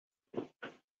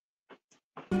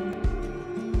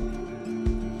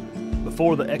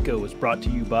Before the Echo is brought to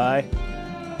you by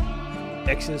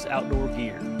X's Outdoor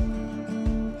Gear,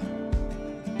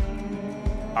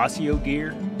 ASIO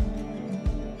Gear,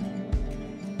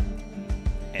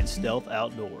 and Stealth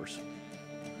Outdoors.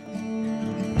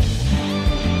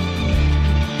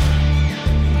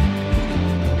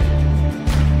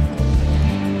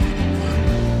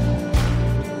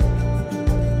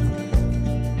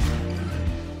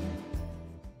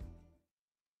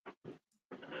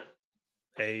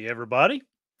 Hey, everybody.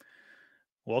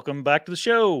 Welcome back to the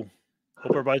show.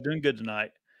 Hope everybody's doing good tonight.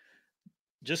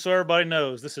 Just so everybody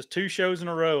knows, this is 2 shows in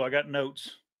a row. I got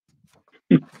notes.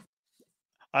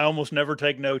 I almost never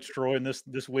take notes, Troy, and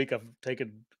this week I've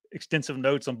taken extensive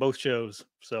notes on both shows.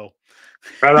 So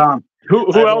right on.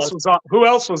 Who else was on? Who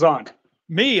else was on?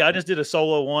 Me. I just did a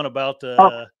solo one about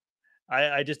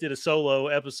I just did a solo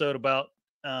episode about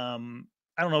I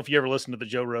don't know if you ever listened to the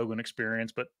Joe Rogan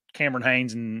Experience, but Cameron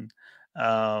Haynes and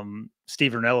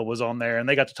Steve Ranella was on there, and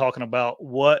they got to talking about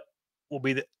what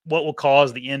will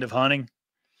cause the end of hunting.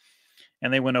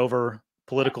 And they went over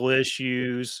political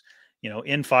issues,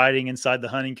 infighting inside the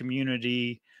hunting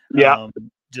community. Yeah.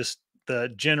 Just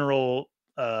the general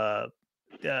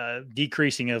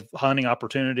decreasing of hunting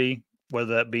opportunity,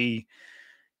 whether that be,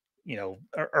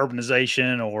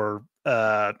 urbanization or,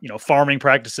 farming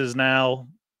practices now,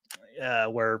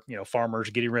 where, farmers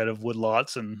are getting rid of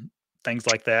woodlots and things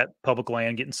like that, public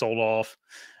land getting sold off.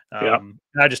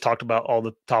 I just talked about all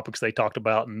the topics they talked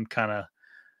about and kind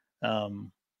of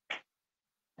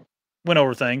went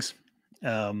over things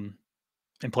and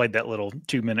played that little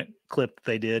 2-minute clip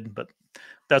they did, but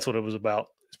that's what it was about.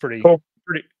 It's pretty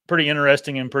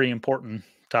interesting and pretty important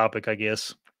topic, I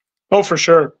guess. Oh, for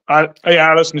sure. I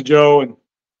listened to Joe, and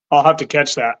I'll have to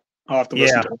catch that. I'll have to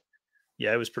listen to it.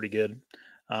 Yeah, it was pretty good.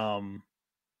 I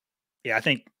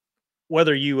think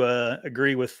whether you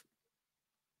agree with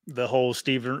the whole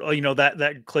Stephen,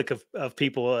 that clique of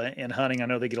people in hunting, I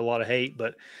know they get a lot of hate,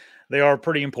 but they are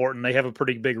pretty important. They have a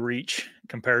pretty big reach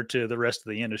compared to the rest of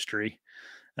the industry.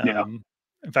 In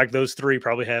fact, those 3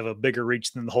 probably have a bigger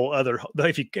reach than the whole other.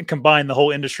 If you can combine the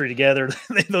whole industry together,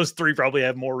 those 3 probably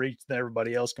have more reach than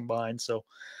everybody else combined. So,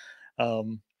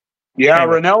 anyway.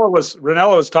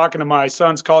 Ranella was talking to my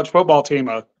son's college football team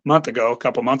a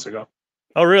couple months ago.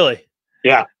 Oh, really?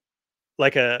 Yeah.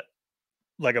 Like a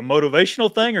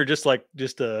motivational thing, or just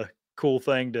a cool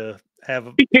thing to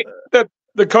have.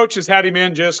 The coaches had him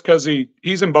in just because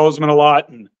he's in Bozeman a lot,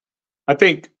 and I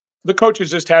think the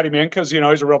coaches just had him in because he's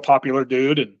a real popular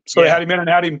dude, and so they had him in and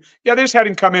they just had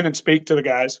him come in and speak to the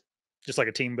guys, just like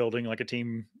a team building, like a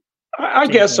team. I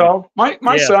guess so. My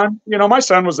son, my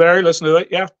son was there. He listened to it.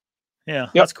 Yeah. Yep.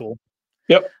 That's cool.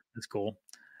 Yep, that's cool.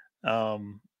 Now,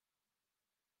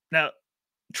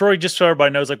 Troy, just so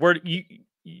everybody knows, like, where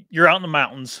you're out in the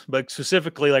mountains, but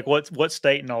specifically, like, what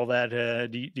state and all that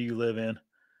do you live in?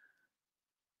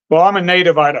 Well, I'm a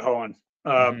native Idahoan.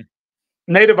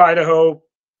 Native Idaho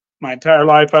my entire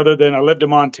life, other than I lived in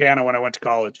Montana when I went to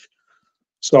college.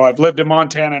 So I've lived in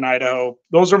Montana and Idaho.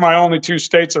 Those are my only 2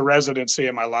 states of residency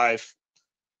in my life.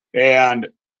 And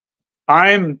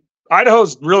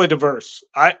Idaho's really diverse.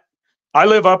 I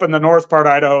live up in the north part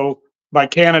of Idaho by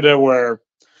Canada, where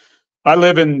I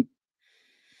live in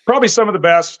probably some of the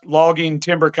best logging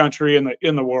timber country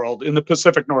in the world, in the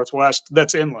Pacific Northwest.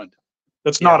 That's inland.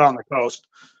 That's not on the coast.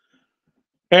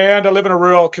 And I live in a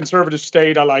rural conservative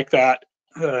state. I like that.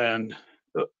 And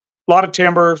a lot of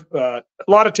timber. A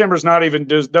lot of timber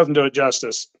doesn't do it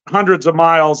justice. Hundreds of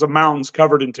miles of mountains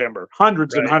covered in timber.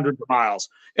 Hundreds and hundreds of miles.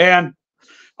 And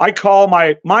I call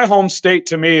my home state,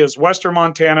 to me, is Western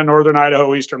Montana, Northern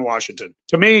Idaho, Eastern Washington.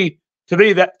 To me,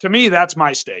 that's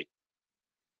my state.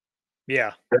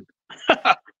 Yeah.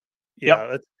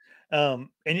 Yep. And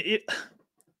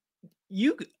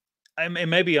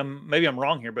maybe I'm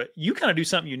wrong here, but you kind of do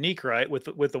something unique, right? With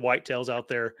the whitetails out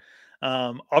there.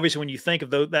 Obviously, when you think of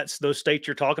those states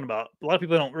you're talking about, a lot of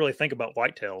people don't really think about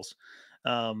whitetails.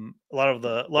 A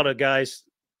lot of guys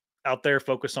out there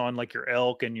focus on like your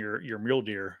elk and your mule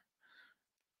deer,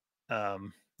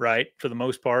 right? For the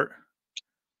most part.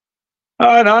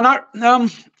 No, not.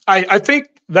 I think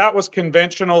that was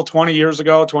conventional 20 years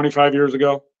ago, 25 years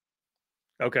ago.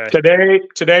 Okay.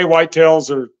 Today, whitetails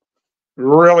are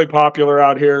really popular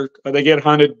out here. They get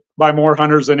hunted by more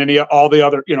hunters than all the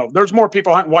other. There's more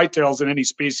people hunting whitetails than any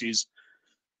species.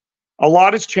 A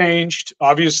lot has changed.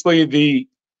 Obviously, the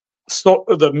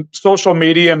social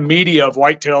media of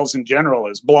whitetails in general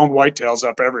has blown whitetails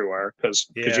up everywhere because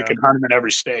you can hunt them in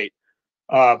every state.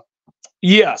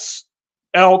 Yes,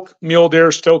 elk, mule deer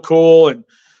are still cool, and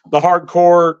the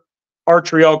hardcore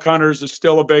archery elk hunters is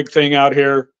still a big thing out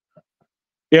here.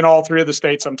 in all three of the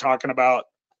states I'm talking about.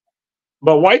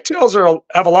 But whitetails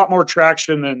have a lot more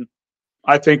traction than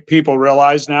I think people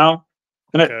realize now.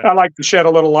 And I like to shed a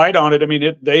little light on it. I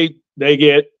mean, they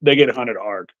get hunted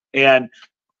hard, and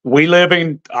I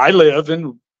live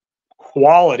in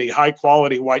high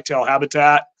quality whitetail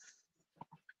habitat.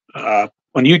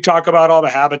 When you talk about all the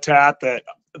habitat that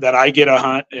I get to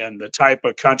hunt and the type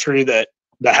of country that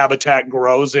the habitat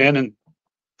grows in and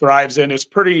thrives in, it's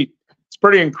pretty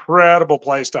incredible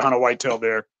place to hunt a whitetail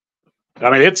deer. I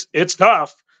mean, it's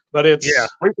tough, but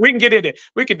we can get into it.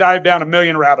 We could dive down a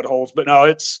million rabbit holes, but no,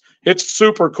 it's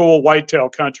super cool whitetail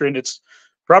country, and it's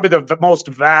probably the most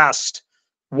vast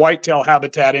whitetail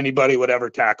habitat anybody would ever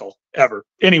tackle, ever,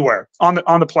 anywhere on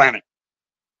the planet.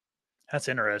 That's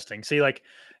interesting. See, like,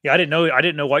 yeah, I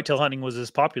didn't know whitetail hunting was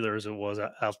as popular as it was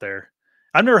out there.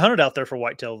 I've never hunted out there for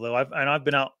whitetail though. I've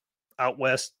been out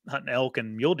west hunting elk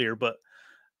and mule deer, but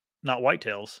not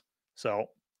whitetails. So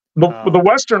the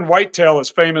western whitetail is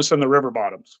famous in the river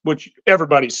bottoms, which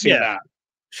everybody's seen that.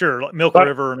 Sure, like Milk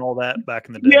River and all that back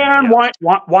in the day. Yeah, and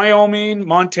Wyoming,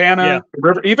 Montana,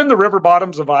 even the river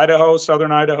bottoms of Idaho,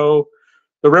 southern Idaho,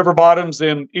 the river bottoms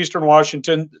in eastern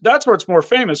Washington. That's where it's more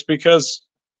famous because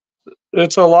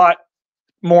it's a lot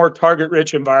more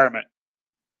target-rich environment.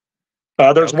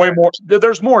 There's way more.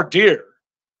 There's more deer.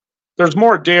 There's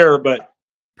more deer, but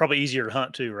probably easier to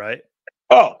hunt too, right?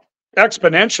 Oh,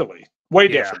 exponentially, way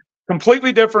different.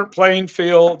 Completely different playing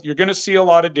field. You're going to see a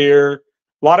lot of deer,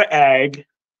 a lot of ag.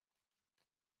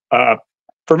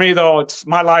 For me, though,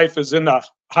 my life is in the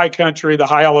high country, the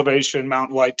high elevation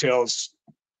mountain whitetails.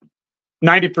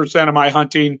 90% of my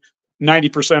hunting,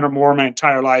 90% or more of my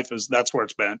entire life that's where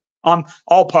it's been.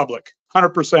 All public,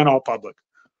 100% all public.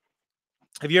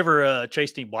 Have you ever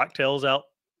chased any blacktails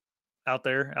out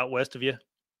there, out west of you?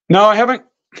 No, I haven't.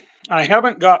 I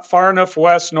haven't got far enough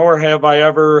west, nor have I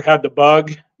ever had the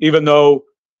bug, even though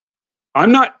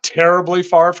I'm not terribly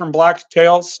far from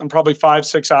blacktails. I'm probably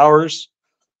 5-6 hours.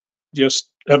 Just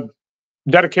have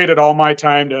dedicated all my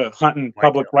time to hunting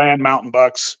public land mountain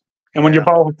bucks. And when you're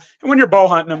bow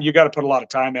hunting them, you got to put a lot of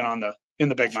time in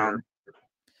the big mountain. A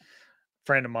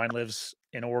friend of mine lives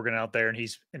in Oregon out there, and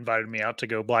he's invited me out to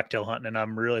go blacktail hunting, and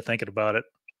I'm really thinking about it.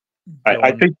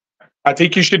 I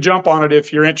think you should jump on it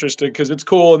if you're interested, because it's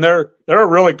cool, and they're a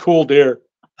really cool deer.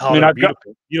 Oh, I mean,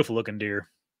 beautiful looking deer.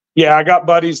 Yeah, I got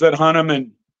buddies that hunt them,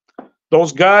 and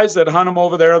those guys that hunt them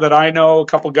over there that I know, a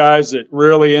couple guys that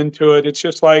really into it. It's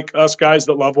just like us guys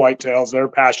that love whitetails. They're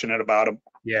passionate about them.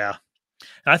 Yeah.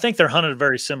 And I think they're hunted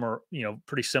very similar,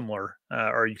 pretty similar,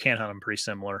 or you can hunt them pretty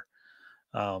similar.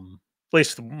 At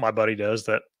least my buddy does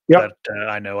that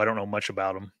I know. I don't know much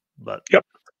about them, but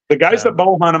the guys that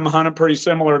bow hunt them pretty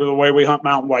similar to the way we hunt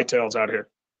mountain whitetails out here.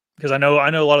 Because I know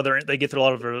a lot of they get a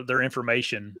lot of their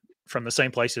information from the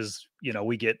same places,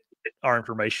 we get our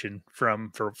information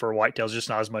from for whitetails, just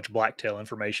not as much blacktail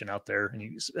information out there,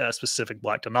 and specific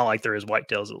blacktail, not like there is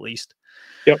whitetails at least.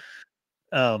 Yep.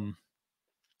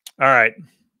 All right,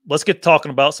 let's get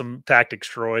talking about some tactics,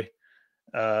 Troy.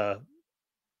 I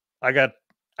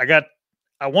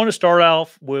want to start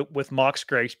off with mock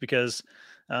scrapes because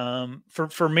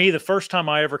for me, the first time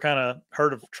I ever kind of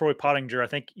heard of Troy Pottenger, I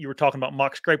think you were talking about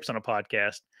mock scrapes on a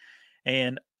podcast,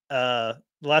 and the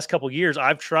last couple of years,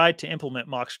 I've tried to implement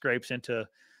mock scrapes into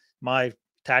my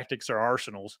tactics or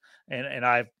arsenals, and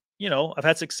I've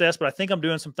had success, but I think I'm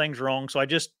doing some things wrong. So I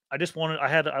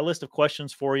had a list of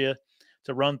questions for you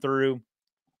to run through,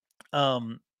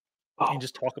 and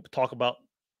just talk about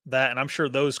that. And I'm sure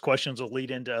those questions will lead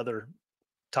into other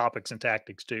topics and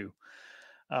tactics too.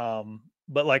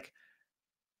 But like,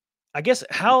 I guess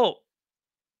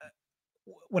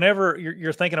whenever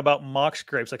you're thinking about mock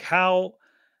scrapes, like how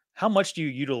much do you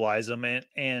utilize them,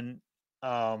 and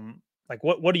like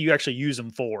what do you actually use them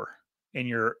for in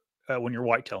your when you're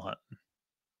whitetail hunting?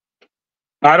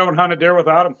 I don't hunt a deer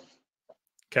without them.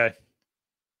 Okay.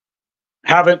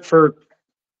 Have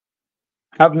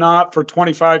not for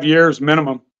 25 years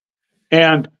minimum.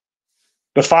 And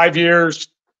the 5 years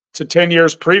to 10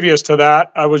 years previous to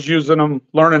that, I was using them,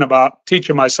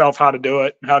 teaching myself how to do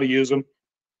it, how to use them.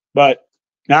 But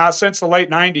now since the late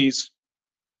 90s,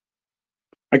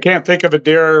 I can't think of a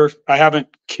deer I haven't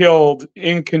killed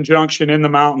in conjunction in the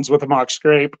mountains with a mock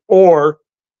scrape or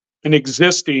an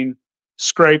existing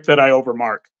scrape that I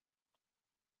overmark.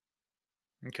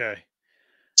 Okay.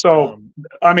 So,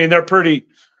 I mean, they're pretty,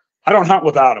 I don't hunt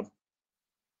without them.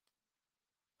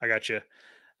 I got you.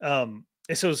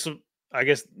 So I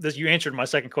guess you answered my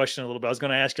second question a little bit. I was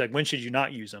going to ask you, like, when should you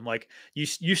not use them? Like you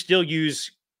still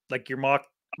use like your mock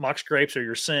scrapes or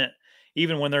your scent,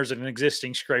 even when there's an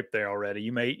existing scrape there already.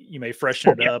 You may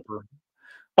freshen it up or.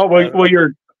 Well,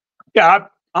 Yeah,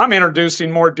 I'm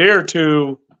introducing more deer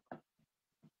to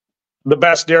the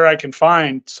best deer I can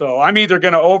find. So I'm either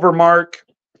going to overmark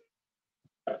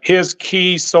his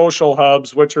key social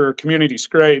hubs, which are community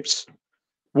scrapes,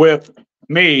 with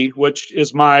me, which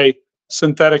is my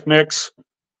synthetic mix.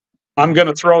 I'm going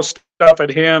to throw stuff at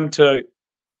him to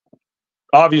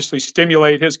obviously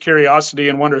stimulate his curiosity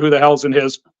and wonder who the hell's in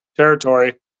his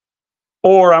territory.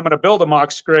 Or I'm going to build a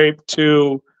mock scrape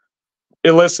to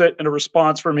elicit a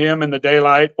response from him in the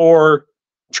daylight, or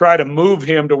try to move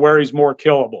him to where he's more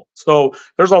killable. So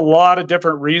there's a lot of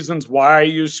different reasons why I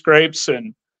use scrapes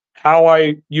and how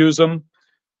I use them.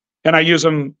 And I use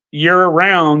them year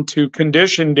round to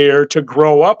condition deer to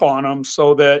grow up on them,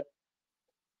 so that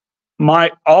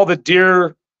all the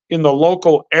deer in the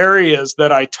local areas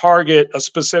that I target a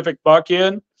specific buck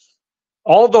in,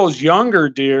 all those younger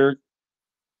deer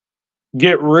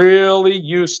get really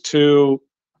used to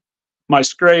my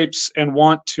scrapes and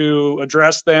want to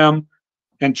address them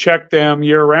and check them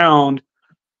year round.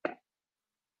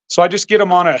 So I just get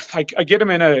them I get them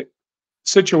in a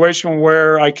situation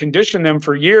where I condition them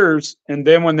for years, and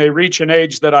then when they reach an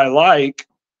age that I like,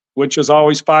 which is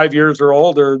always 5 years or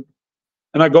older,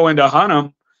 and I go in to hunt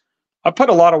them, I put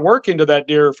a lot of work into that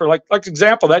deer. For like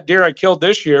example, that deer I killed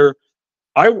this year,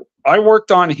 I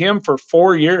worked on him for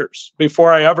 4 years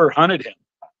before I ever hunted him,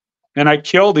 and I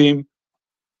killed him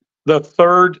the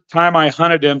third time I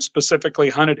hunted him, specifically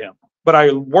hunted him. But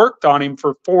I worked on him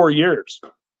for 4 years,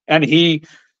 and he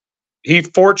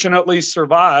fortunately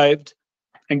survived.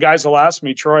 And guys will ask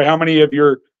me, Troy, how many of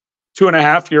your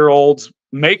 2.5-year-olds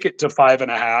make it to 5.5?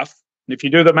 And if you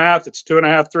do the math, it's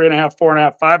 2.5, 3.5,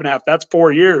 4.5, 5.5. That's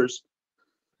 4 years.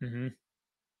 Mm-hmm.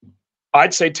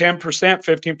 I'd say 10%,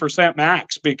 15%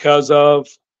 max, because of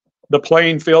the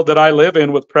playing field that I live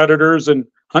in with predators and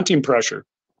hunting pressure.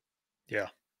 Yeah.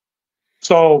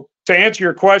 So to answer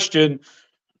your question,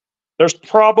 there's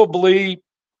probably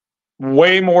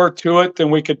way more to it than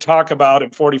we could talk about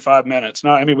in 45 minutes.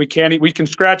 Now, I mean, we can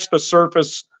scratch the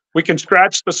surface. We can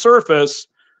scratch the surface,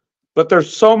 but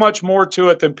there's so much more to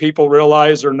it than people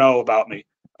realize or know about me.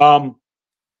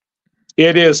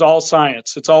 It is all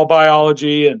science. It's all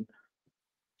biology. And,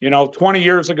 20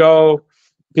 years ago,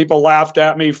 people laughed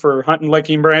at me for hunting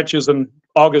licking branches on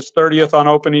August 30th on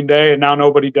opening day, and now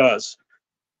nobody does.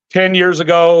 10 years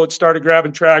ago, it started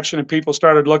grabbing traction, and people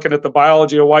started looking at the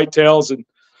biology of whitetails. And,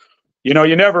 you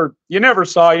never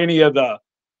saw any of the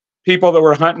people that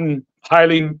were hunting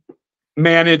highly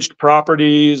managed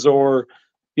properties, or,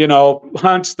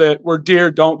 hunts where deer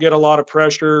don't get a lot of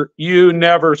pressure. You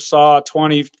never saw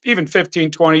 20, even 15,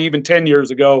 20, even 10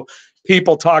 years ago,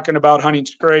 people talking about hunting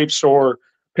scrapes or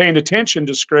paying attention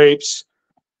to scrapes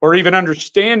or even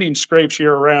understanding scrapes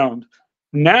year round.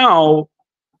 Now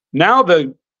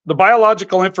the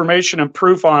biological information and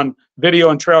proof on video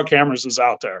and trail cameras is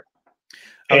out there.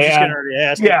 I was just going to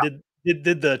ask, yeah.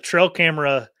 did the trail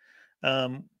camera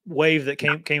wave that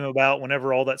came about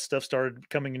whenever all that stuff started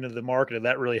coming into the market, did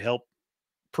that really help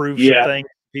prove some things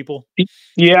to people?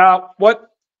 Yeah.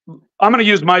 I'm going to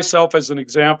use myself as an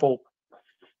example.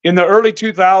 In the early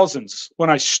 2000s, when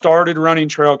I started running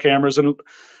trail cameras, and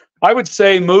I would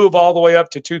say move all the way up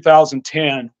to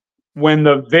 2010, when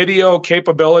the video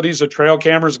capabilities of trail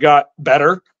cameras got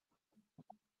better,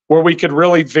 where we could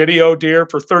really video deer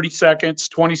for 30 seconds,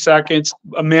 20 seconds,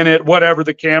 a minute, whatever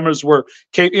the cameras were.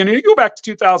 And you go back to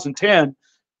 2010,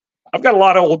 I've got a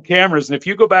lot of old cameras, and if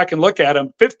you go back and look at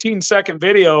them, 15-second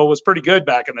video was pretty good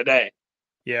back in the day.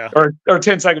 Yeah. Or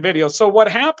 10-second video. So what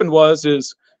happened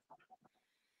is,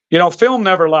 film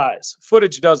never lies.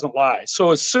 Footage doesn't lie.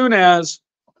 So as soon as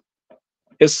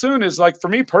like for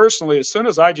me personally, as soon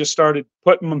as I just started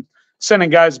sending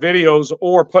guys videos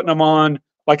or putting them on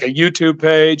like a YouTube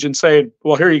page and saying,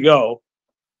 well, here you go.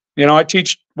 I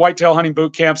teach whitetail hunting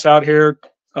boot camps out here,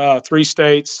 3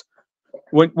 states.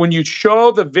 When you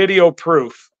show the video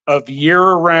proof of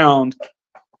year-round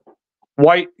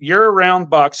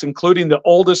bucks, including the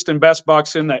oldest and best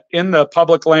bucks in the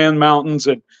public land mountains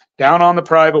and down on the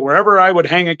private, wherever I would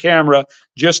hang a camera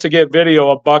just to get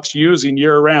video of bucks using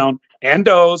year-round, and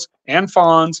does and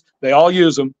fawns, they all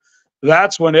use them.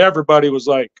 That's when everybody was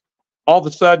like, all of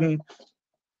a sudden,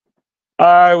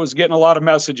 I was getting a lot of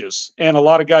messages and a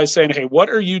lot of guys saying, hey, what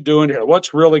are you doing here?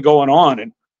 What's really going on?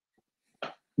 And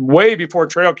way before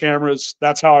trail cameras,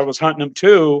 that's how I was hunting them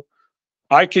too.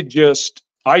 I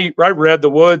read the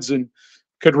woods and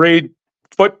could read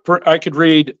footprint. I could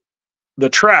read the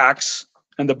tracks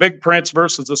and the big prints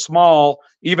versus the small,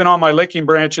 even on my licking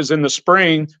branches in the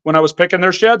spring when I was picking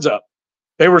their sheds up.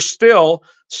 They were still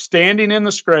standing in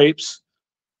the scrapes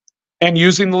and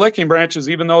using the licking branches,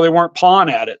 even though they weren't pawing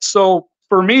at it. So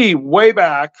for me, way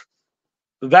back,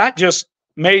 that just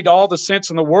made all the sense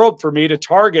in the world for me to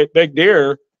target big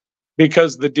deer,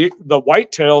 because the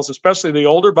whitetails, especially the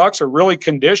older bucks, are really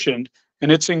conditioned,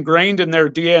 and it's ingrained in their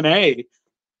DNA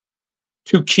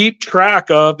to keep track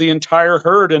of the entire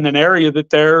herd in an area that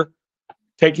they're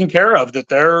taking care of, that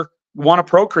they're want to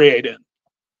procreate in.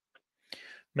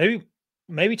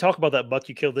 Maybe talk about that buck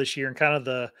you killed this year and kind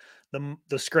of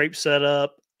the scrape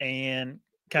setup, and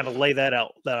kind of lay that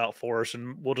out for us,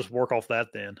 and we'll just work off that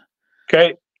then.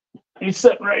 Okay. He's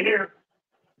sitting right here.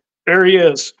 There he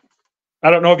is.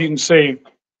 I don't know if you can see him.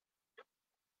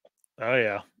 Oh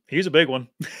yeah. He's a big one.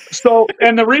 So,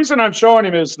 and the reason I'm showing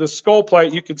him is the skull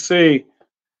plate. You can see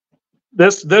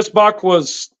this buck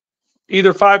was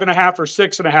either 5.5 or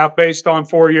 6.5 based on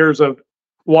 4 years of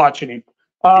watching him.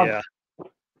 Yeah.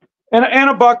 And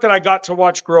a buck that I got to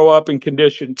watch grow up and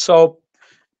condition. So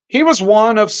he was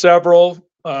one of several.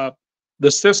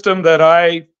 The system that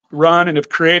I run and have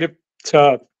created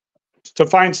to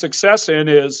find success in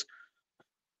is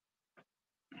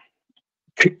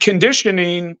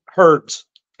conditioning herds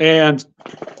and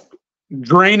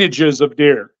drainages of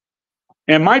deer.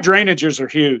 And my drainages are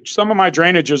huge. Some of my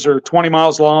drainages are 20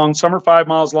 miles long, some are 5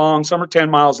 miles long, some are 10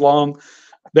 miles long.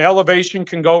 The elevation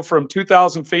can go from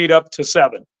 2,000 feet up to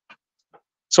 7.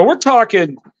 So we're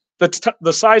talking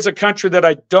the size of country that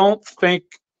I don't think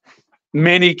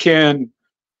many can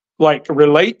like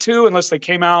relate to unless they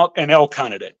came out and elk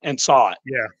hunted it and saw it.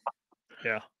 Yeah.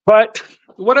 Yeah. But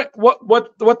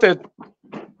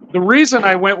the reason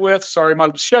I went with, sorry,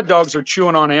 my shed dogs are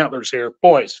chewing on antlers here.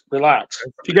 Boys, relax.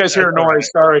 If you guys hear a noise,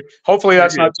 sorry. Hopefully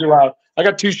that's not too loud. I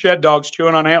got 2 shed dogs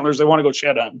chewing on antlers. They want to go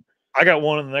shed hunting. I got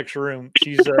one in the next room.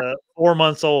 She's 4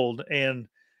 months old, and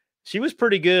she was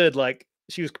pretty good. Like,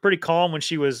 she was pretty calm when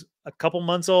she was a couple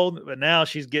months old, but now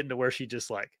she's getting to where she just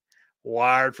like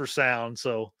wired for sound.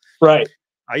 So right.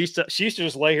 She used to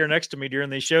just lay here next to me during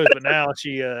these shows, but now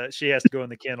she has to go in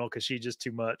the kennel because she's just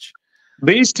too much.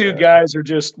 These 2 guys are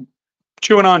just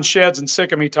chewing on sheds and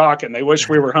sick of me talking. They wish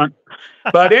we were hunting.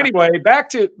 But anyway, back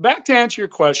to answer your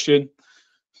question.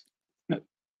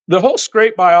 The whole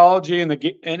scrape biology and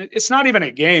it's not even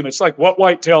a game. It's like what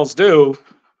whitetails do.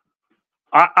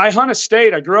 I hunt a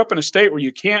state. I grew up in a state where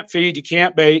you can't feed, you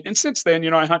can't bait. And since then,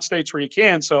 I hunt states where you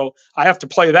can. So I have to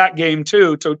play that game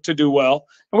too to do well.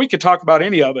 And we could talk about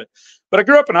any of it. But I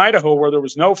grew up in Idaho where there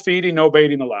was no feeding, no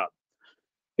baiting allowed.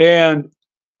 And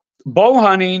bow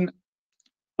hunting,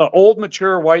 an old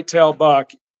mature whitetail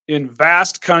buck in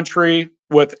vast country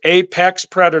with apex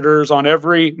predators on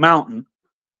every mountain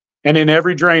and in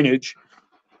every drainage,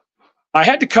 I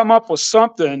had to come up with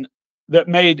something that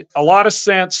made a lot of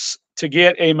sense to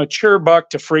get a mature buck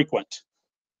to frequent.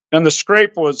 And the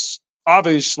scrape was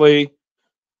obviously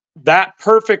that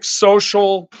perfect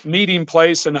social meeting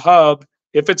place and hub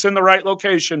if it's in the right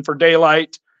location for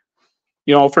daylight,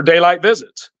 for daylight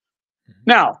visits.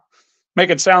 Now, make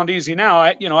it sound easy now.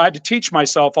 I had to teach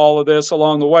myself all of this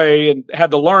along the way and had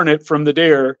to learn it from the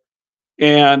deer.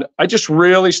 And I just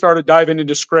really started diving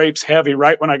into scrapes heavy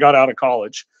right when I got out of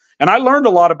college. And I learned a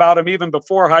lot about them even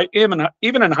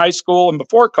in high school and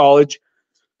before college,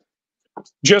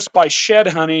 just by shed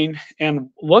hunting and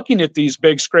looking at these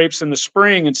big scrapes in the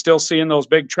spring and still seeing those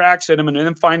big tracks in them, and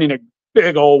then finding a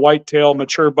big old whitetail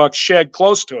mature buck shed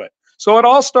close to it. So it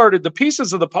all started, the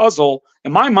pieces of the puzzle,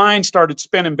 and my mind started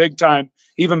spinning big time,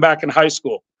 even back in high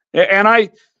school. And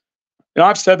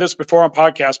I've said this before on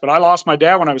podcasts, but I lost my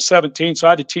dad when I was 17, so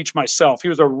I had to teach myself. He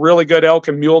was a really good elk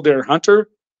and mule deer hunter,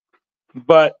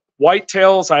 but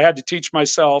whitetails, I had to teach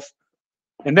myself.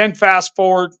 And then fast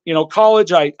forward,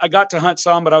 college, I got to hunt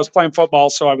some, but I was playing football,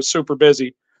 so I was super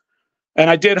busy. And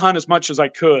I did hunt as much as I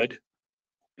could.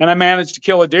 And I managed to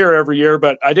kill a deer every year,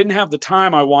 but I didn't have the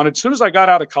time I wanted. As soon as I got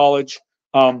out of college,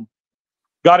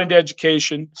 got into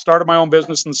education, started my own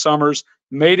business in the summers,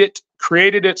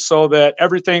 created it so that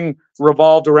everything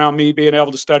revolved around me being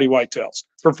able to study whitetails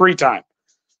for free time.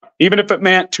 Even if it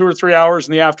meant 2 or 3 hours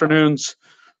in the afternoons,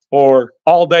 or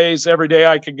all days, every day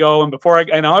I could go. And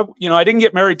I didn't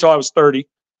get married till I was 30.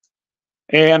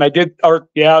 And I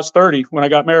was 30 when I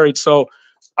got married. So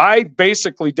I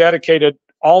basically dedicated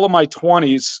all of my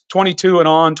 20s, 22 and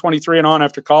on, 23 and on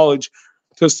after college,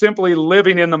 to simply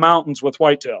living in the mountains with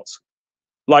whitetails.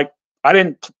 Like I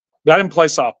didn't play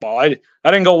softball.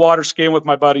 I didn't go water skiing with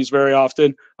my buddies very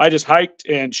often. I just hiked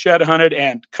and shed hunted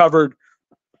and covered.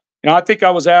 I think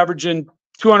I was averaging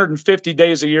 250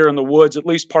 days a year in the woods, at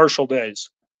least partial days,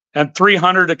 and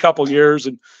 300 a couple years,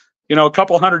 and a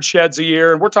couple hundred sheds a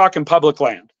year. And we're talking public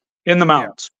land in the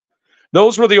mountains. Yeah.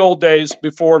 Those were the old days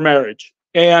before marriage.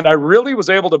 And I really was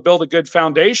able to build a good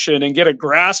foundation and get a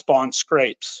grasp on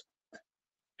scrapes.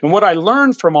 And what I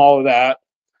learned from all of that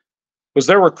was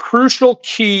there were crucial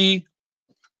key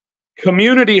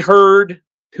community heard,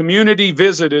 community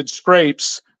visited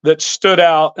scrapes that stood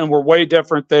out and were way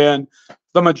different than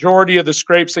the majority of the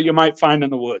scrapes that you might find in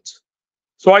the woods.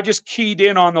 So I just keyed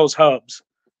in on those hubs,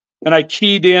 and I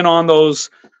keyed in on those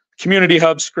community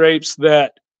hub scrapes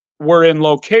that were in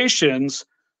locations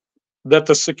that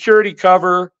the security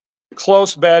cover,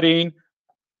 close bedding,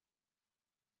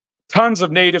 tons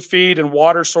of native feed and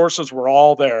water sources were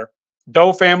all there.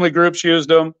 Doe family groups used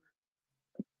them.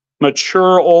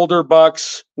 Mature older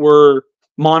bucks were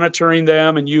monitoring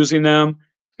them and using them.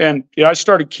 And I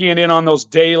started keying in on those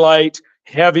daylight,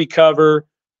 heavy cover,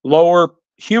 lower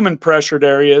human pressured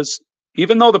areas,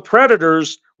 even though the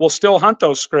predators will still hunt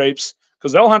those scrapes,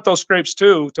 because they'll hunt those scrapes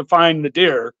too to find the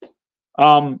deer.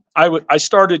 I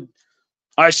started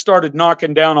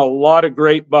knocking down a lot of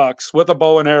great bucks with a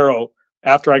bow and arrow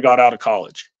after I got out of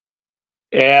college.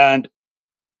 And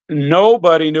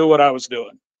nobody knew what I was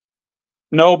doing.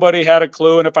 Nobody had a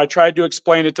clue. And if I tried to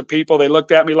explain it to people, they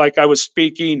looked at me like I was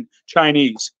speaking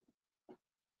Chinese.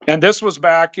 And this was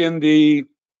back in the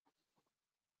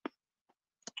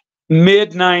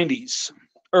mid 90s,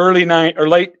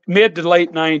 mid to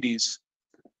late 90s.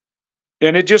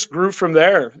 And it just grew from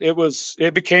there. It was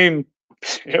freaking,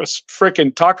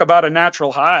 talk about a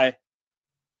natural high,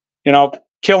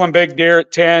 killing big deer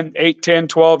at 8, 10,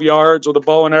 12 yards with a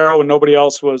bow and arrow, and nobody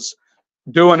else was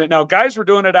doing it. Now, guys were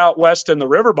doing it out west in the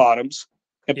river bottoms,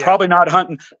 and probably not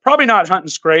hunting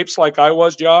scrapes like I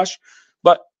was, Josh.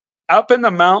 But up in the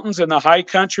mountains in the high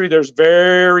country, there's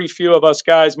very few of us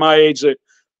guys my age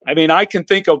I can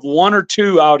think of one or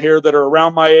two out here that are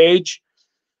around my age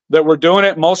that were doing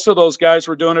it. Most of those guys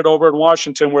were doing it over in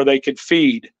Washington where they could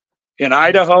feed. In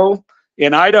Idaho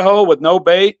with no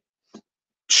bait,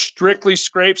 strictly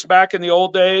scrapes back in the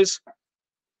old days.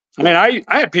 I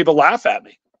had people laugh at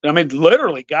me.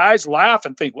 Literally, guys laugh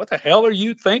and think, what the hell are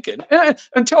you thinking?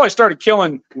 Until I started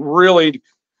killing really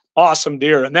awesome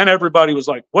deer. And then everybody was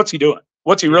like, what's he doing?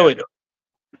 What's he really doing?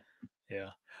 Yeah.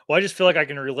 Well, I just feel like I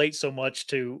can relate so much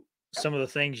to some of the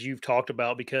things you've talked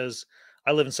about, because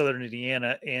I live in Southern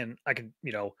Indiana, and I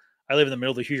live in the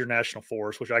middle of the Hoosier National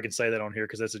Forest, which I can say that on here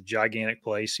because that's a gigantic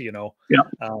place, Yeah.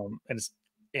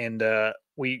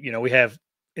 We have,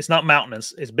 it's not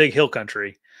mountainous, it's big hill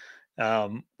country,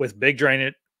 with big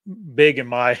drainage, big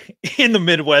in the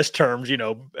Midwest terms,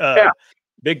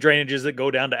 big drainages that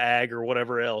go down to ag or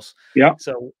whatever else. Yeah.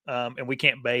 So, and we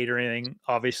can't bait or anything,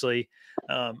 obviously.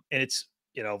 And it's,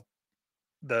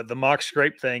 the mock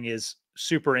scrape thing is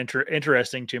super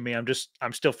interesting to me.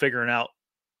 I'm still figuring out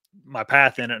my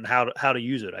path in it and how to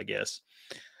use it, I guess.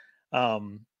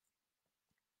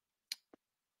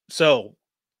 So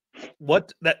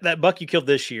what that buck you killed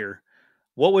this year,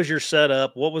 what was your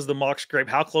setup? What was the mock scrape?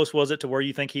 How close was it to where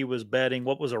you think he was bedding?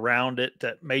 What was around it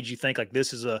that made you think like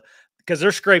this is because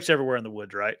there's scrapes everywhere in the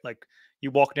woods, right? Like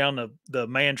you walk down the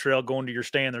man trail going to your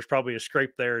stand, there's probably a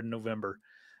scrape there in November.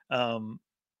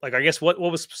 Like, I guess what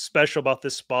was special about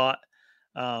this spot,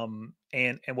 and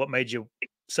what made you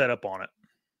set up on it?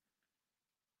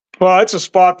 Well, it's a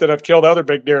spot that I've killed other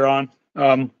big deer on.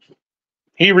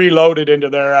 He reloaded into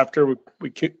there after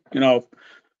we a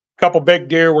couple big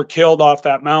deer were killed off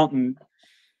that mountain.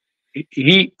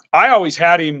 I always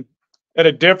had him at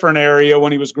a different area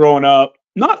when he was growing up,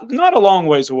 not a long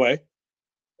ways away.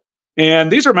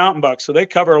 And these are mountain bucks, so they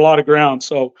cover a lot of ground.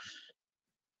 So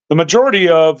the majority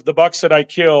of the bucks that I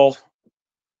kill,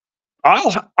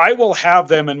 I will have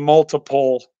them in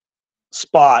multiple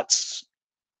spots.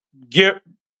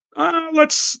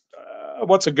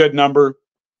 What's a good number?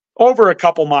 Over a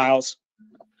couple miles.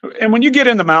 And when you get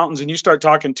in the mountains and you start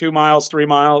talking 2 miles, 3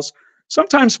 miles,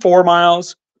 sometimes 4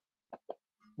 miles,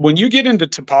 when you get into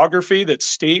topography that's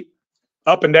steep,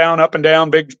 up and down,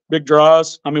 big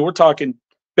draws. We're talking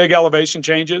big elevation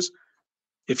changes.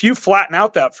 If you flatten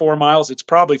out that 4 miles, it's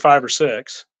probably 5 or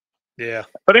 6. Yeah.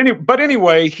 But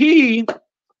anyway, he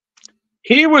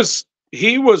was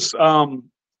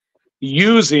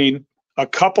using a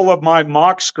couple of my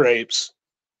mock scrapes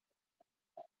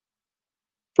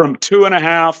from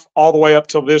 2.5 all the way up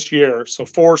till this year. So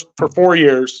for 4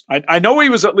 years. I know he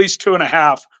was at least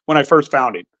 2.5 when I first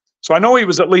found him. So I know he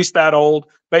was at least that old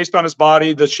based on his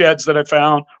body, the sheds that I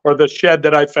found, or the shed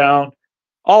that I found.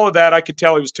 All of that, I could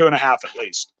tell he was 2.5 at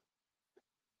least.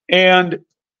 And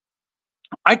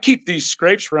I keep these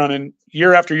scrapes running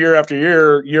year after year after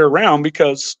year round,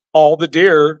 because all the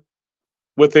deer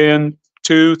within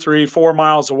 2, 3, 4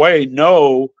 miles away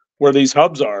know where these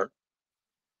hubs are.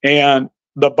 And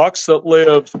the bucks that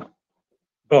live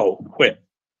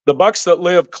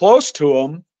close to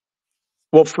them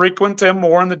will frequent them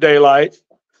more in the daylight,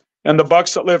 and the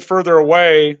bucks that live further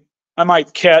away, I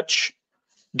might catch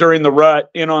during the rut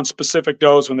in on specific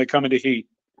does when they come into heat.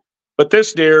 But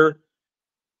this deer,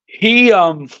 he,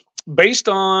 based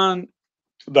on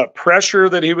the pressure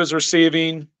that he was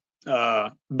receiving,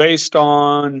 based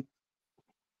on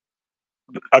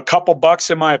a couple bucks,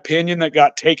 in my opinion, that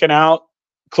got taken out,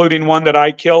 including one that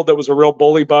I killed that was a real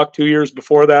bully buck 2 years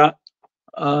before that.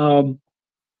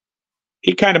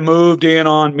 He kind of moved in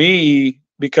on me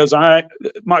because a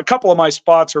couple of my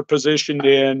spots are positioned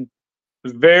in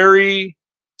very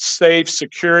safe,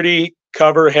 security,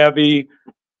 cover heavy,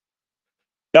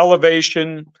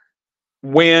 elevation,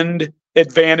 wind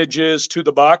advantages to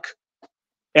the buck.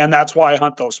 And that's why I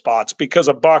hunt those spots, because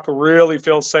a buck really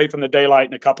feels safe in the daylight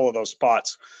in a couple of those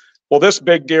spots. Well, this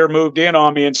big deer moved in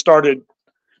on me and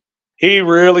he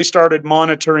really started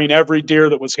monitoring every deer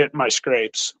that was hitting my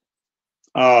scrapes.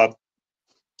 And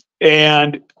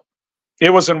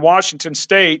it was in Washington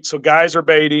State, so guys are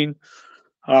baiting.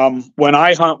 When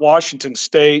I hunt Washington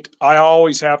State, I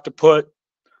always have to put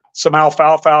some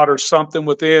alfalfa out or something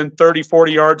within 30,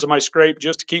 40 yards of my scrape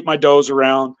just to keep my does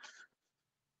around.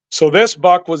 So this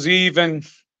buck was he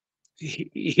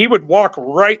would walk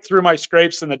right through my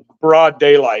scrapes in the broad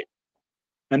daylight.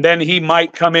 And then he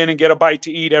might come in and get a bite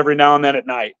to eat every now and then at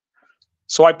night.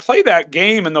 So I play that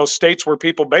game in those states where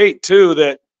people bait too,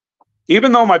 that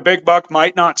even though my big buck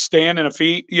might not stand in a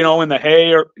feed, in the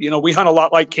hay, or, we hunt a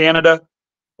lot like Canada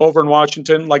over in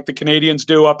Washington, like the Canadians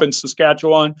do up in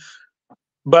Saskatchewan.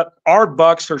 But our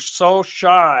bucks are so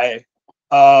shy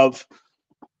of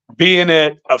being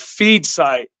at a feed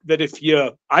site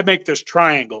that I make this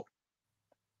triangle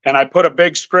and I put a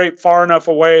big scrape far enough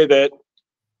away that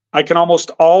I can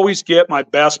almost always get my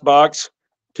best bucks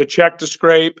to check the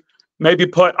scrape, maybe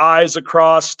put eyes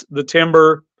across the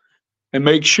timber and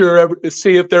make sure,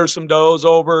 see if there's some does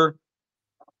over.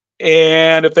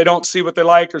 And if they don't see what they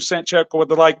like or scent check what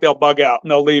they like, they'll bug out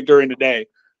and they'll leave during the day.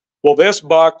 Well, this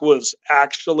buck was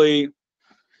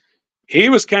he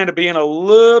was kind of being a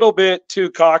little bit too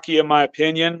cocky, in my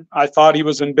opinion. I thought he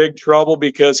was in big trouble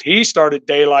because he started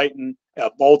daylighting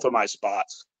at both of my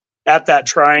spots, at that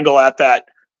triangle, at that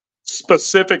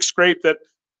specific scrape that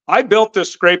I built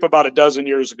this scrape about a dozen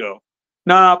years ago.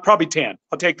 No, probably 10.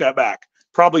 I'll take that back.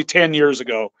 Probably 10 years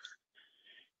ago.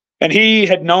 And he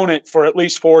had known it for at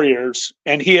least 4 years.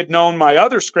 And he had known my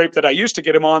other scrape that I used to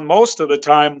get him on most of the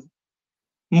time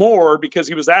more because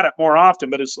he was at it more often.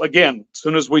 But it's, again, as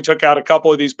soon as we took out a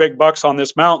couple of these big bucks on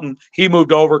this mountain, he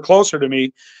moved over closer to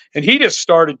me and he just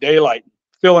started daylighting,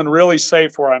 feeling really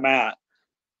safe where I'm at.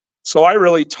 So I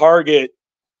really target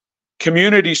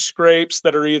community scrapes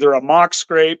that are either a mock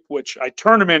scrape, which I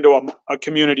turn them into a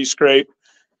community scrape.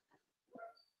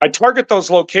 I target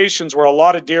those locations where a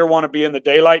lot of deer want to be in the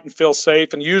daylight and feel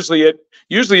safe. And usually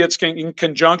it's in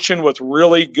conjunction with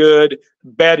really good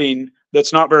bedding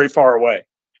that's not very far away.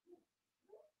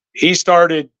 He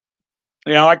started,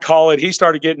 I call it, he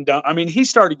started getting done. I mean, he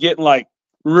started getting like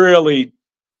really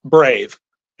brave,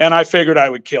 and I figured I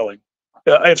would kill him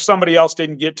if somebody else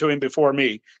didn't get to him before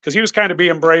me, because he was kind of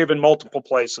being brave in multiple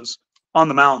places on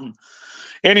the mountain.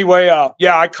 Anyway,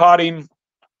 I caught him.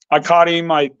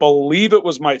 I believe it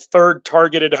was my third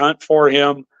targeted hunt for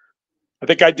him. I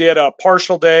think I did a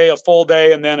partial day, a full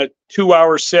day, and then a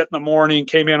 2-hour sit in the morning,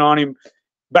 came in on him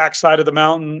backside of the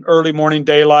mountain, early morning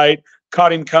daylight,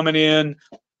 caught him coming in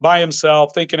by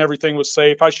himself, thinking everything was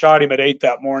safe. I shot him at 8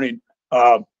 that morning.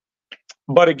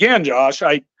 But again, Josh,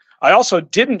 I also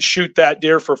didn't shoot that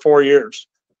deer for 4 years.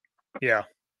 Yeah.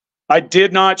 I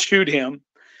did not shoot him.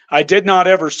 I did not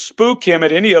ever spook him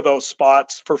at any of those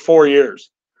spots for 4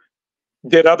 years.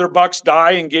 Did other bucks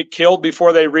die and get killed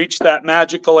before they reached that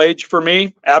magical age for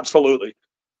me? Absolutely.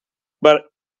 But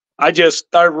I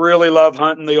really love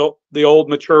hunting the old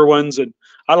mature ones, and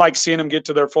I like seeing them get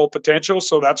to their full potential.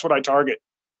 So that's what I target.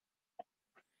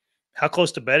 How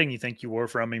close to bedding you think you were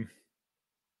from him?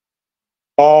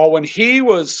 Oh, when he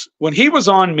was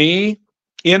on me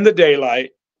in the daylight,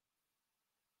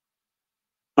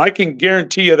 I can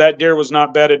guarantee you that deer was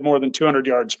not bedded more than 200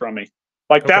 yards from me.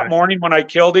 Like that morning when I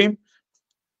killed him,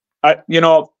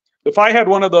 if I had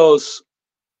one of those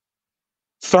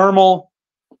thermal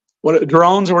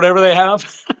drones or whatever they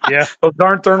have, yeah, those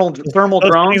darn thermal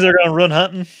drones, things are going to run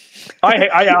hunting.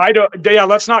 I don't. Yeah,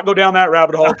 let's not go down that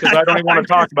rabbit hole because I don't even want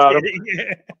to talk about them.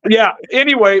 Yeah.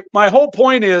 Anyway, my whole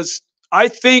point is, I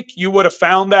think you would have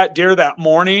found that deer that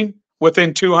morning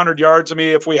within 200 yards of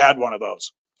me if we had one of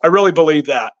those. I really believe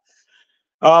that.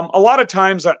 A lot of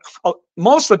times,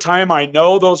 most of the time, I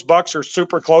know those bucks are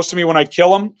super close to me when I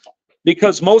kill them,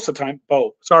 because most of the time,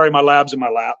 oh, sorry, my lab's in my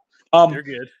lap. You're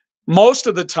good. most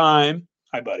of the time,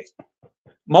 hi buddy.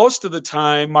 Most of the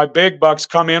time, my big bucks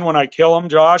come in when I kill them,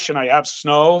 Josh, and I have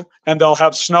snow, and they'll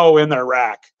have snow in their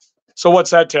rack. So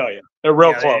what's that tell you? They're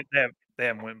real close. They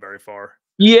haven't went very far.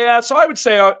 Yeah, so I would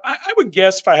say I would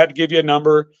guess if I had to give you a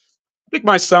number, I think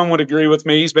my son would agree with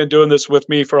me. He's been doing this with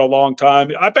me for a long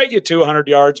time. I bet you 200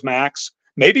 yards max,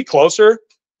 maybe closer,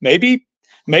 maybe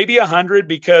 100,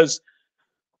 because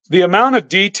the amount of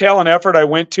detail and effort I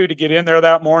went to get in there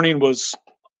that morning was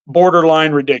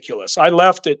borderline ridiculous. I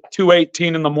left at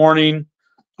 2:18 in the morning,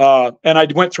 and I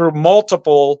went through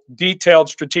multiple detailed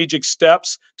strategic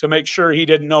steps to make sure he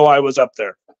didn't know I was up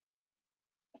there.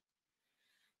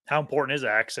 How important is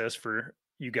access for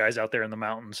you guys out there in the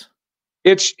mountains?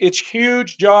 It's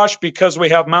huge, Josh, because we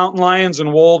have mountain lions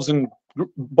and wolves and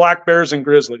black bears and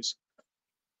grizzlies.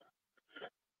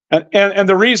 And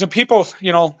the reason people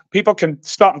can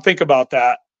stop and think about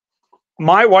that.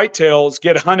 My whitetails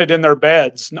get hunted in their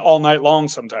beds all night long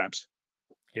sometimes.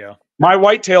 Yeah. My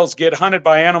whitetails get hunted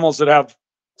by animals that have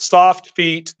soft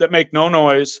feet that make no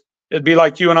noise. It'd be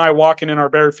like you and I walking in our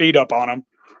bare feet up on them.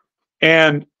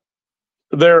 And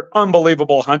they're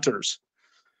unbelievable hunters.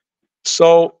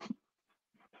 So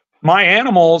my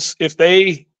animals, if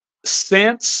they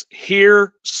sense,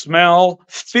 hear, smell,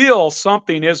 feel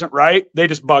something isn't right, they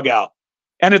just bug out.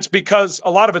 And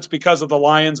a lot of it's because of the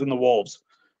lions and the wolves.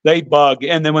 They bug.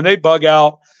 And then when they bug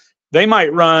out, they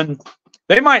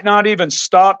might not even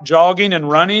stop jogging and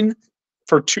running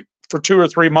for 2 or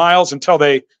 3 miles until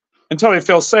they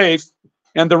feel safe.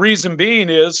 And the reason being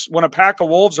is when a pack of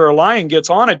wolves or a lion gets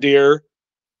on a deer,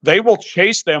 they will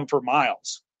chase them for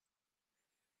miles.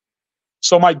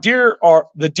 So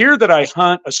the deer that I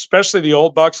hunt, especially the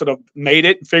old bucks that have made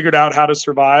it and figured out how to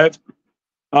survive.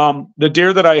 The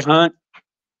deer that I hunt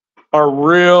are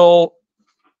real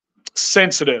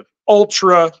sensitive,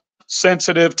 ultra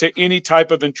sensitive to any type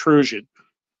of intrusion.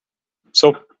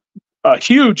 So a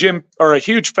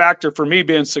huge factor for me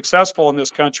being successful in this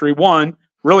country, one,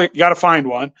 really you got to find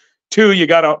one. Two, you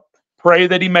got to pray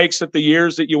that he makes it the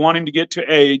years that you want him to get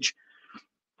to age,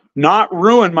 not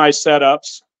ruin my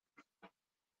setups,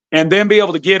 and then be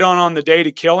able to get on the day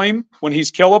to kill him when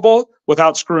he's killable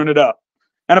without screwing it up.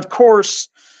 And of course,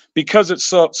 because it's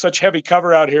such heavy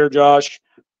cover out here, Josh,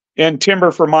 and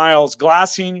timber for miles,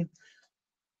 glassing,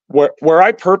 where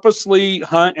I purposely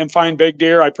hunt and find big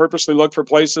deer, I purposely look for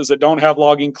places that don't have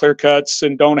logging clear cuts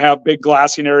and don't have big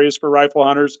glassing areas for rifle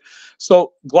hunters.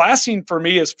 So glassing for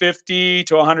me is 50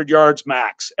 to 100 yards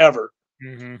max ever.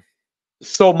 Mm-hmm.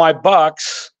 So my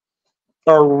bucks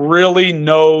are really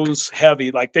nose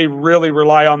heavy. Like they really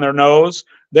rely on their nose.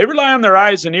 They rely on their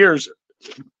eyes and ears,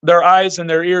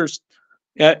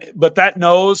 but that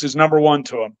nose is number one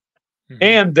to them. Mm-hmm.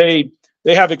 And they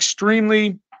have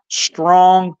extremely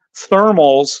strong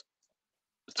thermals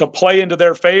to play into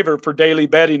their favor for daily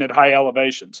bedding at high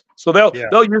elevations. So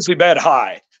they'll usually bed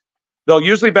high.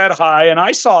 And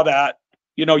I saw that,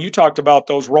 you talked about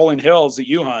those rolling hills that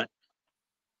you hunt.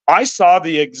 I saw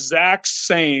the exact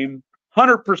same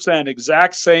 100%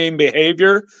 exact same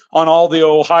behavior on all the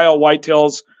Ohio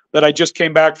whitetails that I just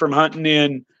came back from hunting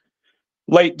in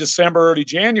late December, early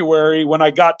January. When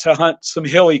I got to hunt some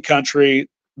hilly country,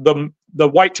 the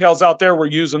whitetails out there were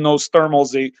using those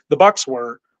thermals. The bucks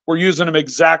were using them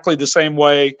exactly the same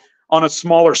way on a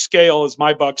smaller scale as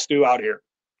my bucks do out here.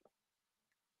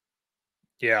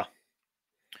 Yeah.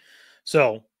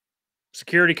 So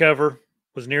security cover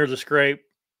was near the scrape.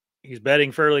 He's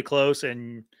bedding fairly close,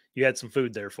 and you had some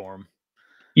food there for him.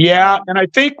 Yeah. And I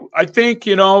think,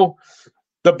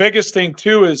 the biggest thing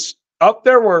too is up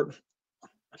there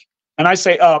and I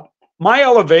say up, my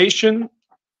elevation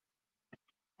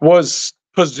was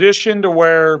positioned to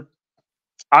where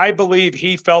I believe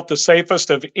he felt the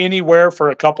safest of anywhere for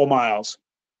a couple miles.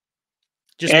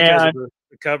 Just because of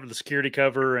the cover, the security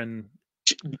cover, and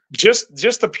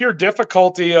just the pure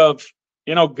difficulty of,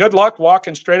 good luck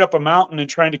walking straight up a mountain and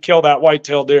trying to kill that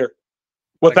whitetail deer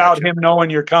without him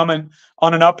knowing you're coming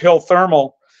on an uphill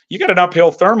thermal. You got an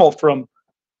uphill thermal from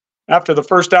after the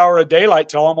first hour of daylight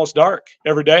till almost dark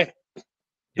every day.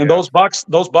 Yeah. And those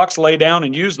bucks lay down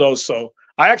and use those. So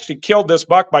I actually killed this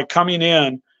buck by coming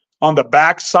in on the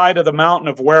back side of the mountain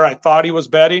of where I thought he was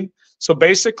bedding. So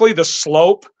basically the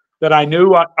slope that I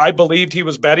knew I believed he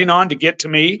was bedding on to get to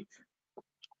me,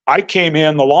 I came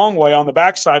in the long way on the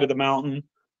back side of the mountain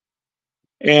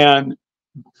and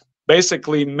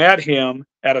basically met him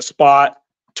at a spot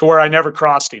to where I never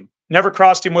crossed him. Never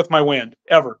crossed him with my wind,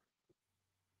 ever.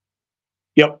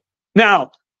 Yep.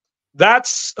 Now,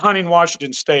 that's hunting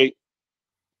Washington State.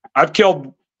 I've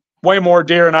killed way more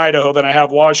deer in Idaho than I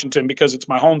have Washington because it's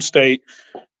my home state.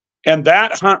 And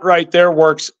that hunt right there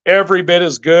works every bit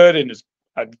as good. And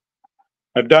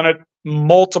I've done it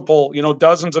multiple,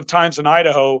 dozens of times in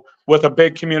Idaho with a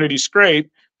big community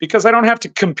scrape, because I don't have to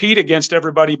compete against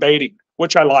everybody baiting,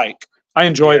 which I like. I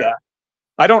enjoy that.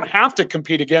 I don't have to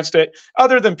compete against it,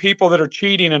 other than people that are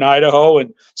cheating in Idaho,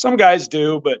 and some guys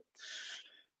do, but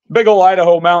big old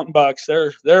Idaho mountain bucks,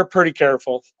 they're pretty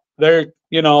careful. They're,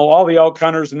 all the elk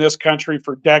hunters in this country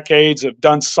for decades have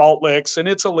done salt licks, and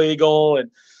it's illegal, and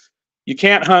you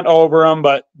can't hunt over them.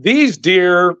 But these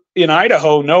deer in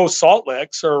Idaho know salt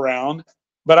licks are around,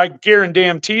 but I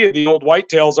guarantee you the old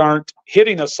whitetails aren't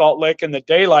hitting a salt lick in the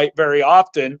daylight very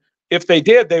often. If they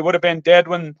did, they would have been dead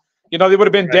when, they would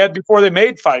have been dead before they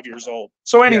made 5 years old.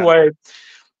 So anyway,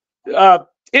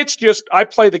 it's just, I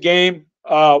play the game,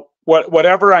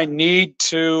 whatever I need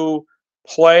to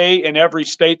play in every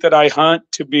state that I hunt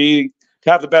to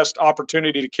have the best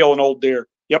opportunity to kill an old deer.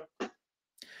 Yep. A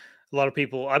lot of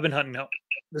people, I've been hunting.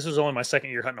 This was only my second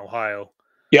year hunting Ohio.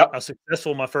 Yeah. I was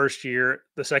successful my first year.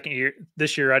 The second year,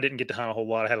 this year, I didn't get to hunt a whole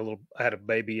lot. I had a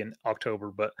baby in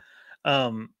October, but I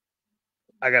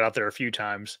got out there a few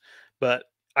times. But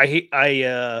I hear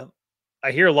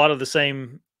a lot of the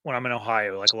same when I'm in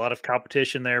Ohio, like a lot of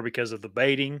competition there because of the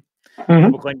baiting.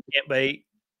 People claim you can't bait,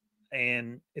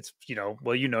 and it's,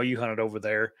 well, you hunted over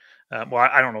there. Well,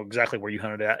 I don't know exactly where you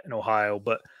hunted at in Ohio,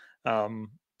 but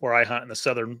where I hunt in the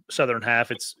southern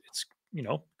half, it's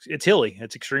it's hilly.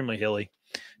 It's extremely hilly.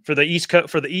 For the East Coast,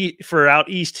 for out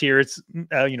east here, it's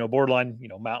borderline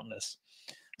mountainous.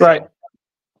 Right.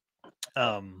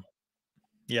 So,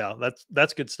 yeah,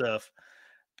 that's good stuff.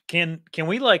 Can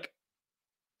we like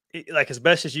as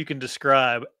best as you can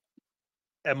describe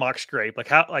a mock scrape,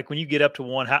 like when you get up to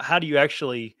one, how do you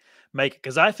actually make it?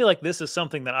 Because I feel like this is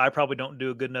something that I probably don't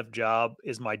do a good enough job,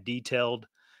 is how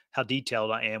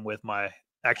detailed I am with my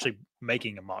actually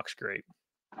making a mock scrape.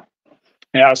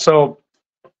 Yeah. So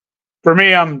for me,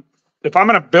 if I'm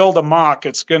going to build a mock,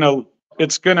 it's going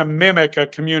to mimic a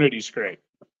community scrape.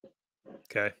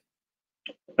 Okay.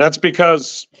 That's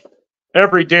because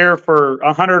every deer for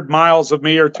 100 miles of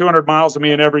me or 200 miles of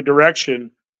me in every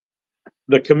direction,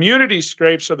 the community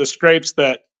scrapes are the scrapes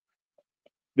that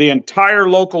the entire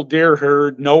local deer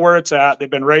herd know where it's at. They've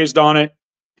been raised on it,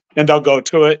 and they'll go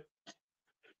to it.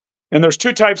 And there's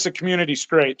two types of community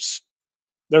scrapes.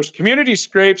 There's community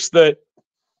scrapes that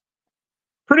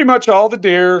pretty much all the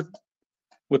deer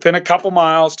within a couple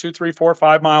miles, 2, 3, 4,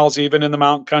 5 miles, even in the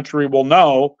mountain country, will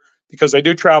know, because they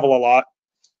do travel a lot,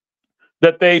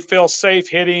 that they feel safe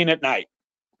hitting at night.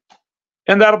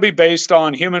 And that'll be based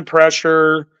on human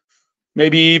pressure,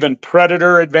 maybe even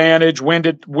predator advantage,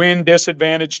 wind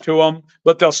disadvantage to them,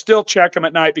 but they'll still check them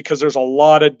at night because there's a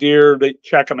lot of deer that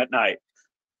check them at night.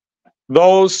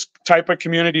 Those type of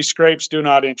community scrapes do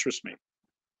not interest me.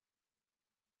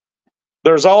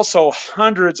 There's also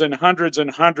hundreds and hundreds and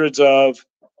hundreds of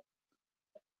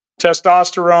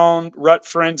testosterone, rut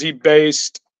frenzy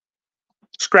based,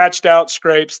 scratched out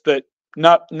scrapes that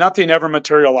nothing ever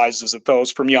materializes at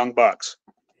those from young bucks.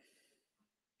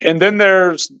 And then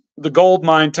there's the gold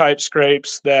mine type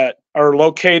scrapes that are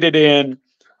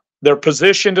they're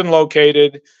positioned and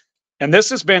located. And this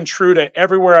has been true to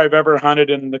everywhere I've ever hunted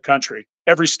in the country,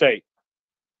 every state.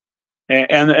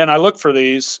 And I look for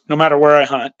these no matter where I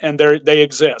hunt, and they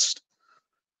exist.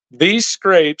 These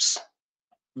scrapes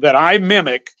that I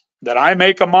mimic, that I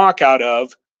make a mock out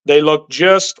of, they look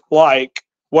just like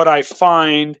what I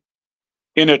find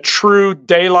in a true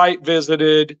daylight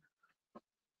visited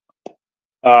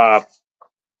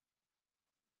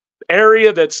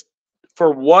area. That's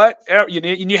for what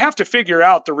you have to figure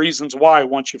out the reasons why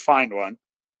once you find one.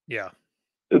 Yeah.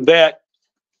 That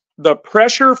the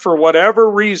pressure for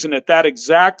whatever reason at that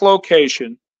exact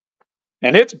location,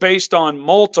 and it's based on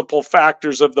multiple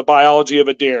factors of the biology of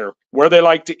a deer, where they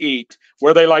like to eat,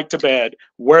 where they like to bed,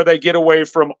 where they get away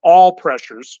from all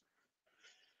pressures.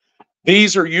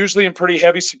 These are usually in pretty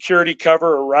heavy security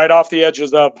cover or right off the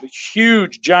edges of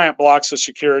huge giant blocks of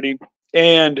security.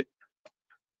 And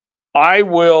I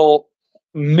will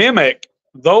mimic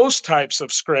those types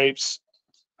of scrapes.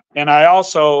 And I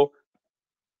also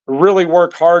really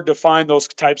work hard to find those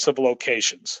types of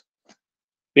locations,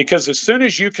 because as soon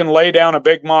as you can lay down a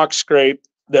big mock scrape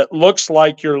that looks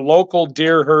like your local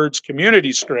deer herd's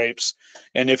community scrapes,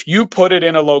 and if you put it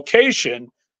in a location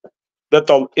that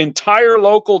the entire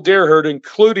local deer herd,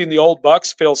 including the old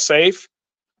bucks, feel safe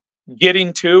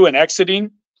getting to and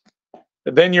exiting,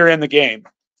 then you're in the game,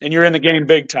 and you're in the game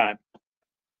big time.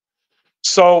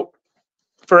 So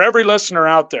for every listener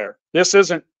out there, this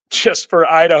isn't just for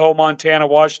Idaho, Montana,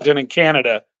 Washington, and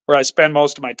Canada, where I spend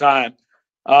most of my time.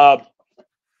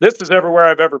 This is everywhere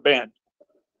I've ever been.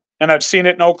 and I've seen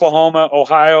it in Oklahoma,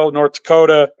 Ohio, North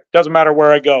Dakota, doesn't matter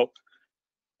where I go.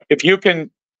 If you can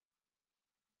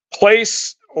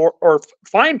place or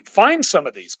find some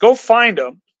of these, go find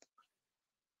them,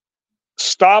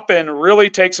 stop and really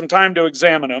take some time to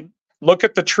examine them, look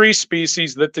at the tree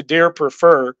species that the deer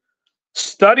prefer,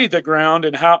 study the ground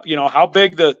and how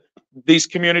big these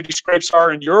community scrapes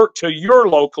are to your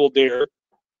local deer.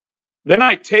 Then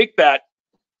I take that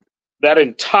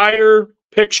entire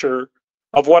picture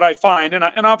of what I find, and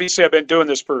obviously I've been doing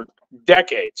this for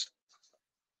decades.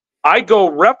 I go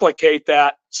replicate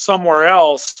that somewhere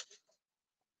else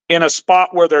in a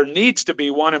spot where there needs to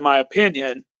be one, in my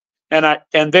opinion,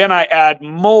 and then I add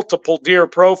multiple deer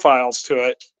profiles to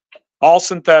it, all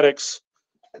synthetics,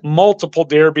 multiple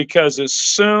deer, because as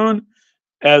soon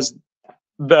as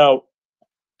the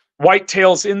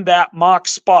whitetails in that mock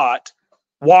spot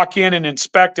walk in and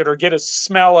inspect it or get a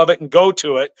smell of it and go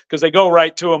to it, because they go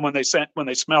right to them when they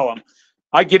smell them,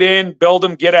 I get in, build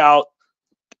them, get out.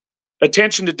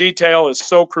 Attention to detail is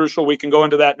so crucial. We can go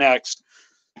into that next.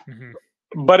 Mm-hmm.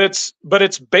 But it's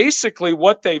basically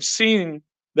what they've seen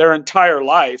their entire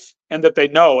life and that they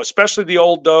know, especially the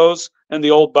old does and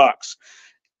the old bucks.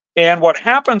 And what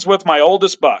happens with my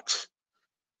oldest bucks,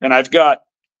 and I've got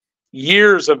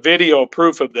years of video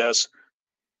proof of this,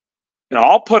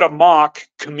 I'll put a mock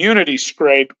community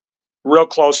scrape real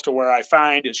close to where I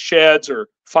find his sheds or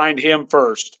find him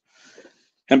first.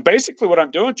 And basically what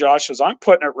I'm doing, Josh, is I'm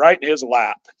putting it right in his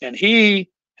lap. And he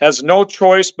has no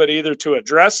choice but either to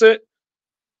address it,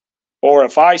 or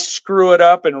if I screw it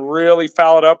up and really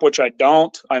foul it up, which I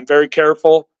don't, I'm very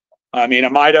careful. I mean, I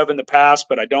might have in the past,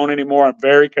 but I don't anymore. I'm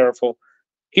very careful.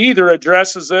 He either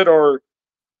addresses it or,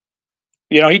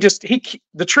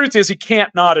 the truth is he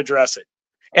can't not address it.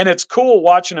 And it's cool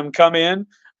watching him come in.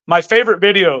 My favorite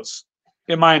videos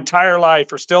in my entire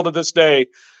life are still to this day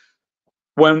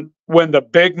when the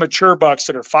big mature bucks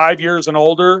that are 5 years and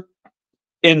older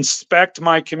inspect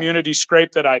my community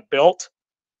scrape that I built.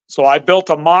 So I built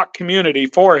a mock community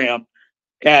for him,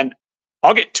 and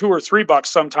I'll get 2 or 3 bucks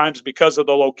sometimes because of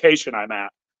the location I'm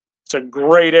at. It's a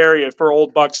great area for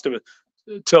old bucks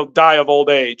to die of old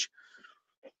age.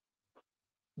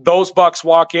 Those bucks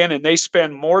walk in and they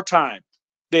spend more time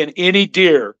than any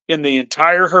deer in the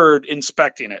entire herd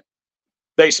inspecting it.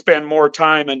 They spend more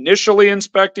time initially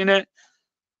inspecting it.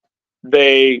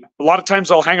 A lot of times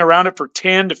they'll hang around it for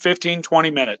 10 to 15,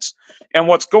 20 minutes. And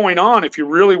what's going on, if you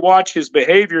really watch his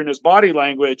behavior and his body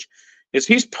language, is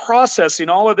he's processing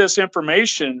all of this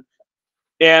information.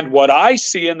 And what I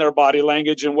see in their body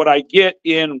language and what I get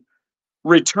in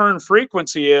return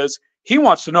frequency is he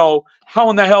wants to know how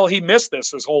in the hell he missed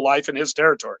this his whole life in his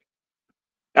territory.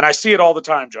 And I see it all the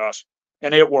time, Josh,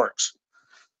 and it works.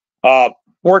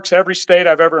 Works every state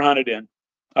I've ever hunted in.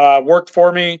 Worked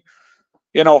for me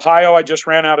in Ohio. I just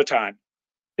ran out of time.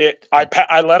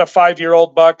 I let a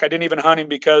 5-year-old buck. I didn't even hunt him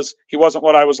because he wasn't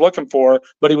what I was looking for,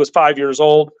 but he was 5 years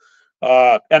old.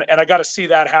 And I got to see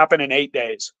that happen in 8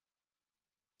 days.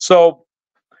 So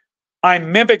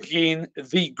I'm mimicking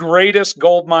the greatest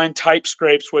gold mine type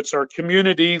scrapes, which are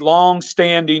community,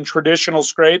 long-standing, traditional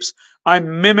scrapes.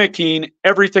 I'm mimicking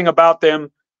everything about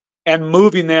them and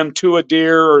moving them to a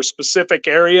deer or a specific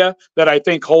area that I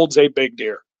think holds a big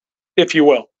deer, if you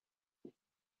will.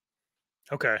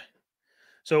 Okay.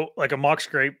 So like a mock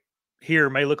scrape here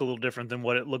may look a little different than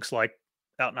what it looks like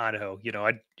out in Idaho.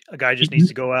 A guy just needs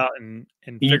to go out and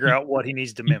figure out what he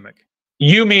needs to mimic.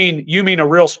 You mean a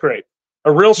real scrape?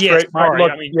 A real scrape might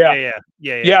look,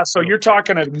 yeah. So you're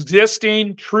talking an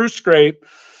existing true scrape.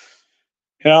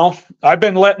 I've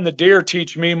been letting the deer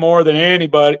teach me more than any.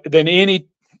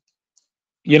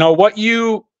 What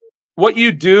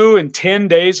you do in 10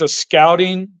 days of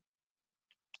scouting,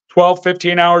 12,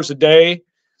 15 hours a day,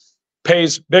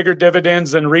 pays bigger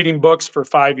dividends than reading books for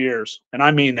 5 years. And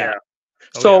I mean that.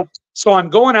 So I'm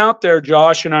going out there,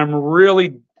 Josh, and I'm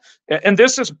really, and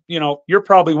this is, you're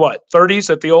probably what, 30s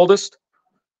at the oldest?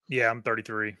 Yeah, I'm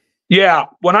 33. Yeah.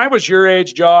 When I was your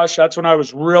age, Josh, that's when I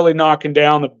was really knocking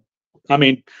down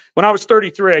when I was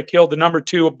 33, I killed the number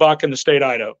 2 buck in the state of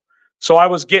Idaho. So I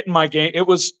was getting my game.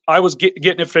 I was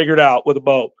getting it figured out with a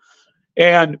bow.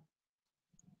 And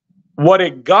what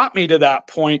it got me to that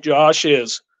point, Josh,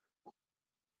 is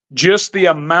just the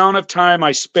amount of time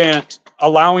I spent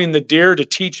allowing the deer to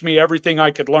teach me everything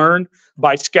I could learn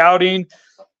by scouting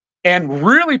and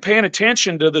really paying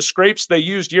attention to the scrapes they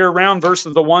used year round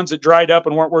versus the ones that dried up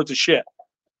and weren't worth a shit.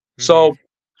 Mm-hmm. So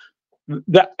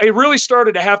I really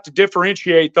started to have to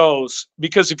differentiate those,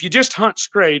 because if you just hunt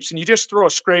scrapes and you just throw a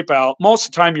scrape out, most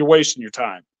of the time you're wasting your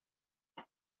time.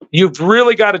 You've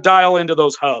really got to dial into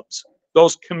those hubs,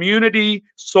 those community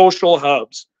social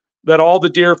hubs. that all the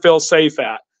deer feel safe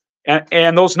at.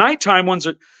 And those nighttime ones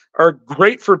are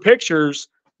great for pictures,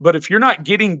 but if you're not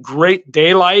getting great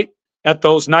daylight at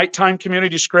those nighttime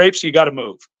community scrapes, you got to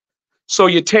move. So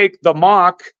you take the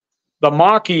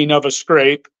mocking of a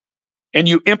scrape, and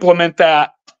you implement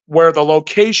that where the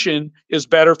location is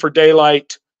better for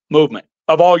daylight movement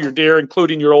of all your deer,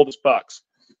 including your oldest bucks.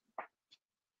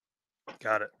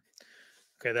 Got it.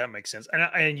 Okay, that makes sense.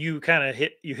 And you kind of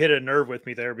hit a nerve with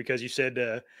me there, because you said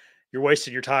you're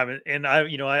wasting your time, and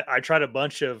I tried a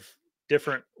bunch of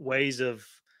different ways of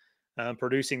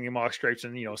producing the mock scrapes,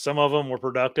 and some of them were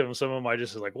productive, and some of them I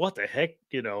just was like, what the heck,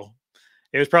 it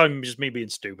was probably just me being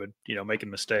stupid, making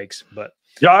mistakes. But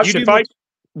Josh, if I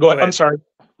go ahead, I'm sorry.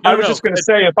 I was just going to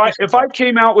say, if I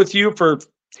came out with you for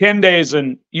 10 days,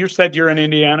 and you said you're in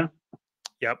Indiana.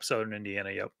 Yep, Southern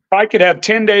Indiana. Yep. If I could have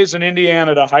 10 days in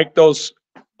Indiana to hike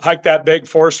that big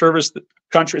Forest Service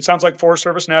country. It sounds like Forest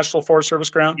Service, National Forest Service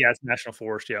ground. Yeah, it's National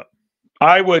Forest. Yep.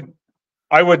 I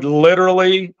would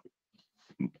literally,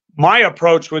 my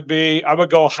approach would be, I would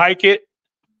go hike it,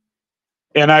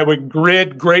 and I would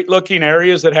grid great looking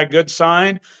areas that had good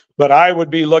sign, but I would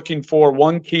be looking for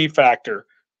one key factor.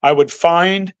 I would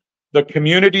find the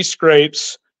community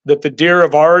scrapes that the deer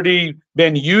have already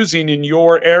been using in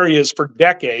your areas for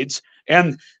decades.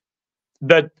 And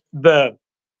the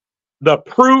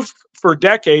proof for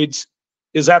decades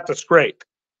is at the scrape.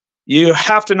 You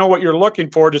have to know what you're looking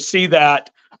for to see that.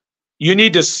 You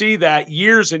need to see that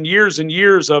years and years and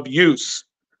years of use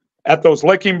at those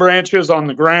licking branches on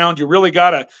the ground. You really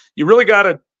gotta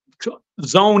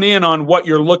zone in on what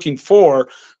you're looking for.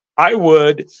 I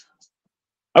would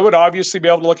obviously be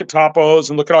able to look at topos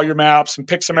and look at all your maps and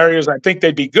pick some areas I think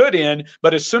they'd be good in.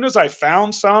 But as soon as I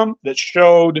found some that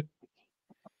showed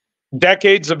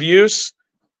decades of use,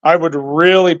 I would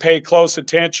really pay close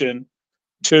attention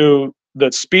to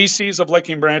the species of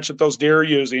licking branch that those deer are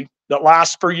using that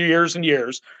lasts for years and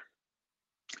years.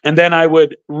 And then I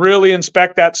would really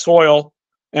inspect that soil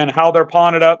and how they're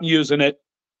pawing it up and using it.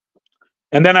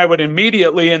 And then I would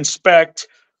immediately inspect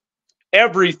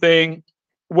everything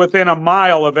within a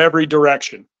mile of every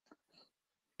direction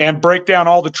and break down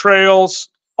all the trails,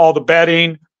 all the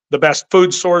bedding, the best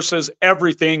food sources,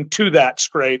 everything to that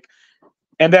scrape.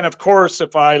 And then, of course,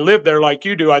 if I live there like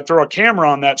you do, I'd throw a camera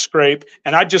on that scrape,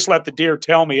 and I'd just let the deer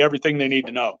tell me everything they need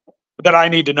to know, that I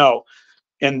need to know.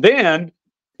 And then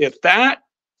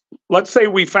let's say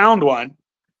we found one,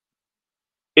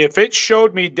 if it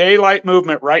showed me daylight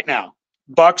movement right now,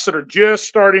 bucks that are just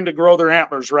starting to grow their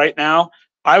antlers right now,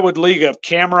 I would leave a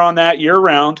camera on that year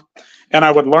round, and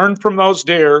I would learn from those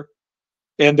deer.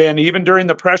 And then even during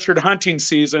the pressured hunting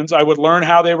seasons, I would learn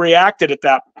how they reacted at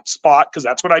that spot, because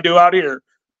that's what I do out here.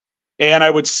 And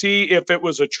I would see if it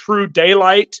was a true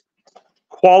daylight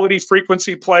quality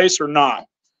frequency place or not.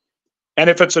 And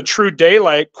if it's a true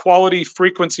daylight quality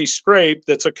frequency scrape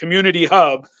that's a community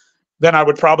hub, then I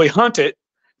would probably hunt it.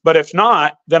 But if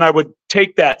not, then I would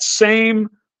take that same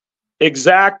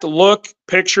exact look,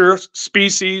 picture,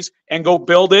 species, and go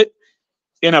build it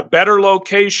in a better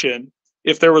location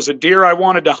if there was a deer I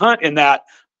wanted to hunt in that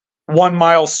 1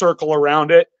 mile circle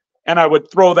around it. And I would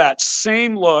throw that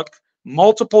same look,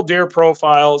 multiple deer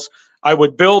profiles. I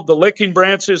would build the licking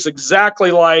branches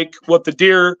exactly like what the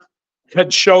deer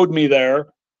had showed me there.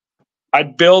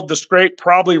 I'd build the scrape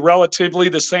probably relatively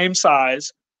the same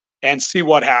size and see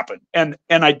what happened. And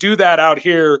I do that out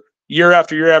here year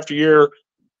after year after year,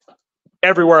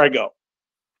 everywhere I go.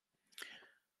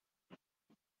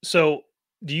 So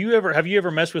have you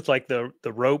ever messed with like the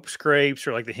rope scrapes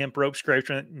or like the hemp rope scrapes?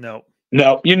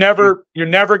 No, you're never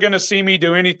going to see me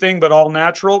do anything but all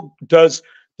natural. Does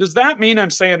that mean I'm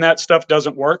saying that stuff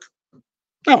doesn't work?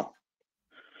 No,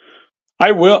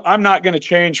 I'm not going to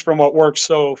change from what works.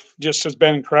 So just has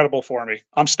been incredible for me.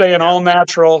 I'm staying all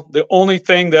natural. The only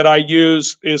thing that I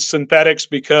use is synthetics,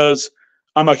 because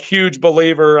I'm a huge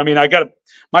believer. I mean,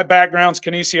 my background's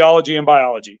kinesiology and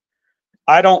biology.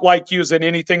 I don't like using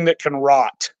anything that can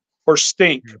rot or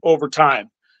stink over time.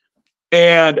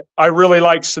 And I really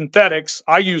like synthetics.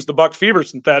 I use the buck fever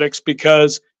synthetics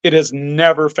because it has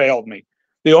never failed me.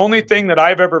 The only thing that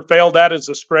I've ever failed at is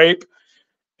a scrape.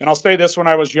 And I'll say this, when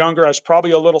I was younger, I was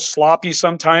probably a little sloppy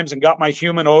sometimes and got my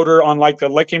human odor on like the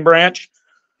licking branch.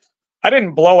 I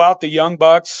didn't blow out the young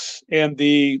bucks and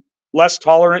the less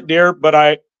tolerant deer,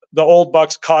 but the old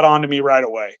bucks caught on to me right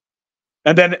away.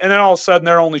 And then all of a sudden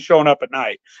they're only showing up at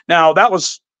night. Now that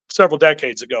was several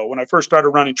decades ago when I first started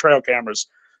running trail cameras.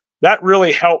 That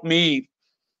really helped me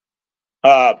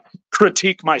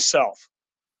critique myself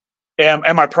and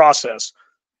my process.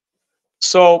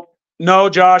 So no,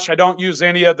 Josh, I don't use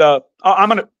any of the,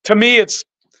 to me, it's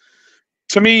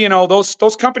to me,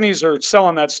 those companies are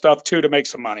selling that stuff too to make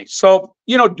some money. So,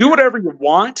 do whatever you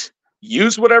want,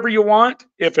 use whatever you want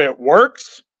if it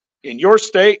works in your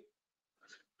state.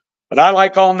 But I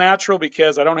like all natural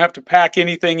because I don't have to pack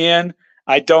anything in.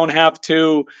 I don't have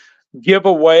to give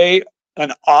away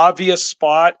an obvious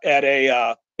spot at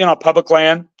a public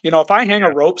land. If I hang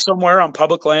a rope somewhere on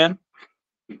public land,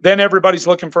 then everybody's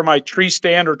looking for my tree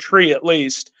stand or tree at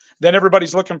least. Then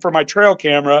everybody's looking for my trail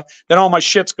camera. Then all my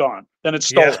shit's gone. Then it's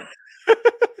stolen.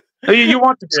 Yeah. You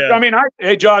want to? Yeah. I mean,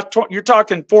 hey Josh, you're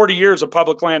talking 40 years of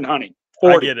public land hunting.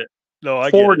 40. I get it. No, I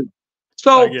 40. Get it.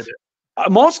 So I get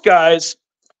it. Most guys.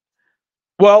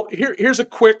 Well, here's a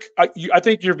quick. I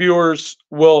think your viewers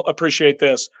will appreciate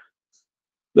this.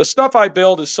 The stuff I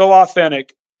build is so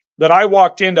authentic that I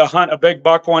walked in to hunt a big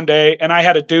buck one day, and I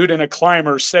had a dude in a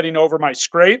climber sitting over my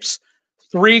scrapes,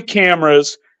 3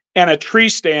 cameras, and a tree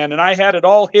stand, and I had it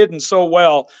all hidden so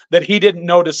well that he didn't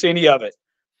notice any of it.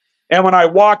 And when I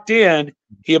walked in,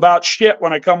 he about shit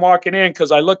when I come walking in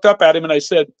because I looked up at him and I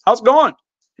said, "How's it going?"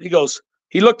 And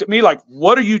he looked at me like,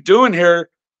 "What are you doing here?"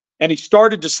 And he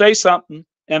started to say something,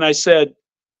 and I said,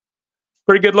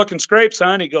 "Pretty good looking scrapes,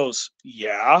 huh?" And he goes,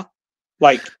 "Yeah."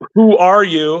 Like, "Who are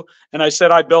you?" And I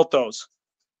said, "I built those."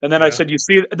 And then I said,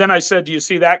 Then I said, "Do you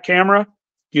see that camera?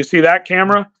 Do you see that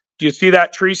camera? Do you see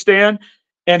that tree stand?"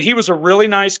 And he was a really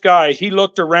nice guy. He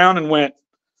looked around and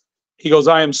he goes,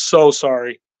 "I am so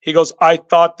sorry." He goes, "I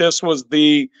thought this was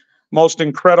the most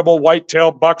incredible whitetail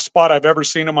buck spot I've ever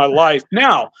seen in my life."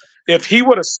 Now, I think he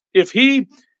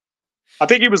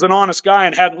was an honest guy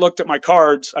and hadn't looked at my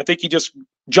cards. I think he just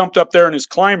jumped up there in his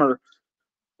climber.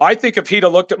 I think if he'd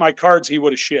have looked at my cards, he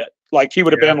would have shit. Like he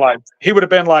would have been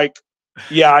like,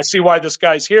 "Yeah, I see why this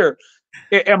guy's here."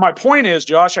 And my point is,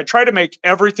 Josh, I try to make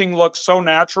everything look so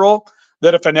natural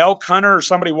that if an elk hunter or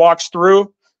somebody walks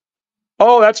through,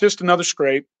 oh, that's just another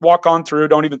scrape. Walk on through.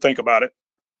 Don't even think about it.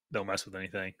 Don't mess with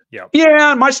anything. Yeah.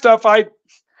 Yeah. And my stuff, on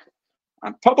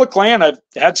public land, I've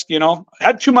had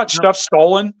too much stuff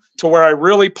stolen to where I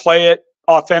really play it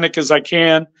authentic as I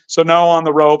can. So no on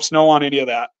the ropes, no on any of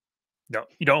that. No,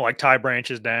 you don't like tie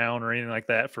branches down or anything like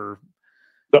that for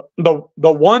the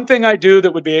one thing I do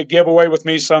that would be a giveaway with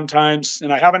me sometimes,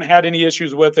 and I haven't had any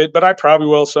issues with it, but I probably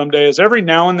will someday, is every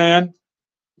now and then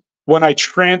when I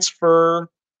transfer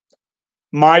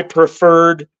my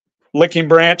preferred licking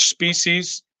branch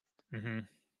species,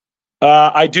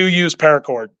 I do use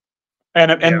paracord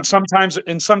and sometimes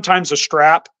a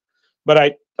strap, but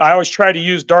I always try to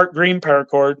use dark green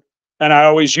paracord and I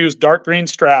always use dark green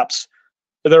straps.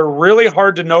 They're really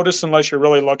hard to notice unless you're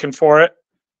really looking for it.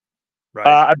 Right.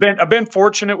 I've been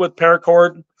fortunate with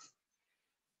paracord,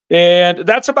 and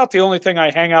that's about the only thing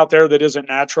I hang out there that isn't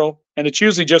natural. And it's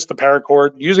usually just the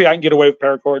paracord. Usually I can get away with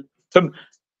paracord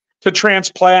to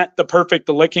transplant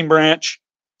the licking branch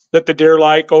that the deer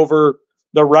like over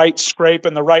the right scrape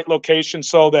in the right location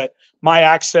so that my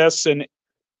access and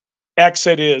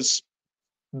exit is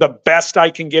the best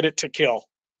I can get it to kill.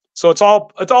 So it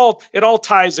all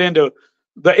ties into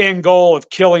the end goal of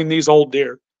killing these old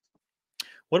deer.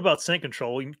 What about scent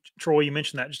control? Troy, you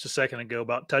mentioned that just a second ago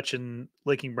about touching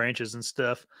licking branches and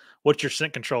stuff. What's your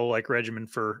scent control regimen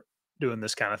for doing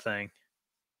this kind of thing?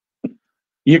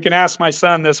 You can ask my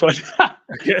son this one.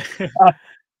 Okay.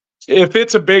 If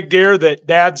it's a big deer that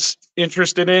dad's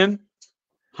interested in,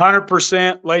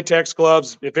 100% latex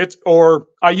gloves. Or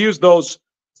I use those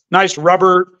nice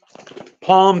rubber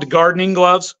palmed gardening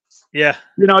gloves. Yeah.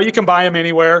 You can buy them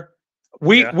anywhere.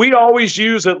 We always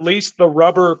use at least the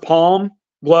rubber palm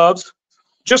gloves,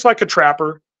 just like a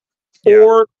trapper,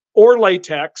 or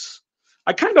latex.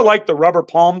 I kind of like the rubber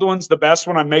palmed ones the best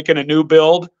when I'm making a new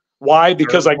build. Why?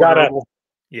 Because I got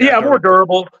more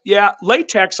durable. Yeah,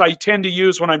 latex I tend to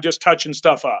use when I'm just touching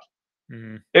stuff up.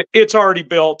 Mm-hmm. It's already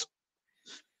built.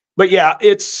 But yeah,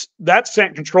 that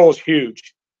scent control is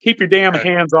huge. Keep your damn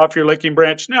hands off your licking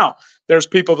branch. Now, there's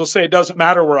people that say it doesn't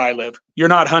matter where I live. You're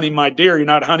not hunting my deer. You're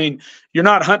not hunting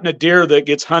a deer that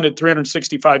gets hunted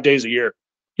 365 days a year.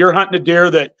 You're hunting a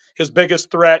deer that his biggest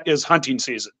threat is hunting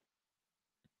season.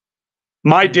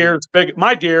 My deer,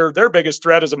 their biggest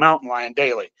threat is a mountain lion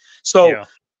daily. So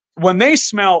when they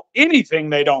smell anything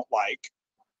they don't like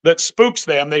that spooks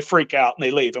them, they freak out and they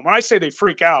leave. And when I say they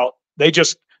freak out, they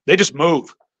just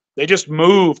move. They just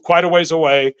move quite a ways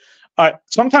away.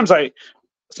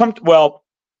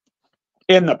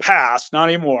 In the past, not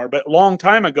anymore, but a long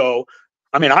time ago,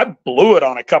 I blew it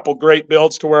on a couple great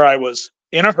builds to where I was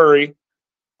in a hurry.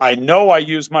 I know I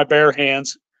used my bare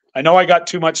hands. I know I got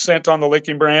too much scent on the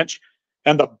licking branch,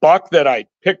 and the buck that I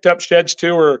picked up sheds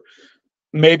to, or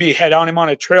maybe had on him on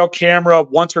a trail camera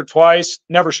once or twice,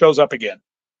 never shows up again.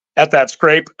 at that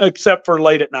scrape, except for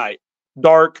late at night,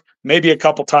 dark, maybe a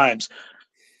couple times.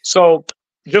 So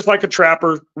just like a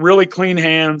trapper, really clean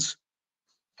hands.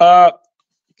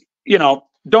 You know,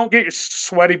 don't get your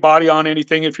sweaty body on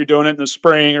anything if you're doing it in the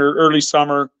spring or early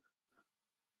summer.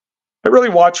 I really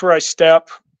watch where I step.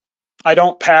 I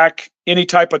don't pack any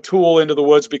type of tool into the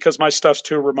woods because my stuff's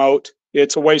too remote.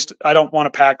 It's a waste. I don't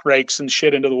want to pack rakes and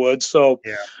shit into the woods. So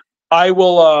Yeah. I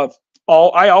will,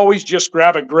 I always just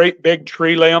grab a great big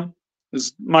tree limb.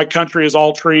 My country is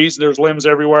all trees. There's limbs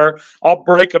everywhere. I'll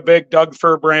break a big Doug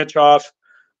fir branch off,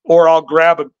 or I'll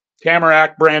grab a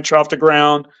tamarack branch off the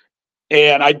ground,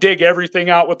 and I dig everything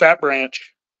out with that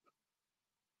branch.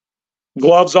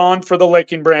 Gloves on for the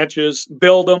licking branches.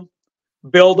 Build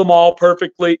them all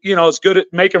perfectly. You know, it's good at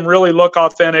make them really look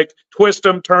authentic. Twist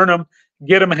them, turn them,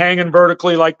 get them hanging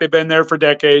vertically like they've been there for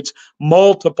decades.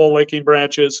 Multiple licking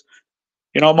branches.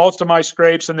 You know, most of my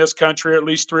scrapes in this country are at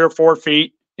least 3 or 4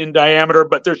 feet in diameter,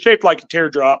 but they're shaped like a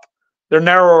teardrop. They're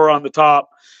narrower on the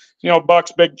top. You know,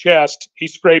 Buck's big chest, he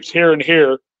scrapes here and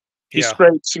here. He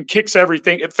scrapes and kicks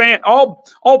everything.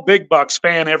 All big bucks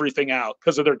fan everything out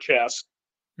because of their chest.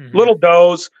 Mm-hmm.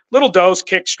 Little does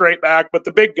kick straight back, but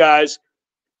the big guys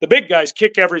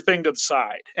kick everything to the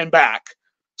side and back.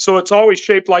 So it's always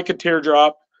shaped like a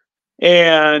teardrop.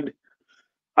 And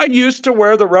I used to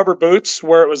wear the rubber boots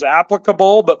where it was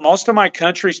applicable, but most of my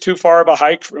country's too far of a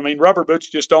hike. I mean, rubber boots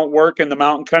just don't work in the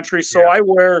mountain country. So I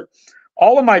wear,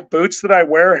 all of my boots that I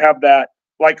wear have that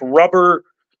like rubber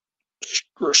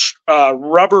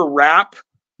wrap,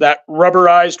 that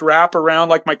rubberized wrap around,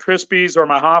 like my Crispies or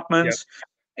my Hoffmans.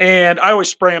 And I always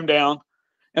spray them down.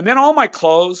 And then all my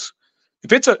clothes,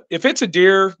 if it's a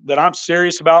deer that I'm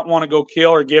serious about and want to go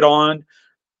kill or get on,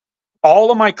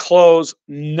 all of my clothes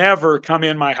never come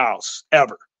in my house,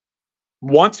 ever.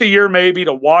 Once a year, maybe,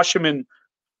 to wash them in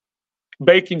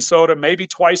baking soda, maybe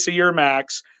twice a year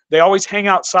max. They always hang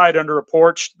outside under a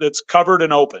porch that's covered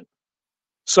and open.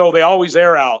 So they always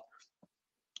air out.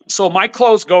 So my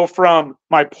clothes go from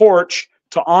my porch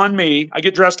to on me. I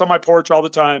get dressed on my porch all the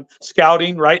time,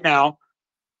 scouting right now,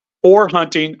 or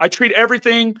hunting. I treat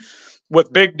everything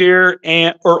with big deer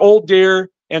or old deer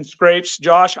and scrapes,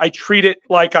 Josh, I treat it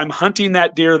like I'm hunting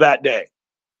that deer that day.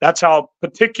 That's how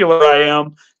particular I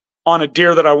am on a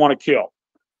deer that I want to kill.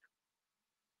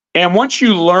 And once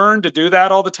you learn to do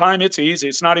that all the time, it's easy.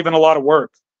 It's not even a lot of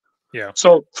work. Yeah.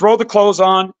 So throw the clothes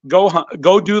on,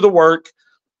 go do the work.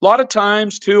 A lot of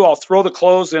times too, I'll throw the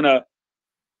clothes in a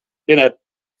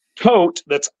tote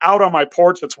that's out on my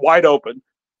porch that's wide open,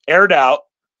 aired out.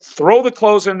 Throw the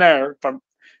clothes in there. If I'm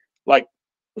like,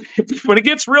 when it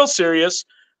gets real serious,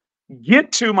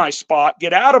 get to my spot,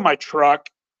 get out of my truck,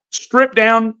 strip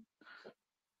down,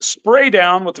 spray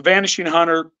down with the Vanishing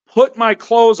Hunter, put my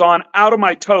clothes on out of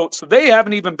my tote, so they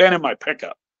haven't even been in my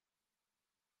pickup.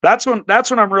 That's when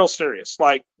I'm real serious,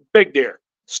 like big deer,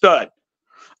 stud.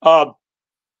 Go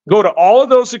to all of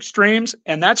those extremes,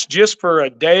 and that's just for a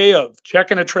day of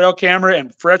checking a trail camera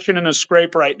and freshening a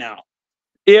scrape right now.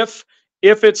 If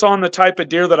it's on the type of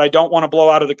deer that I don't want to blow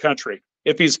out of the country,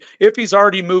 if he's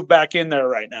already moved back in there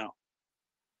right now.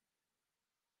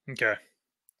 Okay.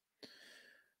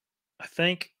 I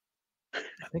think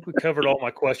we covered all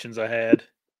my questions I had.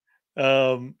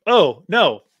 Oh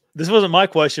no, this wasn't my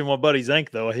question. My buddy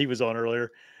Zank, though, he was on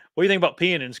earlier. What do you think about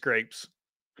peeing in scrapes?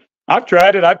 I've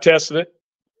tried it. I've tested it.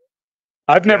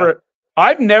 I've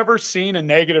never seen a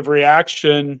negative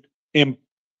reaction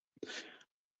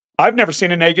I've never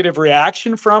seen a negative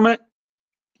reaction from it,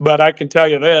 but I can tell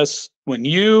you this: when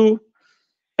you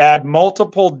add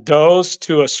multiple does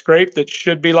to a scrape that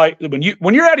should be like when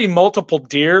you're adding multiple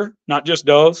deer, not just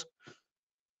does,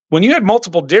 when you add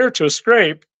multiple deer to a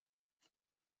scrape,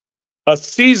 a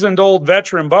seasoned old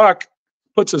veteran buck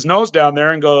puts his nose down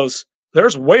there and goes,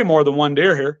 "There's way more than one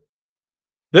deer here.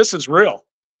 This is real.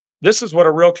 This is what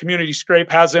a real community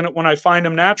scrape has in it when I find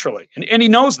them naturally." And he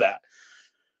knows that.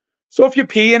 So if you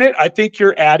pee in it, I think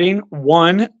you're adding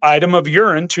one item of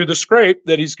urine to the scrape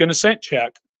that he's going to scent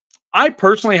check. I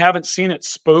personally haven't seen it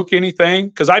spook anything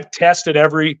because I've tested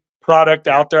every product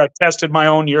out there. I've tested my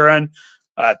own urine.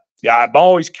 I'm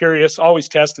always curious, always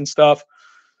testing stuff.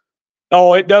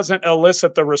 Oh, it doesn't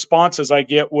elicit the responses I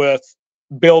get with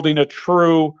building a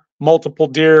true multiple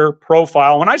deer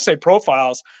profile. When I say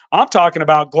profiles, I'm talking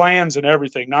about glands and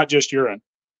everything, not just urine.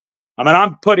 I mean,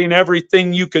 I'm putting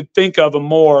everything you could think of and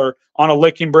more on a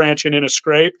licking branch and in a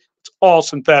scrape. It's all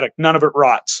synthetic. None of it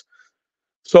rots.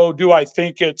 So do I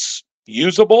think it's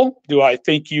usable? Do I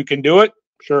think you can do it?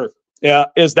 Sure. Yeah.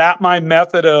 Is that my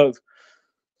method of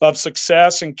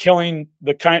success in killing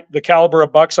the caliber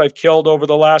of bucks I've killed over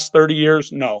the last 30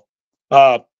 years? No.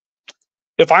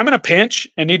 if I'm in a pinch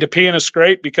and need to pee in a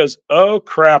scrape because, oh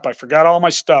crap, I forgot all my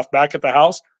stuff back at the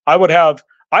house, I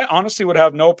honestly would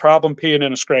have no problem peeing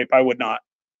in a scrape. I would not.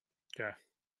 Okay.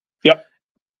 Yep.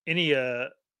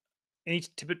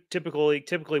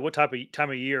 Typically what time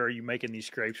of year are you making these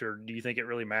scrapes, or do you think it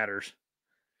really matters?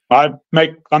 I'm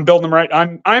building them right.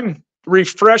 I'm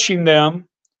refreshing them,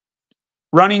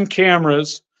 running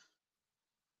cameras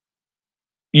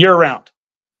year round.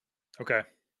 Okay.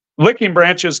 Licking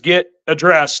branches get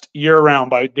addressed year round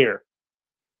by deer.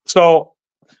 So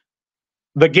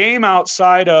the game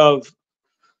outside of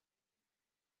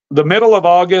the middle of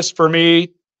August for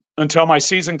me until my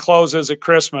season closes at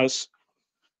Christmas,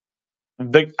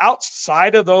 the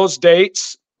outside of those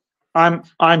dates, I'm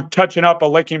touching up a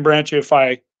licking branch if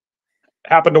I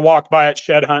happen to walk by it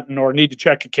shed hunting or need to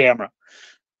check a camera.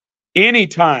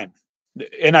 Anytime,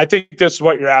 and I think this is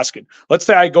what you're asking. Let's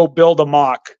say I go build a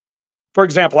mock. For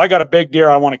example, I got a big deer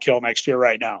I want to kill next year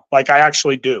right now. Like I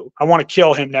actually do. I want to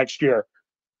kill him next year.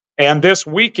 And this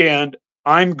weekend,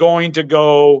 I'm going to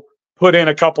go put in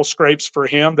a couple scrapes for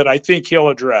him that I think he'll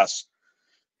address.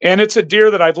 And it's a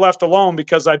deer that I've left alone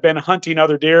because I've been hunting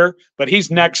other deer, but he's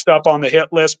next up on the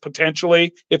hit list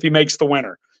potentially if he makes the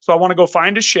winter. So I want to go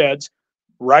find his sheds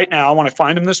right now. I want to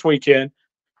find him this weekend.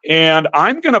 And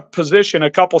I'm going to position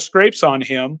a couple scrapes on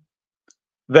him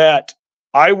that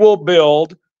I will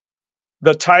build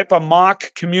the type of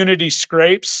mock community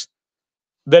scrapes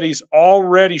that he's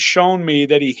already shown me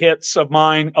that he hits of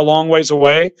mine a long ways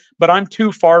away, but I'm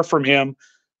too far from him,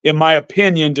 in my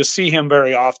opinion, to see him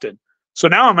very often. So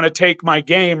now I'm going to take my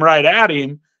game right at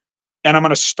him and I'm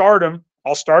going to start him.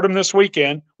 I'll start him this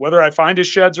weekend, whether I find his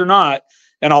sheds or not,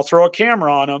 and I'll throw a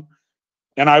camera on him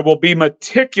and I will be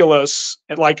meticulous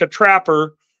like a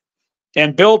trapper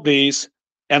and build these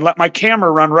and let my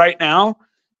camera run right now.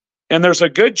 And there's a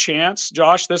good chance,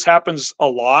 Josh, this happens a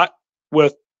lot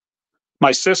with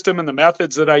my system and the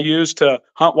methods that I use to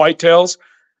hunt whitetails.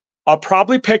 I'll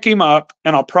probably pick him up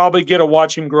and I'll probably get to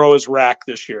watch him grow his rack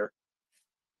this year.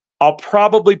 I'll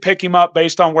probably pick him up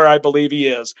based on where I believe he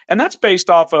is. And that's based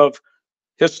off of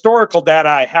historical data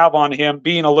I have on him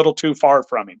being a little too far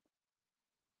from him.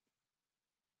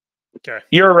 Okay.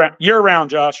 Year round,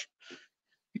 Josh.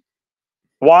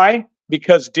 Why?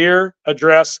 Because deer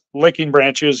address licking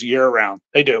branches year round.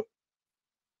 They do.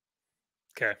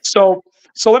 Okay. So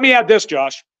let me add this,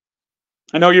 Josh.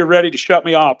 I know you're ready to shut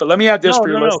me off, but let me add this for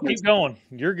your listeners. No, keep going.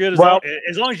 You're good.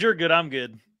 As long as you're good, I'm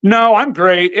good. No, I'm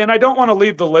great. And I don't want to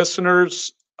leave the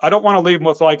listeners, I don't want to leave them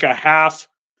with like a half,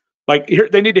 like here,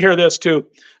 they need to hear this too,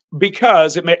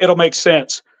 because it'll make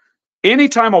sense.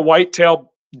 Anytime a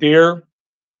whitetail deer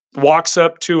walks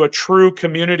up to a true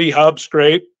community hub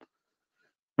scrape,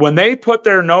 when they put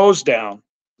their nose down,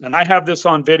 and I have this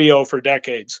on video for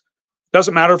decades,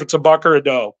 doesn't matter if it's a buck or a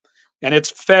doe, and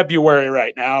it's February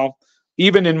right now,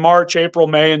 even in March, April,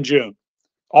 May, and June,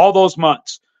 all those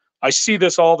months, I see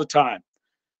this all the time.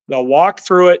 They'll walk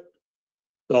through it,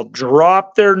 they'll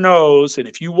drop their nose, and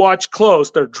if you watch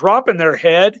close, they're dropping their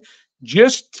head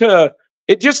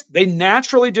they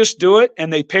naturally just do it,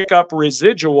 and they pick up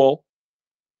residual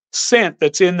scent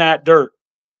that's in that dirt.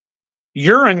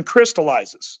 Urine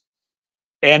crystallizes,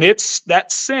 and it's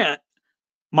that scent.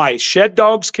 My shed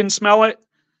dogs can smell it,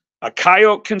 a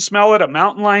coyote can smell it, a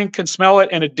mountain lion can smell it,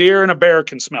 and a deer and a bear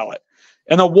can smell it,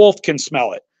 and a wolf can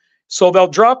smell it. So they'll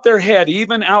drop their head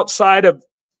even outside of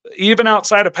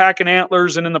packing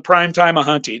antlers and in the prime time of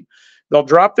hunting. They'll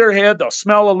drop their head, they'll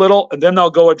smell a little, and then they'll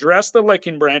go address the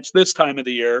licking branch this time of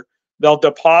the year. They'll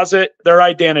deposit their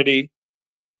identity.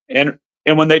 And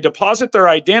when they deposit their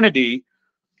identity,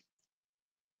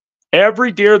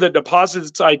 every deer that deposits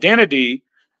its identity,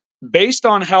 based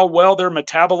on how well they're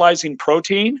metabolizing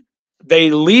protein,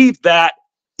 they leave that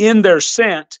in their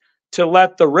scent to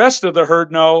let the rest of the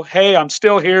herd know, hey, I'm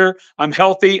still here, I'm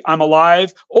healthy, I'm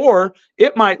alive. Or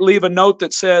it might leave a note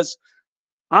that says,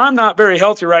 I'm not very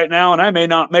healthy right now, and I may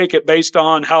not make it based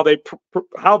on how they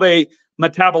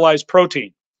metabolize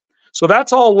protein. So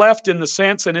that's all left in the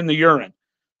scents and in the urine.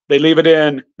 They leave it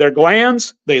in their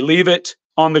glands, they leave it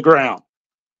on the ground.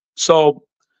 So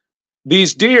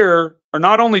these deer are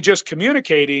not only just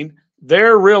communicating,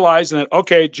 they're realizing that,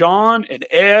 okay, John and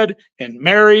Ed and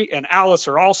Mary and Alice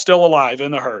are all still alive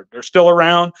in the herd. They're still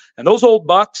around. And those old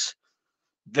bucks,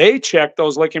 they check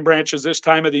those licking branches this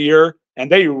time of the year,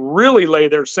 and they really lay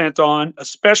their scent on,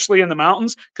 especially in the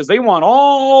mountains, because they want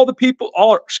all the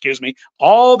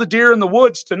deer in the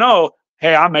woods to know,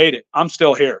 hey, I made it. I'm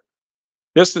still here.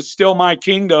 This is still my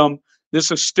kingdom.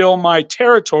 This is still my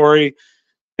territory.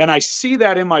 And I see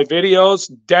that in my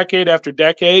videos decade after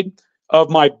decade. of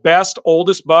my best,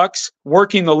 oldest bucks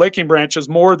working the licking branches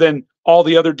more than all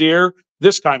the other deer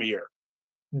this time of year.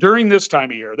 During this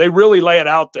time of year, they really lay it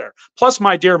out there. Plus,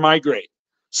 my deer migrate.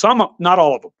 Some, not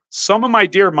all of them. Some of my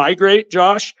deer migrate,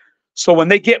 Josh. So when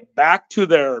they get back to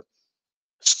their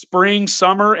spring,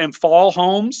 summer, and fall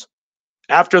homes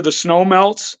after the snow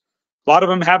melts, a lot of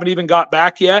them haven't even got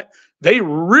back yet. They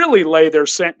really lay their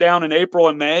scent down in April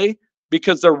and May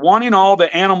because they're wanting all the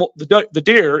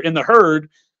deer in the herd,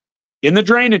 in the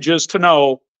drainages, to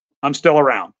know I'm still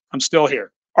around. I'm still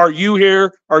here. Are you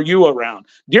here? Are you around?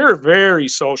 Deer are very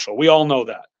social. We all know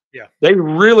that. Yeah. They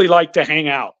really like to hang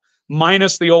out,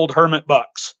 minus the old hermit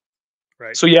bucks.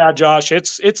 Right. So yeah, Josh,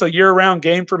 it's a year-round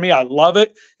game for me. I love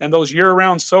it. And those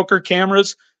year-round soaker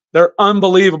cameras, they're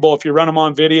unbelievable if you run them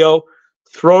on video.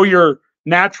 Throw your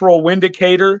natural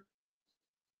windicator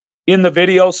in the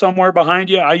video somewhere behind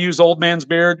you. I use Old Man's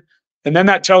Beard. And then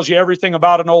that tells you everything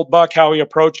about an old buck, how he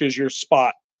approaches your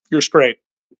spot, your scrape.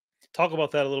 Talk about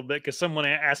that a little bit, because someone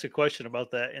asked a question about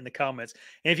that in the comments.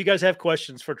 And if you guys have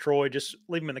questions for Troy, just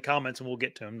leave them in the comments and we'll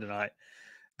get to them tonight.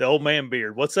 The Old Man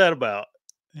Beard, what's that about?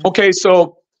 Okay,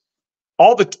 so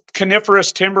all the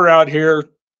coniferous timber out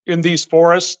here in these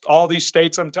forests, all these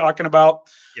states I'm talking about,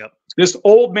 yep. This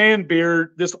old man's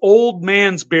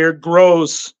beard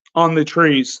grows on the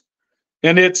trees.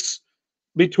 And it's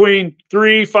between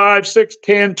 3, 5, 6,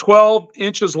 10, 12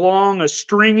 inches long, a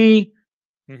stringy,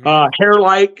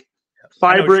 hair-like,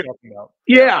 fibrous.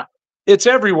 Yeah, it's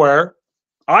everywhere.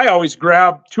 I always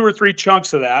grab 2 or 3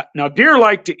 chunks of that. Now, deer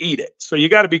like to eat it, so you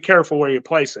got to be careful where you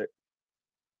place it.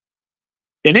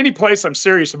 In any place I'm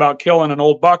serious about killing an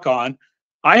old buck on,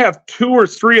 I have 2 or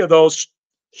 3 of those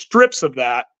strips of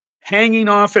that hanging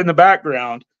off in the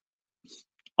background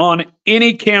on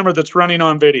any camera that's running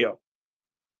on video.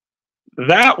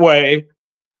 That way,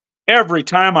 every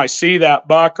time I see that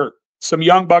buck or some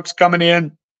young bucks coming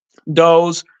in,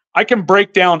 does, I can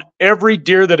break down every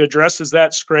deer that addresses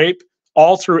that scrape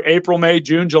all through April, May,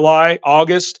 June, July,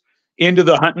 August, into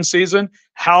the hunting season,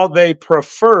 how they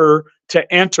prefer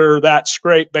to enter that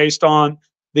scrape based on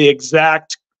the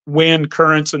exact wind,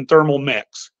 currents, and thermal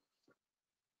mix.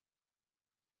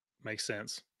 Makes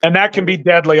sense. And that can be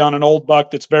deadly on an old buck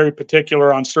that's very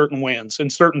particular on certain winds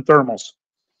and certain thermals.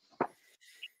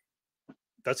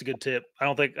 That's a good tip.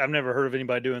 I've never heard of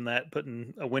anybody doing that,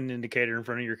 putting a wind indicator in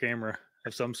front of your camera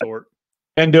of some sort.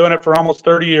 And doing it for almost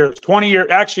 30 years, 20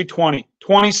 years, actually 20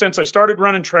 since I started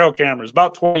running trail cameras,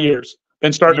 about 20 years.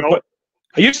 Been starting to put,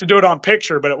 I used to do it on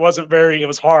picture, but it was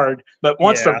hard. But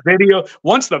once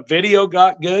the video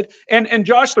got good, and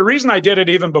Josh, the reason I did it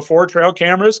even before trail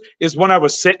cameras is when I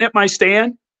was sitting at my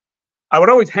stand, I would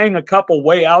always hang a couple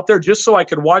way out there just so I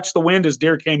could watch the wind as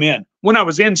deer came in when I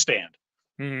was in stand.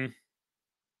 Mm-hmm.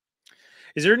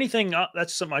 Is there anything,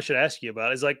 that's something I should ask you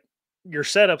about, is like your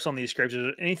setups on these scrapes? Is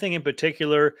there anything in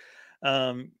particular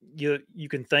you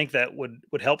can think that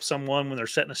would help someone when they're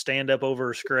setting a stand up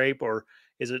over a scrape, or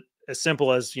is it as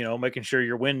simple as, making sure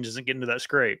your wind doesn't get into that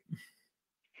scrape?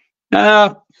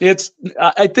 I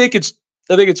think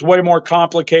it's way more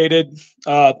complicated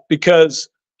because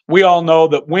we all know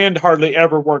that wind hardly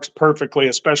ever works perfectly,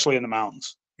 especially in the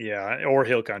mountains. Yeah, or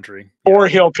hill country. Or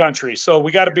hill country. So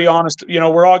we got to be honest,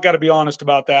 we're all got to be honest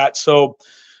about that. So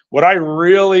what I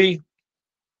really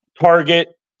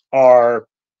target are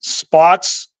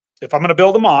spots. If I'm going to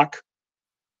build a mock,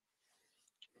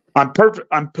 I'm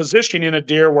positioning a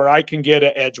deer where I can get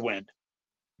an edge wind.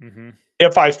 Mm-hmm.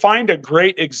 If I find a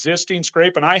great existing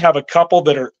scrape, and I have a couple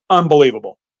that are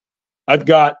unbelievable.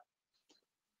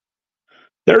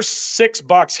 There's 6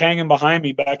 bucks hanging behind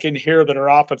me back in here that are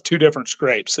off of 2 different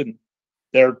scrapes, and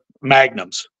they're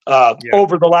magnums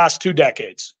over the last 2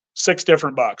 decades. 6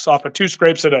 different bucks off of 2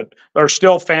 scrapes that are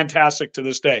still fantastic to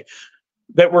this day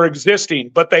that were existing,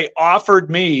 but they offered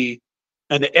me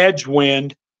an edge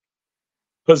wind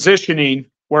positioning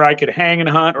where I could hang and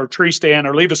hunt or tree stand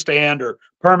or leave a stand or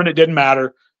permanent, didn't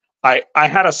matter. I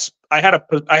had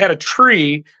a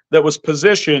tree that was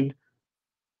positioned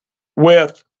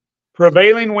with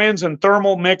prevailing winds and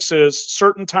thermal mixes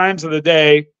certain times of the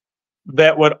day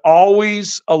that would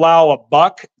always allow a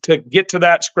buck to get to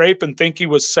that scrape and think he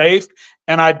was safe,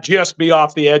 and I'd just be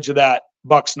off the edge of that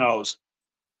buck's nose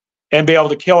and be able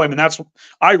to kill him. And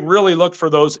I really look for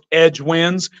those edge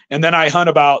winds. And then I hunt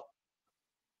about,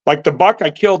 like the buck I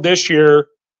killed this year,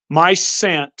 my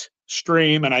scent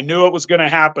stream, and I knew it was going to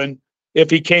happen if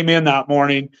he came in that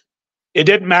morning. It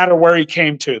didn't matter where he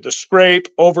came to, the scrape,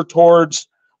 over towards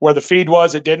where the feed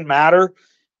was, it didn't matter.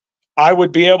 I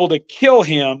would be able to kill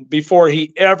him before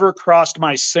he ever crossed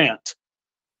my scent.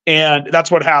 And that's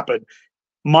what happened.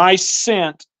 My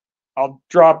scent I'll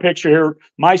draw a picture here.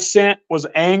 My scent was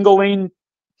angling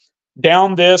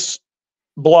down this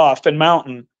bluff and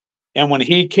mountain. And when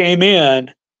he came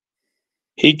in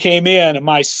and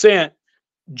my scent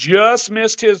just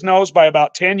missed his nose by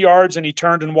about 10 yards, and he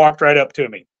turned and walked right up to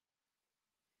me.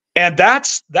 And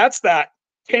that's that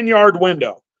 10-yard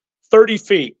window, 30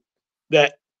 feet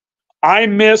that I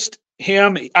missed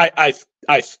him. I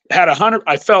had 100.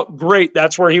 I felt great.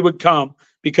 That's where he would come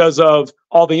because of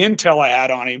all the intel I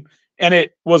had on him. And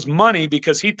it was money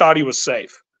because he thought he was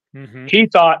safe. Mm-hmm.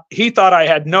 He thought I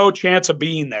had no chance of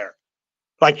being there.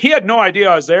 Like, he had no idea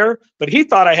I was there, but he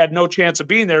thought I had no chance of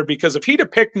being there because if he'd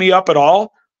have picked me up at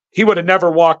all, he would have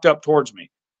never walked up towards me.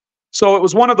 So it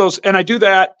was one of those, and I do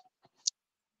that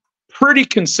pretty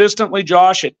consistently,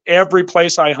 Josh, at every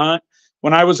place I hunt.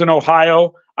 When I was in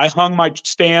Ohio, I hung my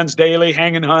stands daily,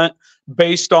 hang and hunt,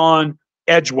 based on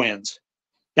edge winds.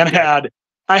 And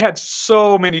I had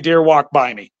so many deer walk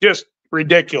by me, just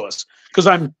ridiculous. Because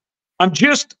I'm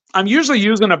usually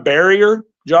using a barrier,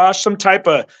 Josh, some type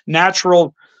of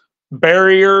natural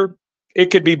barrier.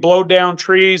 It could be blow down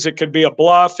trees, it could be a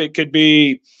bluff, it could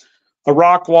be a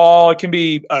rock wall, it can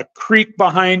be a creek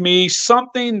behind me,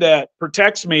 something that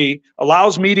protects me,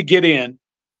 allows me to get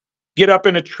up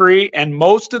in a tree. And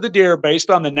most of the deer, based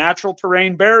on the natural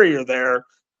terrain barrier there,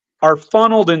 are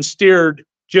funneled and steered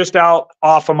just out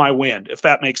off of my wind, if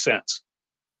that makes sense.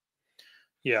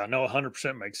 Yeah, no,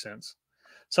 100% makes sense.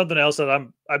 Something else that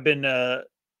I've been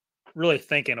really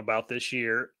thinking about this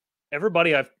year.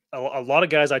 Everybody, a lot of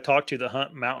guys I talk to that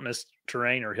hunt mountainous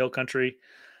terrain or hill country,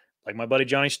 like my buddy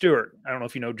Johnny Stewart. I don't know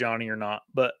if you know Johnny or not,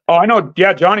 but I know.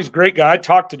 Yeah, Johnny's a great guy. I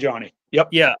talked to Johnny. Yep.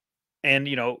 Yeah, and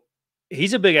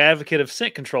he's a big advocate of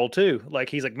scent control too. Like,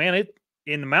 he's like, man,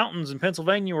 in the mountains in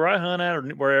Pennsylvania where I hunt at, or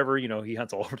wherever, he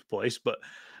hunts all over the place. But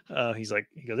he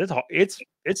goes,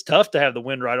 it's tough to have the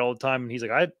wind right all the time. And he's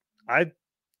like, I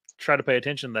try to pay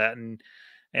attention to that, and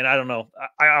I don't know.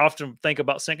 I often think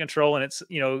about scent control, and it's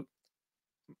a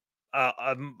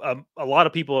lot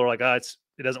of people are like,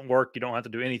 it doesn't work. You don't have to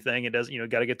do anything. It doesn't,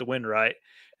 got to get the wind right.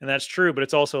 And that's true. But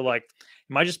it's also like,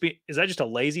 is that just a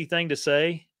lazy thing to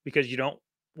say because you don't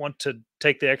want to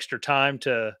take the extra time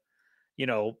to,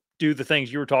 do the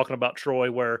things you were talking about,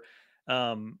 Troy, where,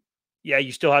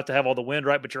 you still have to have all the wind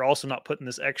right, but you're also not putting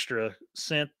this extra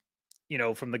scent,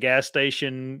 from the gas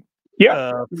station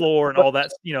floor and all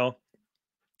that,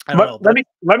 I don't know.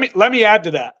 Let me add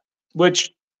to that,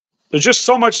 which there's just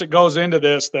so much that goes into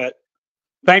this that,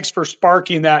 thanks for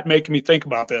sparking that, making me think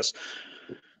about this.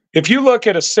 If you look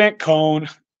at a scent cone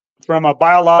from a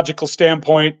biological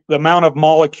standpoint, the amount of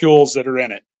molecules that are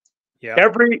in it. Yeah.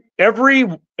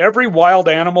 Every wild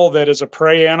animal that is a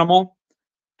prey animal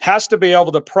has to be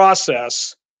able to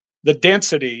process the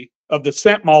density of the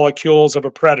scent molecules of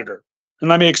a predator. And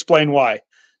let me explain why.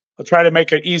 I'll try to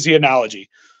make an easy analogy.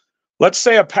 Let's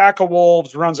say a pack of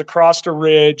wolves runs across a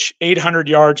ridge 800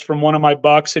 yards from one of my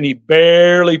bucks, and he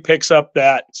barely picks up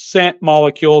that scent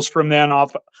molecules from them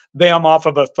off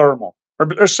of a thermal.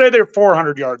 Or say they're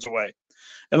 400 yards away.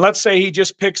 And let's say he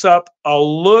just picks up a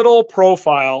little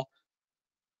profile,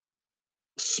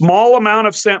 small amount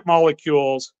of scent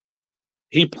molecules.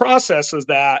 He processes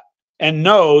that and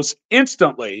knows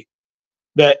instantly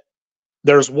that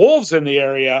there's wolves in the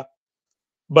area,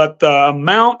 but the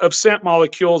amount of scent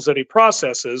molecules that he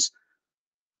processes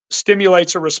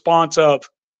stimulates a response of,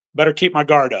 better keep my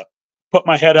guard up, put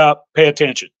my head up, pay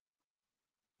attention.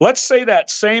 Let's say that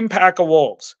same pack of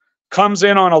wolves comes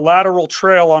in on a lateral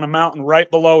trail on a mountain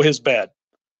right below his bed.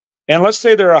 And let's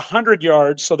say they're 100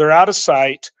 yards, so they're out of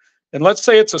sight. And let's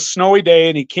say it's a snowy day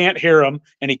and he can't hear them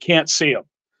and he can't see them.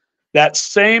 That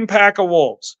same pack of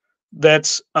wolves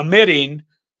that's emitting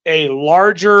a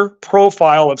larger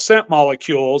profile of scent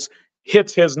molecules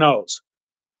hits his nose.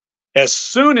 As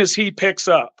soon as he picks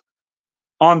up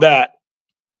on that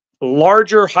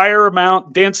larger, higher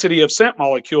amount density of scent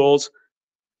molecules,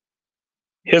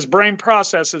 his brain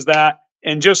processes that,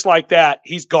 and just like that,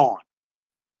 he's gone.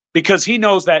 Because he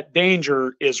knows that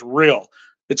danger is real.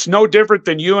 It's no different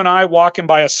than you and I walking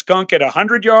by a skunk at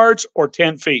 100 yards or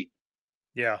 10 feet.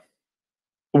 Yeah.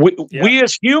 We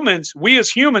as humans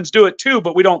do it too,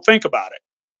 but we don't think about it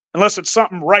unless it's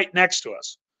something right next to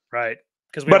us. Right.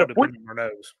 Because we don't depend on our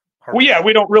nose.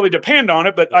 We don't really depend on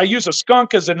it, but I use a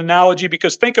skunk as an analogy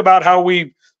because think about how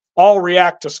we all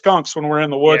react to skunks when we're in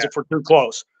the woods if we're too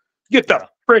close. Get the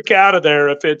frick out of there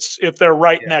if they're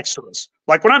right next to us.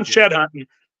 Like when I'm shed hunting,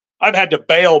 I've had to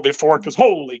bail before because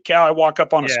holy cow, I walk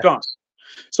up on a skunk.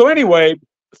 So anyway,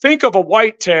 think of a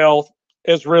whitetail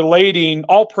as relating,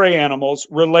 all prey animals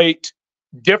relate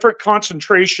different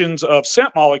concentrations of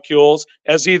scent molecules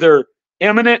as either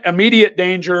imminent, immediate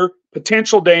danger,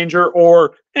 potential danger,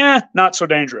 or not so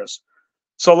dangerous.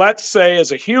 So let's say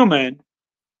as a human,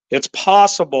 it's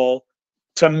possible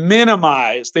to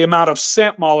minimize the amount of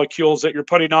scent molecules that you're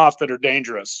putting off that are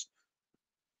dangerous.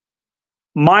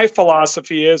 My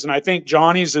philosophy is, and I think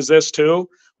Johnny's is this too,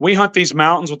 we hunt these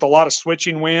mountains with a lot of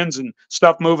switching winds and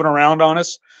stuff moving around on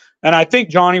us. And I think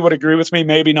Johnny would agree with me,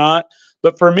 maybe not.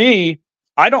 But for me,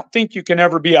 I don't think you can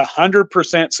ever be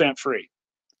 100% scent free.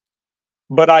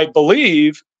 But I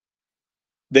believe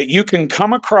that you can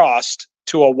come across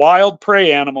to a wild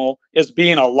prey animal as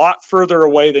being a lot further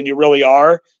away than you really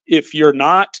are if you're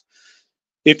not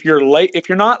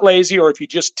lazy, or if you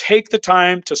just take the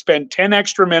time to spend 10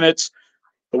 extra minutes.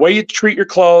 The way you treat your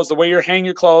clothes, the way you hang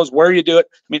your clothes, where you do it.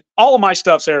 I mean, all of my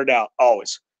stuff's aired out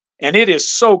always. And it is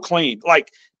so clean.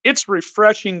 Like, it's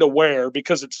refreshing to wear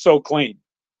because it's so clean.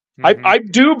 Mm-hmm. I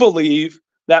do believe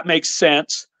that makes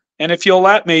sense. And if you'll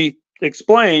let me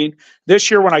explain, this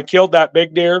year when I killed that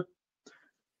big deer,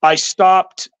 I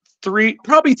stopped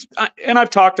and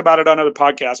I've talked about it on other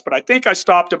podcasts, but I think I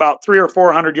stopped about 300 or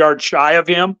 400 yards shy of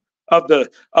him, of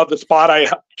the spot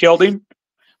I killed him.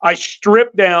 I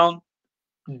stripped down,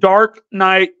 dark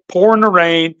night, pouring the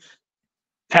rain,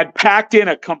 had packed in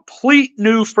a complete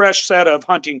new fresh set of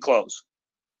hunting clothes.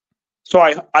 So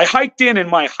I hiked in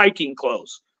my hiking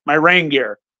clothes, my rain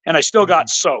gear, and I still got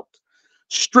soaked.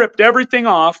 Stripped everything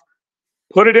off,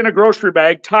 put it in a grocery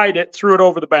bag, tied it, threw it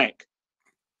over the bank.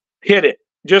 Hid it,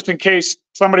 just in case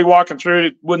somebody walking through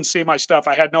it wouldn't see my stuff.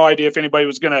 I had no idea if anybody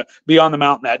was going to be on the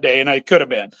mountain that day, and I could have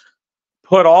been.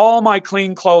 Put all my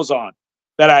clean clothes on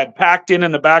that I had packed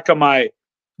in the back of my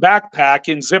backpack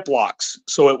in Ziplocs,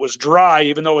 so it was dry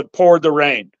even though it poured the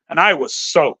rain, and I was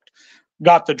soaked.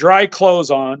 Got the dry clothes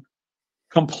on,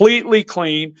 completely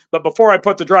clean, but before I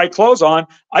put the dry clothes on,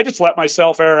 I just let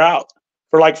myself air out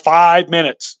for like 5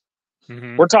 minutes.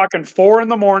 Mm-hmm. We're talking 4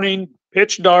 a.m,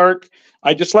 pitch dark.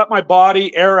 I just let my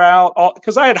body air out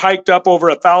because I had hiked up over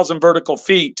 1,000 vertical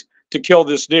feet to kill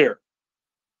this deer.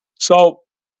 So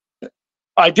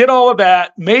I did all of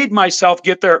that, made myself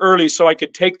get there early so I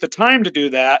could take the time to do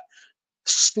that,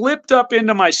 slipped up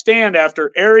into my stand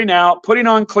after airing out, putting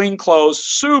on clean clothes,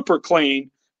 super clean,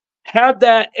 had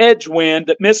that edge wind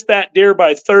that missed that deer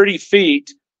by 30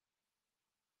 feet.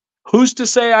 Who's to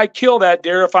say I kill that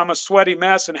deer if I'm a sweaty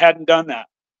mess and hadn't done that?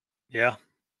 Yeah.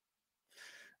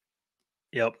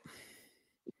 Yep.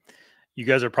 You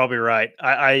guys are probably right.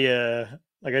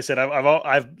 Like I said,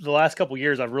 I've the last couple of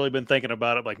years, I've really been thinking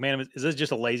about it. Like, man, is this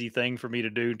just a lazy thing for me to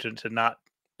do to not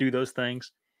do those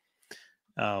things?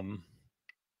 Anyway,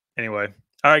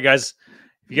 all right, guys.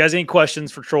 If you guys have any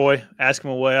questions for Troy, ask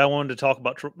him away. I wanted to talk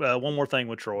about one more thing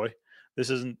with Troy. This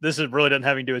really doesn't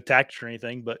have anything to do with tactics or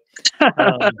anything, but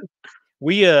I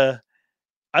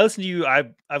listen to you.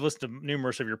 I've listened to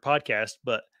numerous of your podcasts,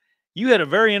 but you had a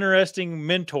very interesting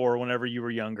mentor whenever you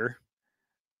were younger.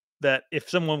 That if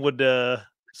someone would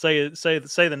say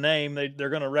the name, they're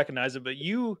going to recognize it. But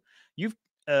you've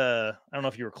I don't know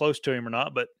if you were close to him or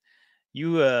not, but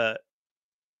you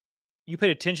paid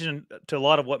attention to a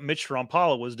lot of what Mitch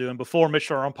Rampala was doing before Mitch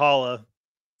Rampala,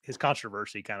 his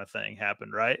controversy kind of thing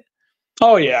happened, right?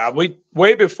 Oh yeah,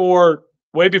 way before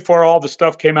all the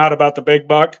stuff came out about the big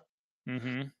buck.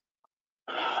 Mm-hmm.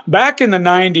 Back in the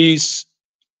 90s.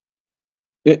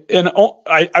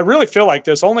 I really feel like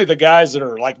this. Only the guys that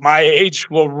are like my age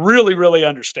will really, really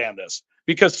understand this,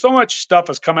 because so much stuff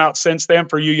has come out since then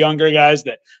for you younger guys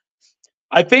that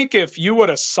I think if you would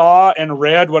have saw and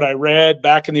read what I read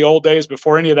back in the old days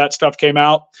before any of that stuff came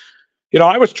out,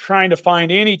 I was trying to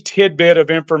find any tidbit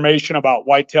of information about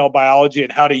whitetail biology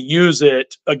and how to use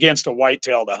it against a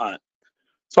whitetail to hunt.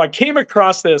 So I came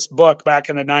across this book back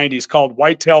in the 90s called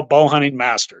Whitetail Bow Hunting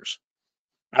Masters.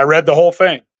 I read the whole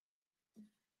thing.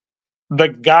 The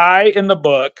guy in the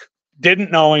book,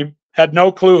 didn't know him, had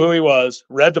no clue who he was,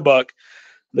 read the book.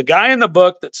 The guy in the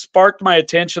book that sparked my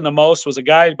attention the most was a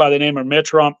guy by the name of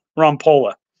Mitch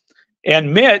Rampala.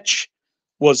 And Mitch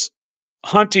was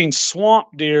hunting swamp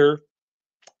deer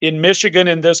in Michigan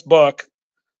in this book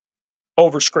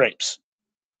over scrapes.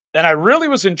 And I really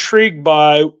was intrigued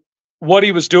by what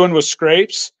he was doing with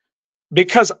scrapes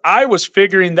because I was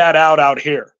figuring that out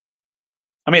here.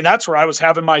 I mean, that's where I was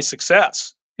having my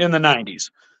success in the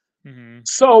 90s. Mm-hmm.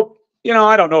 So,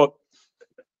 I don't know.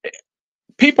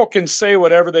 People can say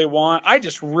whatever they want. I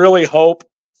just really hope,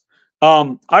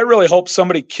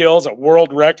 somebody kills a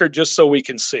world record just so we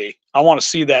can see. I want to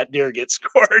see that deer get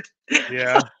scored.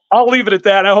 Yeah. I'll leave it at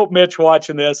that. I hope Mitch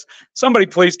watching this, somebody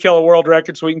please kill a world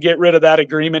record so we can get rid of that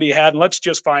agreement he had. And let's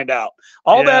just find out.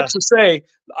 All that's to say,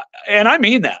 and I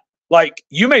mean that, like,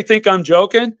 you may think I'm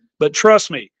joking, but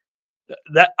trust me,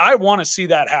 that I want to see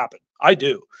that happen. I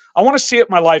do. I want to see it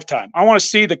in my lifetime. I want to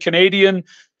see the Canadian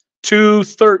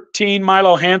 213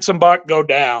 Milo Handsome buck go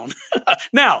down.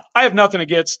 Now, I have nothing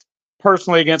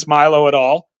personally against Milo at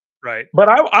all. Right. But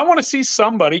I want to see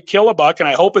somebody kill a buck, and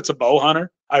I hope it's a bow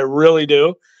hunter. I really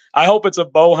do. I hope it's a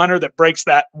bow hunter that breaks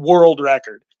that world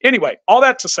record. Anyway, all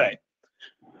that to say.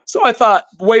 So I thought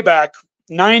way back,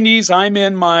 90s, I'm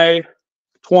in my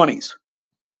 20s.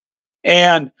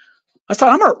 And I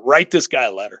thought, I'm going to write this guy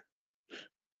a letter.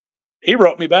 He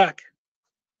wrote me back.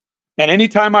 And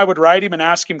anytime I would write him and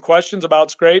ask him questions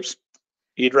about scrapes,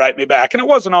 he'd write me back. And it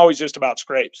wasn't always just about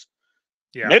scrapes.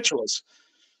 Yeah. Mitch was,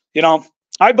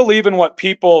 I believe in what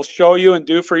people show you and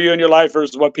do for you in your life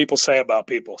versus what people say about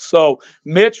people. So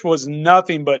Mitch was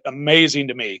nothing but amazing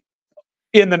to me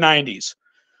in the 90s.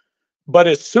 But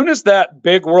as soon as that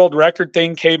big world record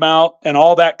thing came out and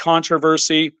all that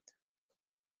controversy,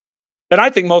 and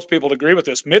I think most people would agree with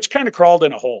this, Mitch kind of crawled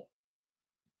in a hole.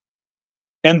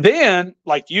 And then,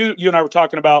 like you and I were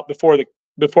talking about before the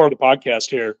podcast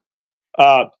here,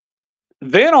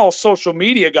 then all social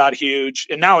media got huge,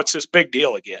 and now it's this big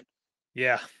deal again.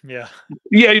 Yeah.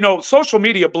 Social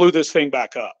media blew this thing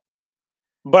back up.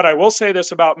 But I will say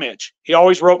this about Mitch. He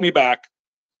always wrote me back.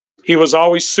 He was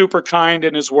always super kind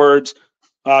in his words.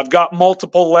 I've got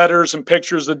multiple letters and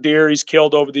pictures of deer he's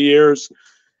killed over the years.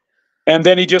 And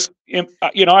then he just,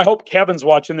 I hope Kevin's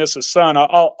watching this, his son.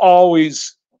 I'll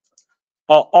always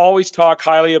talk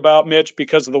highly about Mitch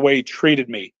because of the way he treated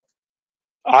me.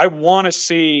 I want to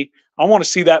see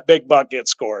that big buck get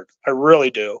scored. I really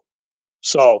do.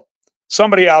 So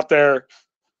somebody out there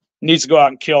needs to go out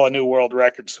and kill a new world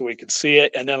record so we can see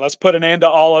it. And then let's put an end to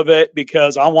all of it,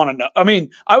 because I want to know. I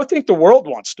mean, I would think the world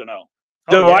wants to know.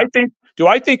 Do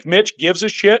I think Mitch gives a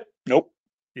shit? Nope.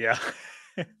 Yeah.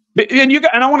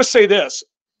 And I want to say this.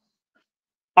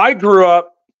 I grew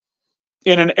up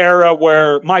in an era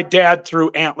where my dad threw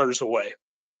antlers away.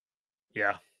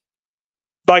 Yeah.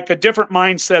 Like a different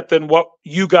mindset than what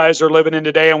you guys are living in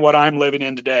today and what I'm living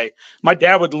in today. My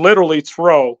dad would literally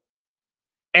throw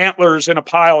antlers in a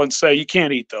pile and say, you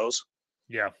can't eat those.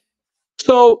 Yeah.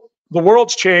 So the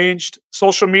world's changed.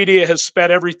 Social media has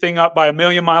sped everything up by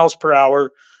 1,000,000 miles per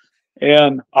hour.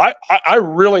 And I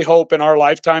really hope in our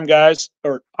lifetime, guys,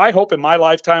 or I hope in my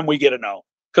lifetime, we get a no.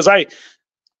 Because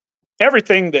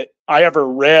everything that I ever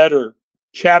read or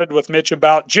chatted with Mitch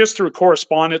about just through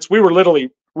correspondence, we were literally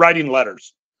writing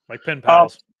letters. Like pen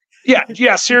pals.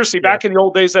 Yeah, seriously. Yeah. Back in the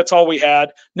old days, that's all we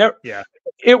had. Never, yeah.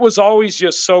 It was always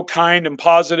just so kind and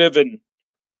positive, and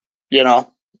and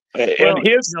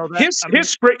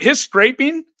his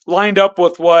scraping lined up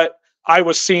with what I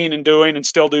was seeing and doing and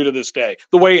still do to this day.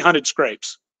 The way he hunted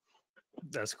scrapes.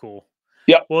 That's cool.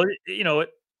 Yeah. Well, it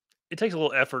takes a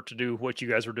little effort to do what you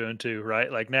guys were doing too,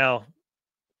 right? Like now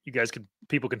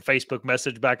people can Facebook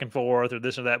message back and forth or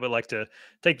this or that, but like to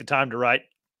take the time to write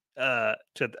at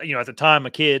the time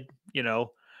a kid,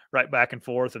 write back and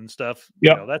forth and stuff.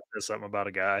 Yeah. That says something about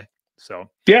a guy. So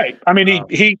yeah, I mean,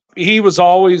 he was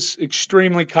always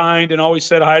extremely kind and always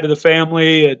said hi to the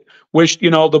family and wished,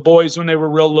 the boys when they were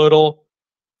real little.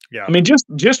 Yeah. I mean,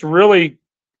 just really,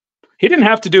 he didn't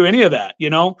have to do any of that,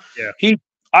 Yeah.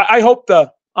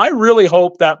 I really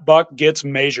hope that buck gets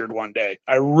measured one day.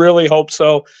 I really hope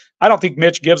so. I don't think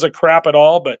Mitch gives a crap at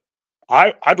all, but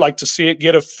I'd like to see it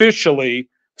get officially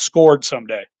scored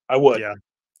someday. I would. Yeah.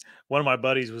 One of my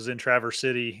buddies was in Traverse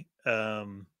City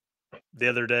the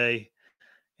other day,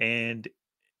 and of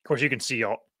course you can see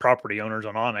all property owners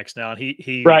on Onyx now. And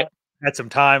he had some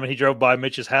time, and he drove by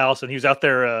Mitch's house, and he was out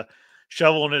there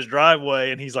shoveling his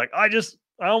driveway, and he's like, I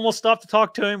almost stopped to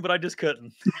talk to him, but I just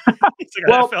couldn't. He's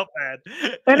like, I felt bad.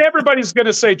 And everybody's going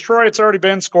to say, Troy, it's already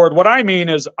been scored. What I mean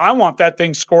is I want that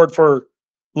thing scored for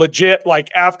legit, like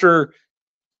after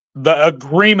the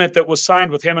agreement that was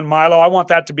signed with him and Milo. I want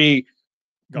that to be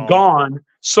gone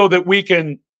so that we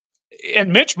can,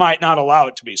 and Mitch might not allow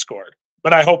it to be scored,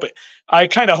 but I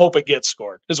kind of hope it gets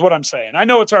scored is what I'm saying. I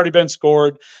know it's already been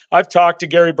scored. I've talked to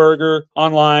Gary Berger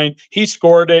online. He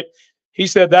scored it. He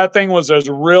said that thing was as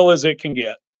real as it can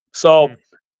get. So,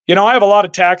 I have a lot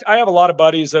of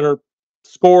buddies that are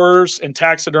scorers and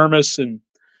taxidermists, and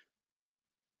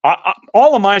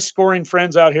all of my scoring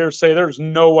friends out here say there's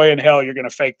no way in hell you're going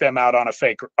to fake them out on a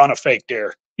fake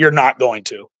deer. You're not going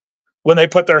to when they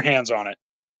put their hands on it.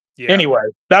 Yeah. Anyway,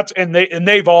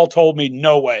 they've all told me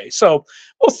no way. So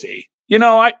we'll see.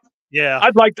 I'd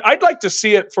like to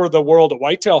see it for the world of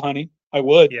whitetail hunting. I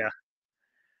would. Yeah.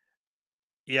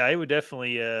 Yeah, it would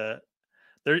definitely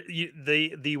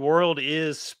the world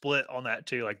is split on that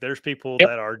too. Like there's people Yep.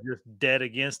 that are just dead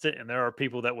against it, and there are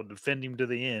people that will defend him to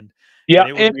the end. Yeah,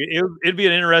 And and it'd be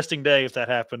an interesting day if that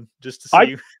happened, just to I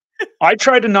see. I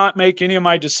try to not make any of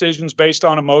my decisions based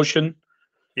on emotion.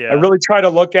 I Yeah, really try to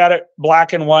look at it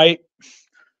black and white.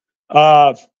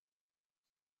 Uh,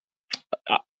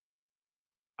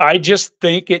 I just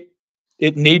think it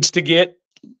needs to get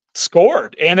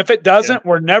scored, and if it yeah, doesn't,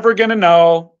 we're never going to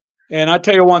know. And I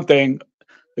tell you one thing,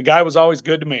 the guy was always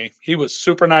good to me. He was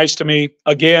super nice to me.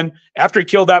 Again, after he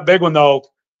killed that big one, though,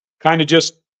 kind of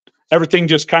just everything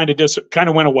just kind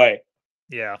of went away.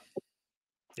 yeah,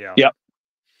 yeah. Yep.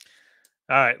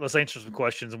 All right, let's answer some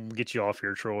questions and we'll get you off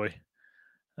here, Troy.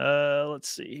 Let's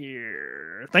see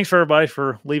here. Thanks for everybody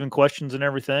for leaving questions and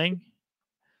everything.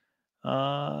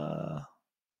 I'd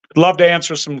love to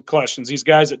answer some questions. These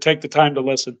guys that take the time to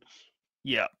listen.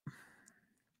 Yeah.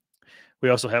 We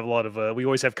also have a lot of we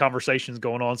always have conversations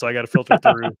going on, so I got to filter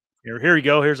through. Here you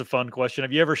go. Here's a fun question.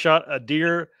 Have you ever shot a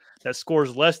deer that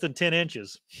scores less than 10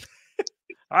 inches?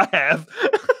 I have.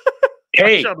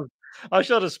 Hey, I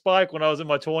shot a spike when I was in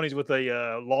my 20s with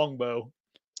a longbow.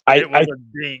 It was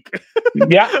a dink.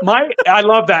 Yeah, I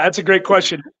love that. That's a great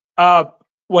question.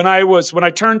 When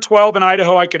I turned 12 in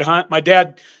Idaho, I could hunt. My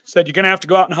dad said, "You're going to have to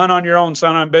go out and hunt on your own,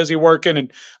 son. I'm busy working."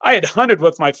 And I had hunted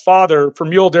with my father for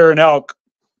mule deer and elk.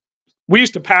 We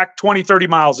used to pack 20, 30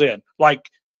 miles in, like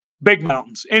big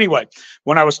mountains. Anyway,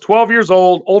 when I was 12 years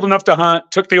old enough to hunt,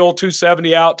 took the old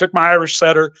 270 out, took my Irish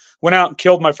setter, went out and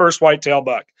killed my first whitetail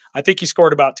buck. I think he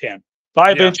scored about 10.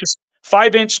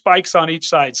 5-inch spikes on each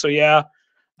side. So yeah,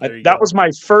 that was my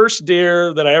first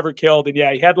deer that I ever killed. And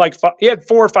yeah, he had 4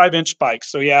 or 5-inch spikes.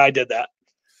 So yeah, I did that.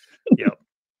 Yep.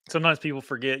 Sometimes people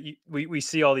forget. We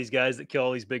see all these guys that kill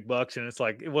all these big bucks, and it's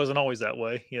like it wasn't always that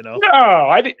way, you know. No,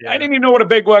 I didn't even know what a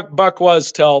big buck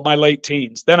was till my late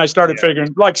teens. Then I started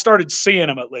figuring, started seeing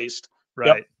them at least.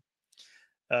 Right.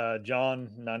 Yep. John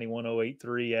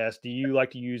 91083 asked, "Do you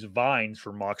like to use vines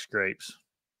for mock scrapes?"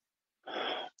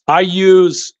 I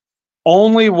use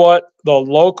only what the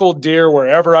local deer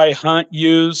wherever I hunt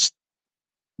use,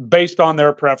 based on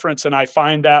their preference, and I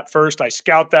find that first. I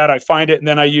scout that, I find it, and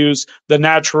then I use the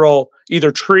natural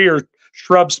either tree or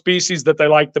shrub species that they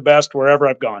like the best wherever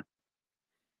I've gone.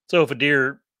 So if a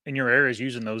deer in your area is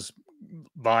using those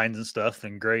vines and stuff,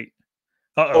 then great.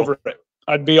 Over it.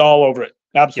 I'd be all over it.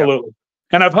 Absolutely. Yep.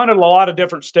 And I've hunted a lot of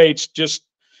different states just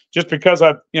because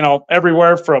I've,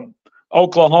 everywhere from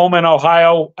Oklahoma and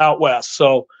Ohio out west.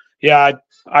 So yeah,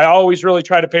 I always really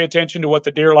try to pay attention to what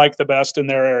the deer like the best in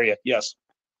their area. Yes.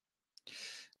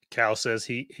 Cal says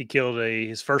he killed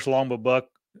his first longbow buck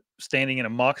standing in a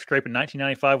mock scrape in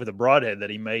 1995 with a broadhead that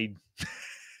he made.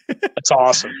 That's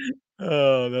awesome.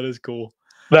 Oh, that is cool.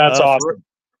 That's awesome.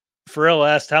 Pharrell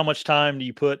asked, how much time do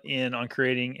you put in on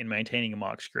creating and maintaining a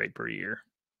mock scrape per year?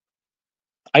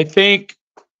 I think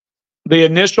the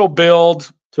initial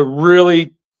build to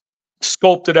really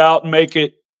sculpt it out and make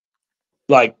it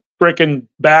like freaking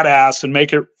badass and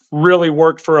make it really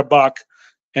work for a buck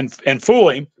and fool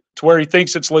him to where he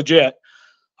thinks it's legit,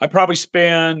 I probably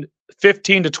spend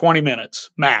 15 to 20 minutes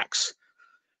max.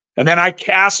 And then I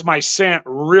cast my scent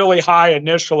really high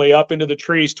initially up into the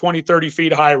trees, 20, 30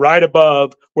 feet high, right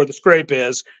above where the scrape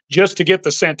is, just to get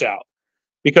the scent out.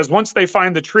 Because once they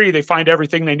find the tree, they find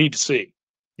everything they need to see.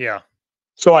 Yeah.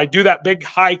 So I do that big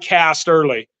high cast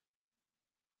early.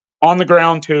 On the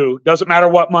ground too. Doesn't matter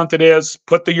what month it is.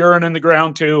 Put the urine in the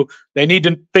ground too. They need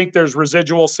to think there's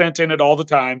residual scent in it all the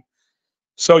time.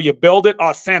 So you build it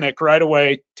authentic right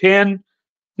away. 15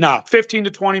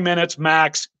 to 20 minutes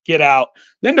max, get out.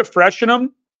 Then to freshen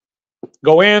them,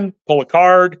 go in, pull a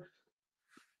card,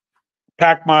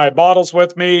 pack my bottles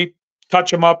with me, touch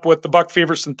them up with the Buck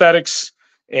Fever synthetics,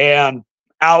 and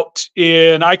out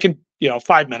in,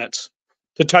 5 minutes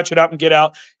to touch it up and get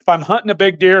out. If I'm hunting a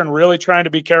big deer and really trying to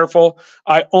be careful,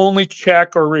 I only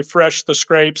check or refresh the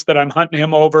scrapes that I'm hunting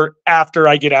him over after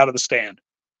I get out of the stand,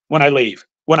 when I leave,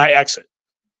 when I exit.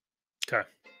 Okay.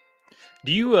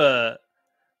 Do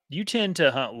you tend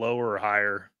to hunt lower or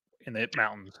higher in the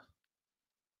mountains?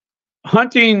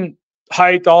 Hunting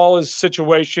height all is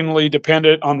situationally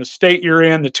dependent on the state you're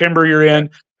in, the timber you're in.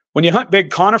 When you hunt big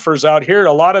conifers out here,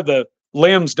 a lot of the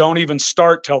limbs don't even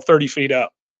start till 30 feet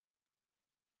up.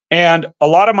 And a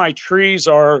lot of my trees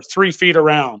are 3 feet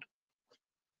around,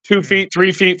 2 feet,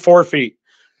 3 feet, 4 feet.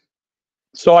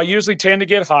 So I usually tend to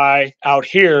get high out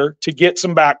here to get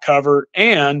some back cover,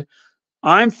 and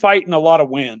I'm fighting a lot of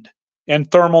wind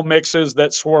and thermal mixes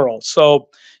that swirl. So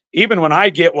even when I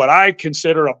get what I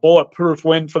consider a bulletproof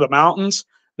wind for the mountains,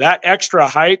 that extra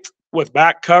height with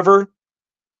back cover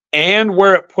and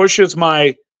where it pushes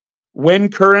my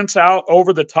wind currents out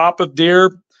over the top of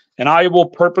deer, and I will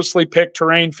purposely pick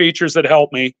terrain features that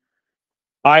help me.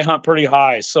 I hunt pretty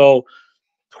high. So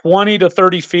 20 to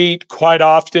 30 feet quite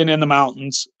often in the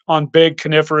mountains on big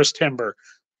coniferous timber.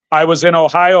 I was in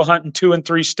Ohio hunting 2 and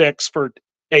 3 sticks for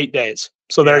 8 days.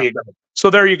 So there you go. So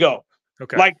there you go.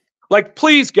 Okay. Like,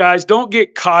 please, guys, don't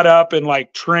get caught up in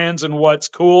like trends and what's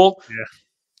cool.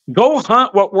 Yeah. Go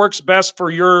hunt what works best for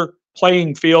your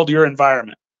playing field, your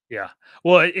environment. Yeah.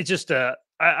 Well, it just, I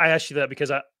asked you that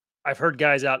because I've heard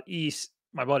guys out east,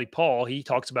 my buddy Paul, he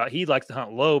talks about, he likes to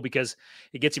hunt low because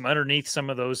it gets him underneath some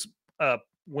of those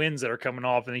winds that are coming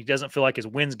off, and he doesn't feel like his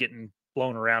wind's getting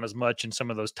blown around as much in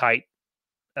some of those tight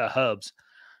hubs.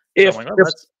 So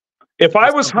if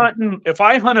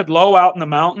I hunted low out in the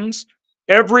mountains,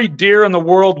 every deer in the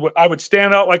world, I would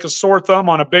stand out like a sore thumb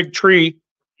on a big tree.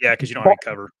 Yeah, because you don't have any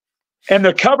cover. And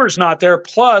the cover's not there.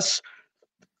 Plus,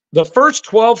 the first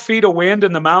 12 feet of wind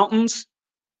in the mountains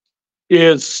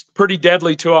is pretty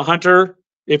deadly to a hunter.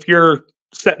 If you're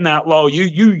setting that low, you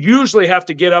usually have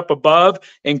to get up above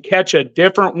and catch a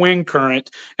different wind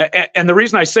current. And the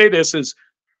reason I say this is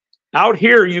out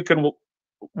here, you can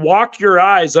walk your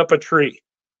eyes up a tree.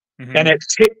 Mm-hmm. And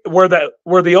it's where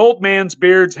the old man's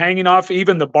beard's hanging off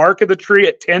even the bark of the tree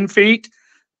at 10 feet,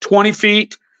 20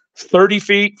 feet, 30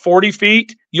 feet, 40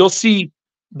 feet, you'll see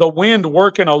the wind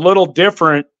working a little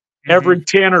different every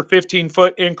 10 or 15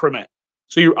 foot increment.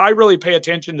 So I really pay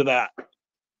attention to that.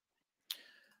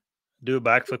 Do a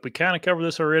backflip. We kind of covered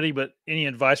this already, but any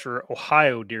advice for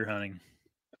Ohio deer hunting?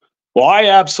 Well, I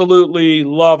absolutely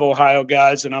love Ohio,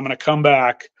 guys, and I'm going to come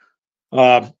back.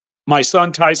 My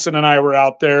son Tyson and I were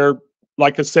out there,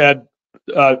 like I said,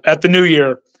 at the New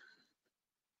Year.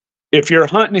 If you're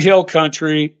hunting hill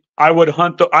country, I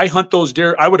hunt those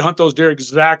deer. I would hunt those deer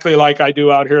exactly like I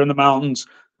do out here in the mountains.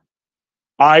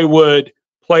 I would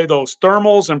play those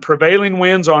thermals and prevailing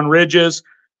winds on ridges,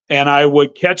 and I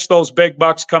would catch those big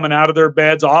bucks coming out of their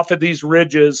beds off of these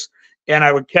ridges, and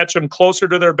I would catch them closer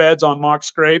to their beds on mock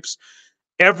scrapes.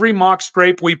 Every mock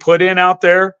scrape we put in out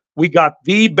there, we got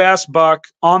the best buck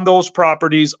on those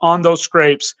properties, on those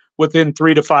scrapes within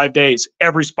 3 to 5 days,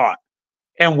 every spot.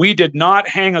 And we did not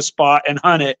hang a spot and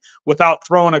hunt it without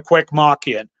throwing a quick mock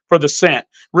in for the scent.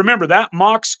 Remember, that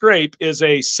mock scrape is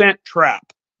a scent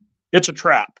trap. It's a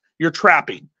trap. You're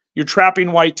trapping. You're trapping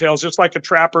whitetails just like a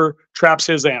trapper traps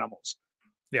his animals.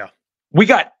 Yeah. We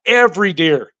got every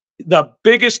deer. The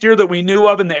biggest deer that we knew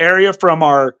of in the area from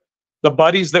the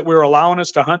buddies that were allowing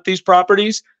us to hunt these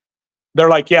properties, they're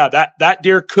like, yeah, that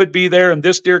deer could be there and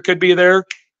this deer could be there.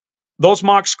 Those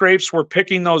mock scrapes were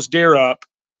picking those deer up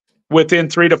within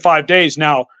 3 to 5 days.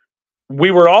 Now,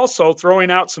 we were also throwing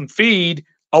out some feed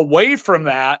away from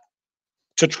that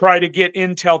to try to get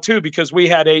intel too, because we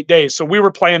had 8 days. So we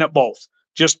were playing at both.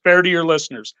 Just fair to your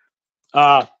listeners.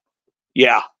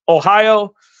 Yeah,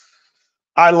 Ohio,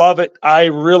 I love it. I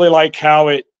really like how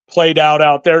it played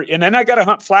out there. And then I got to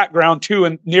hunt flat ground too,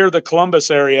 and near the Columbus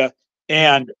area.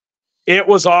 And it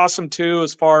was awesome too,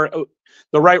 as far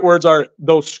the right words are,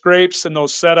 those scrapes and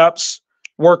those setups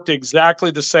worked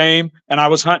exactly the same. And I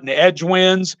was hunting edge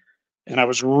winds, and I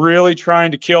was really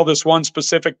trying to kill this one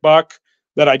specific buck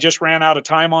that I just ran out of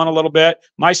time on a little bit.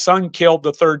 My son killed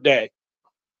the 3rd day.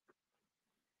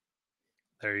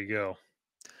 There you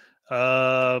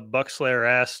go. Buck Slayer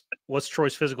asked, what's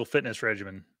Troy's physical fitness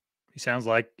regimen? He sounds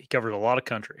like he covers a lot of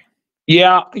country.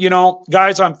 Yeah,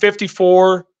 guys, I'm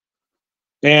 54,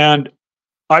 and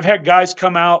I've had guys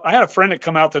come out. I had a friend that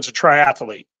come out that's a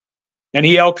triathlete, and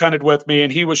he elk hunted with me,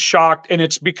 and he was shocked. And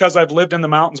it's because I've lived in the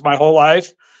mountains my whole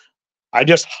life. I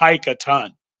just hike a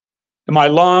ton. And my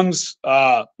lungs,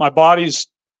 my body's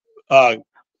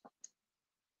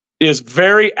is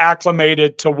very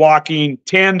acclimated to walking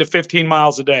 10 to 15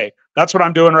 miles a day. That's what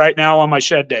I'm doing right now on my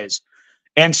shed days.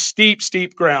 And steep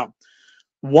ground.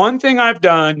 One thing I've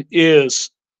done is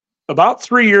about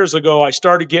 3 years ago, I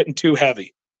started getting too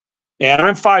heavy. And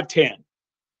I'm 5'10".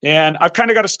 And I've kind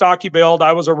of got a stocky build.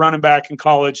 I was a running back in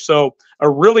college. So a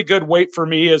really good weight for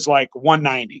me is like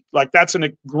 190. Like that's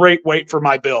a great weight for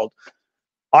my build.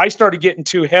 I started getting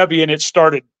too heavy, and I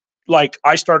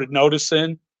started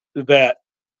noticing that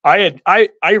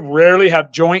I rarely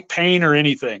have joint pain or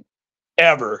anything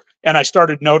ever. And I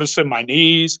started noticing my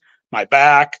knees, my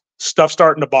back, stuff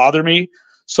starting to bother me.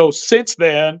 So since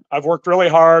then, I've worked really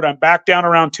hard. I'm back down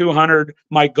around 200.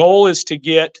 My goal is to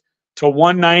get to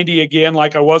 190 again,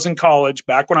 like I was in college,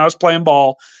 back when I was playing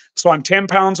ball. So I'm 10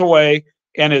 pounds away.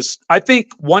 And I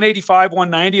think 185,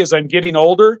 190 as I'm getting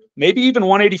older, maybe even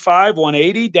 185,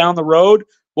 180 down the road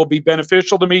will be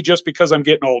beneficial to me just because I'm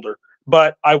getting older.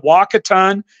 But I walk a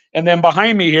ton. And then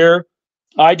behind me here,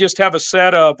 I just have a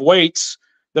set of weights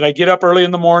that I get up early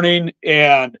in the morning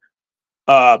and,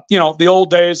 you know, the old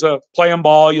days of playing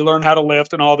ball, you learn how to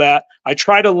lift and all that. I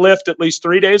try to lift at least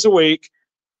 3 days a week.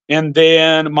 And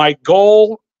then my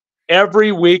goal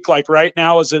every week, like right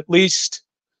now, is at least,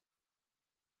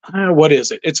 what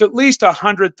is it? It's at least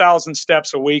 100,000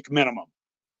 steps a week minimum.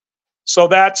 So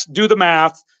that's, do the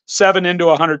math, 7 into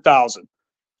 100,000.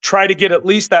 Try to get at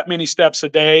least that many steps a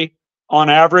day on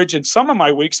average. And some of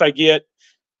my weeks I get,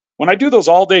 when I do those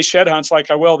all-day shed hunts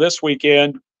like I will this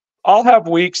weekend, I'll have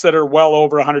weeks that are well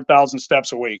over 100,000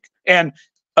 steps a week. And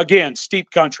again,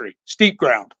 steep country, steep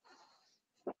ground.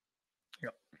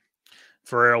 Yep.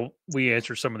 Pharrell, we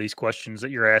answer some of these questions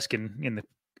that you're asking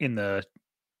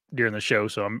during the show,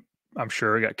 so I'm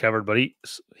sure it got covered. But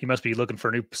he must be looking for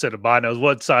a new set of binos.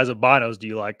 What size of binos do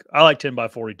you like? I like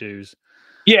 10x42s.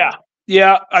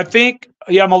 Yeah, I think,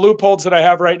 my loopholes that I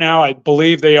have right now, I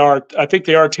believe they are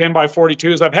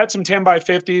 10x42s. I've had some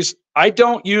 10x50s. I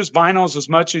don't use vinyls as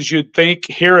much as you'd think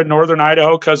here in northern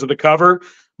Idaho because of the cover.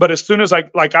 But as soon as I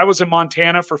was in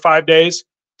Montana for 5 days,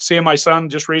 seeing my son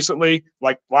just recently,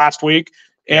 like last week,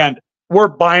 and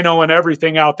we're binoing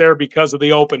everything out there because of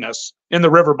the openness in the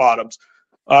river bottoms.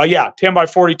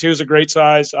 10x42 is a great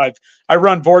size. I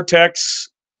run Vortex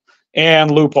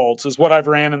and loopholes is what I've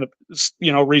ran in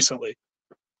the, recently.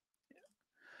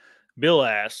 Bill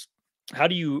asks, how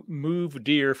do you move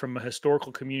deer from a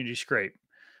historical community scrape?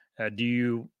 Do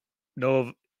you know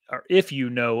of, or if you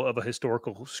know of a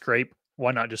historical scrape,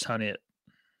 why not just hunt it?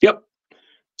 Yep.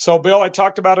 So Bill, I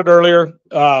talked about it earlier.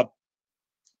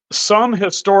 Some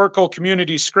historical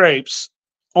community scrapes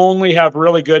only have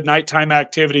really good nighttime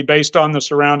activity based on the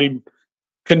surrounding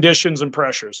conditions and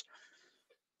pressures.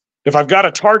 If I've got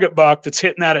a target buck that's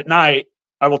hitting that at night,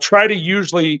 I will try to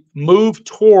usually move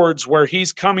towards where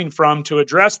he's coming from to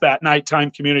address that nighttime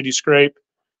community scrape.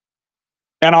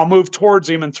 And I'll move towards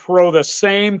him and throw the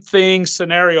same thing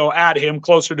scenario at him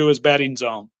closer to his bedding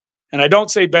zone. And I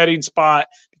don't say bedding spot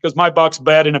because my bucks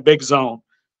bed in a big zone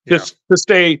just to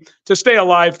stay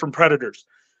alive from predators.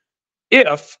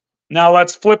 Now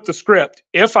let's flip the script.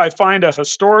 If I find a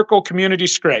historical community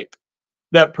scrape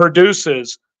that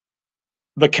produces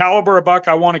the caliber of buck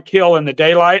I want to kill in the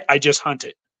daylight, I just hunt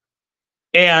it.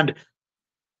 And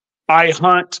I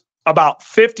hunt about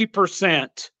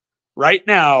 50% right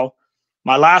now.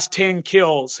 My last 10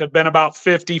 kills have been about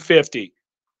 50-50.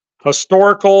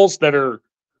 Historicals that are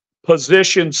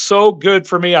positioned so good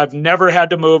for me, I've never had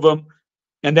to move them.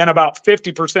 And then about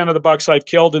 50% of the bucks I've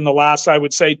killed in the last, I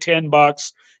would say 10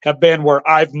 bucks have been where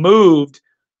I've moved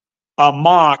a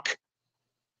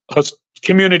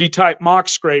community type mock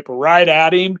scrape right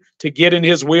at him to get in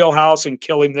his wheelhouse and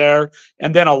kill him there.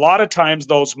 And then a lot of times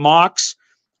those mocks,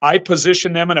 I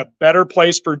position them in a better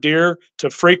place for deer to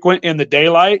frequent in the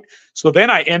daylight. So then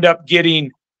I end up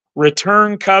getting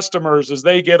return customers as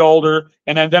they get older.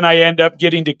 And then I end up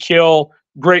getting to kill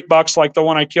great bucks like the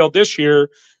one I killed this year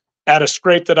at a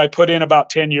scrape that I put in about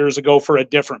 10 years ago for a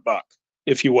different buck,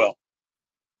 if you will.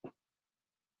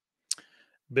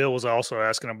 Bill was also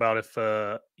asking about if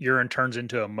urine turns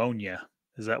into ammonia.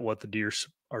 Is that what the deer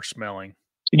are smelling?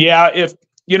 Yeah,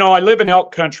 I live in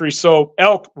elk country, so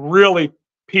elk really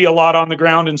pee a lot on the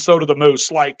ground, and so do the moose.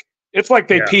 It's like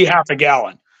they pee half a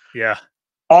gallon. Yeah.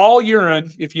 All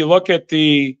urine, if you look at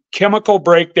the chemical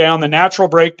breakdown, the natural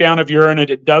breakdown of urine, and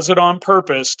it does it on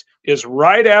purpose, is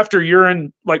right after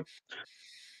urine.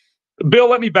 Bill,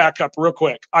 let me back up real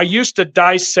quick. I used to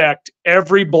dissect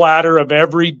every bladder of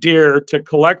every deer to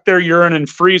collect their urine and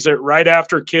freeze it right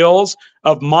after kills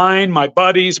of mine, my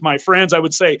buddies, my friends. I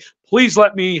would say, please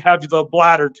let me have the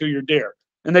bladder to your deer.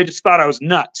 And they just thought I was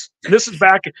nuts. This is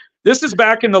back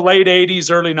in the late 80s,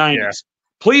 early 90s. Yeah.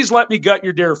 Please let me gut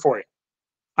your deer for you.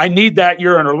 I need that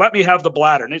urine, or let me have the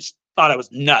bladder. And they just thought I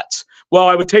was nuts. Well,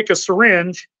 I would take a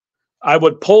syringe, I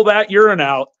would pull that urine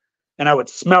out, and I would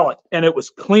smell it, and it was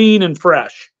clean and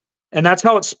fresh. And that's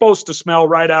how it's supposed to smell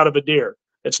right out of a deer.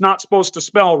 It's not supposed to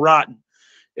smell rotten.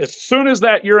 As soon as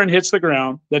that urine hits the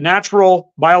ground, the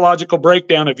natural biological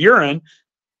breakdown of urine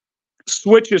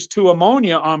switches to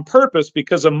ammonia on purpose,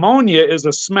 because ammonia is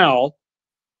a smell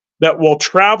that will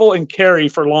travel and carry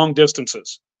for long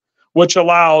distances, which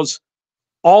allows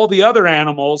all the other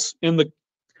animals in the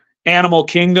animal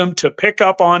kingdom to pick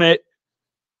up on it,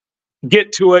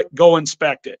 get to it, go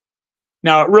inspect it.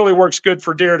 Now, it really works good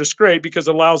for deer to scrape because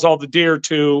it allows all the deer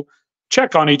to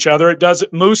check on each other. It does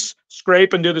it. Moose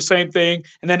scrape and do the same thing.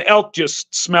 And then elk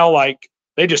just smell like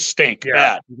they just stink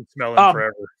bad. You can smell them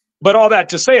forever. But all that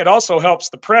to say, it also helps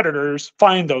the predators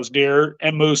find those deer,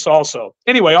 and moose also.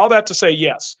 Anyway, all that to say,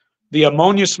 yes, the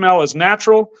ammonia smell is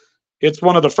natural. It's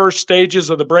one of the first stages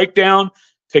of the breakdown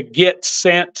to get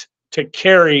sent to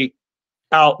carry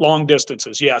out long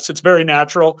distances. Yes, it's very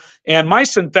natural. And my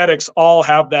synthetics all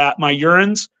have that. My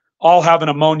urines all have an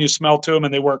ammonia smell to them,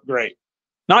 and they work great.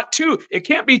 Not too, it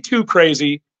can't be too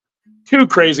crazy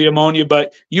ammonia,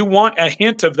 but you want a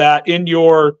hint of that in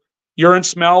your urine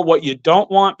smell. What you don't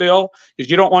want, Bill, is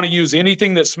you don't want to use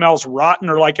anything that smells rotten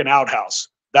or like an outhouse.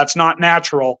 That's not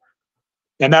natural.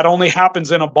 And that only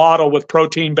happens in a bottle with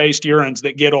protein-based urines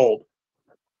that get old.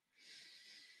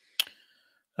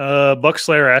 Buck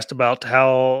Slayer asked about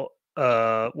how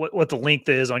what the length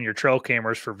is on your trail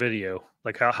cameras for video.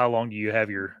 Like how long do you have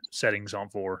your settings on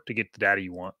for to get the data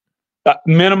you want?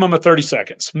 Minimum of 30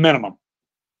 seconds, minimum.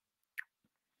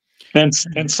 And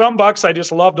some bucks I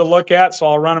just love to look at, so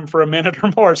I'll run them for a minute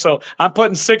or more. So I'm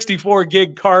putting 64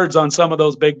 gig cards on some of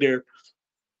those big deer.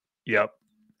 Yep.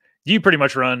 Do you pretty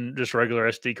much run just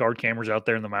regular SD card cameras out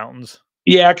there in the mountains?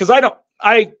 Yeah, because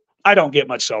I don't get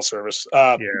much cell service.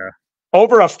 Yeah.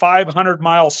 Over a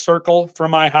 500-mile circle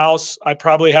from my house, I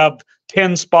probably have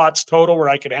 10 spots total where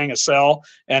I could hang a cell.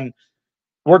 And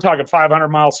we're talking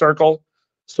 500-mile circle.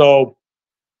 So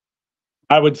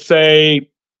I would say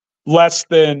less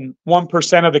than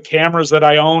 1% of the cameras that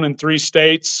I own in 3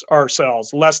 states are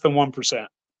cells, less than 1%.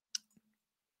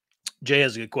 Jay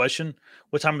has a good question.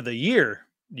 What time of the year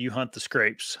do you hunt the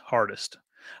scrapes hardest?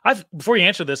 Before you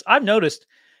answer this, I've noticed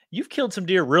you've killed some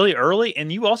deer really early,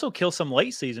 and you also kill some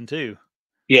late season too.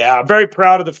 Yeah, I'm very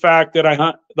proud of the fact that I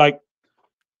hunt, like,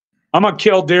 I'm going to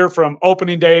kill deer from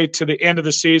opening day to the end of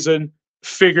the season,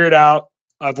 figure it out.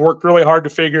 I've worked really hard to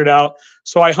figure it out.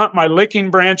 So I hunt my licking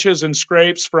branches and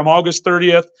scrapes from August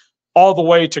 30th all the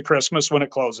way to Christmas when it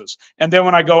closes. And then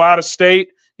when I go out of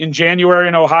state in January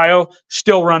in Ohio,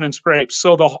 still running scrapes.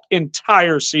 So the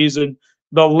entire season,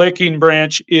 the licking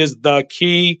branch is the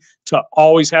key to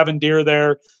always having deer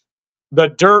there. The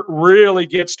dirt really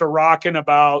gets to rocking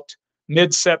about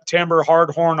mid-September, hard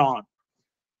horn on.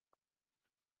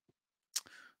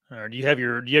 Do you have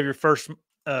your first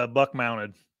buck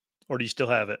mounted, or do you still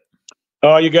have it?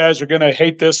 Oh, you guys are going to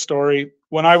hate this story.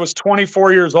 When I was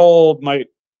 24 years old, my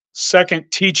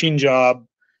second teaching job,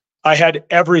 I had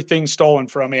everything stolen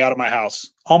from me out of my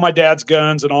house. All my dad's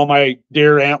guns and all my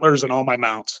deer antlers and all my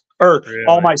mounts. Really?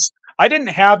 I didn't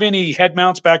have any head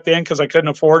mounts back then because I couldn't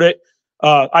afford it.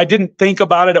 I didn't think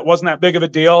about it. It wasn't that big of a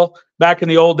deal back in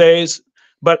the old days.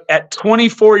 But at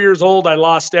 24 years old, I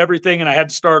lost everything and I had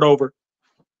to start over.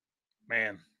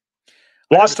 Man.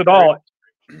 Lost it all.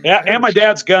 Yeah, and my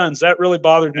dad's guns. That really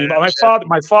bothered me.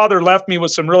 My father left me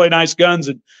with some really nice guns,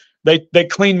 and they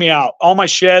cleaned me out. All my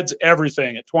sheds,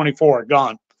 everything at 24,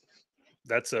 gone.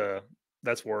 That's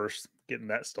worse, getting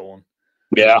that stolen.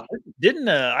 Yeah. Didn't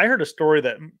I heard a story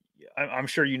that I'm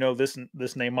sure you know this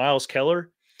name, Miles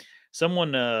Keller.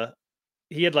 Someone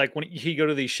he had, like, when he go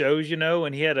to these shows, you know,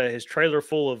 and he had his trailer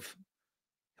full of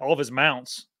all of his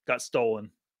mounts got stolen,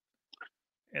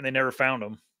 and they never found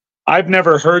them. I've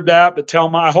never heard that, but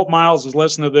I hope Miles is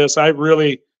listening to this. I've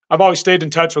always stayed in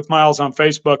touch with Miles on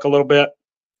Facebook a little bit.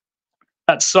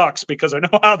 That sucks because I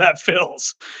know how that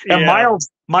feels. And Yeah.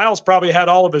 Miles probably had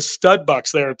all of his stud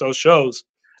bucks there at those shows.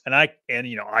 And I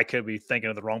could be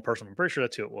thinking of the wrong person. I'm pretty sure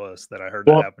that's who it was that I heard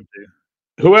that happen to.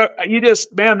 Whoever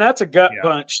man, that's a gut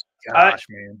punch. Gosh,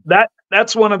 man.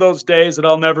 That's one of those days that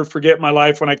I'll never forget in my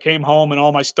life when I came home and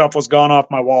all my stuff was gone off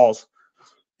my walls.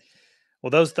 Well,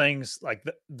 those things, like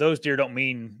those deer don't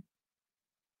mean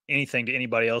anything to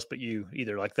anybody else but you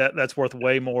either. Like that's worth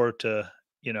way more to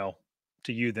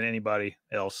you than anybody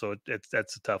else. So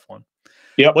that's a tough one.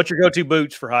 Yep. What's your go-to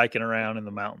boots for hiking around in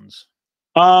the mountains?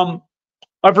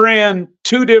 I've ran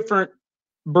 2 different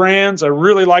brands. I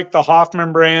really like the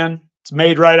Hoffman brand. It's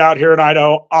made right out here in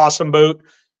Idaho. Awesome boot.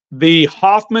 The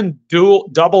Hoffman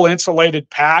double insulated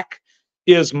pack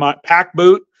is my pack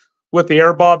boot with the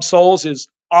air bob soles is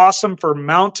awesome for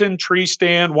mountain, tree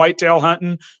stand, whitetail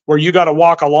hunting, where you got to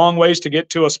walk a long ways to get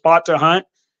to a spot to hunt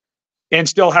and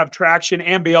still have traction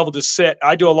and be able to sit.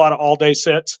 I do a lot of all-day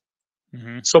sits.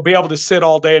 Mm-hmm. So be able to sit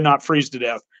all day and not freeze to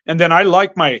death. And then I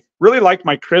really like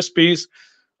my Crispies.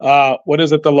 What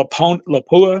is it? The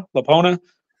Lapona.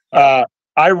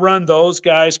 I run those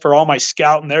guys for all my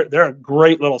scouting. They're a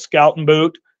great little scouting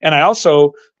boot. And I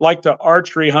also like to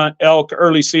archery hunt elk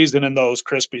early season in those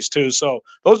Crispies too. So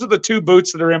those are the 2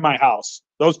 boots that are in my house,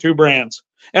 those 2 brands.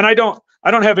 And I don't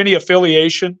have any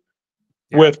affiliation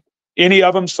with any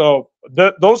of them. So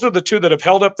those are the 2 that have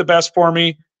held up the best for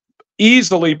me,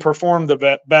 easily performed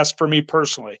the best for me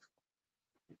personally.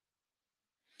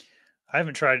 I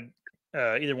haven't tried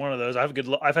either one of those. I've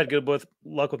had good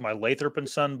luck with my Lathrop and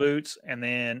Son boots, and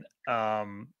then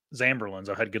Zamberlins.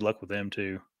 I've had good luck with them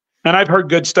too. And I've heard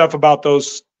good stuff about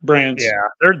those brands.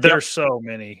 Yeah, there's so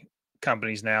many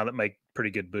companies now that make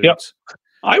pretty good Yep. boots.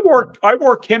 I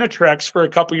wore Kenetrex for a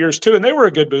couple years too, and they were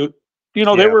a good boot. You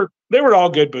know, Yeah. they were all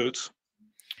good boots.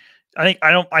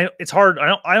 It's hard.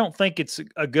 I don't think it's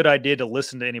a good idea to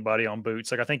listen to anybody on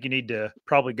boots. Like, I think you need to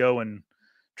probably go and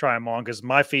try them on, because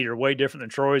my feet are way different than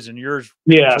Troy's, and yours,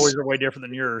 Yes. Troy's are way different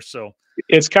than yours. So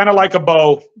it's kind of like a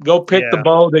bow. Go pick the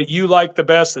bow that you like the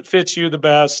best, that fits you the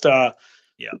best.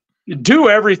 Yeah. Do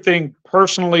everything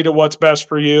personally to what's best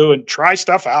for you, and try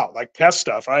stuff out, like test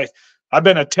stuff. I've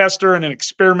been a tester and an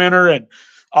experimenter, and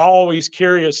always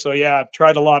curious. So yeah, I've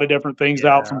tried a lot of different things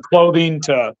out, from clothing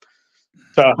to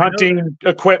hunting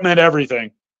equipment,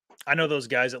 everything. I know those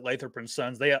guys at Lathrop and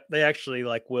Sons. They actually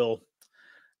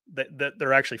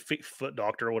they're actually foot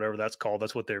doctor or whatever that's called.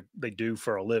 That's what they do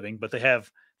for a living. But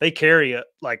they carry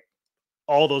like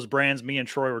all those brands me and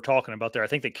Troy were talking about there. I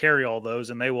think they carry all those,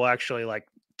 and they will actually like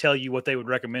tell you what they would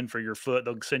recommend for your foot.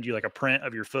 They'll send you like a print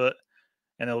of your foot,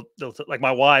 and they'll like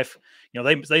my wife, you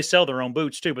know, they sell their own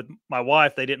boots too, but my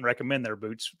wife, they didn't recommend their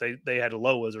boots. They had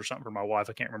Aloas or something for my wife.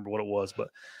 I can't remember what it was, but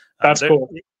that's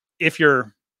cool. If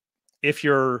you're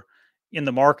in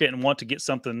the market and want to get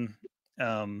something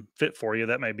fit for you,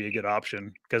 that may be a good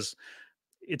option, because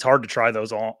it's hard to try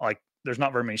those on. Like, there's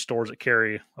not very many stores that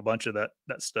carry a bunch of that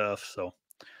stuff. So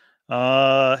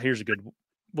here's a good,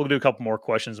 we'll do a couple more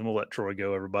questions and we'll let Troy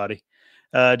go, everybody.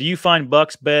 Do you find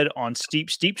bucks bed on steep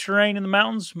terrain in the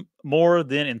mountains more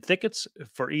than in thickets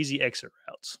for easy exit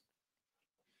routes?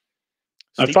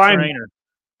 I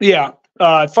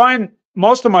find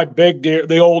most of my big deer,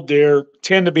 the old deer,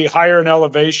 tend to be higher in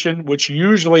elevation, which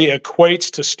usually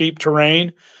equates to steep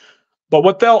terrain. But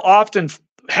what they'll often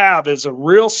have is a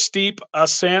real steep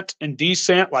ascent and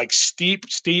descent, like steep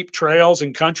trails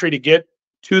and country to get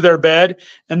to their bed.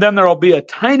 And then there'll be a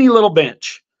tiny little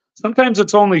bench. Sometimes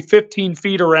it's only 15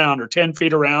 feet around or 10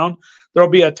 feet around. There'll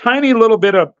be a tiny little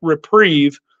bit of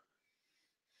reprieve.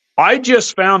 I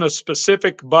just found a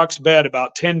specific buck's bed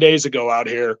about 10 days ago out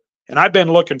here, and I've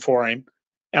been looking for him,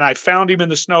 and I found him in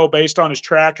the snow based on his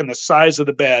track and the size of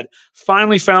the bed.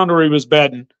 Finally found where he was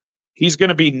bedding. He's going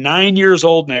to be 9 years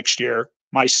old next year.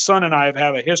 My son and I have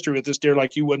had a history with this deer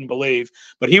like you wouldn't believe,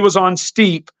 but he was on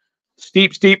steep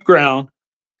ground,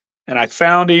 and I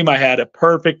found him. I had a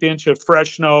perfect inch of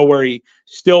fresh snow where he's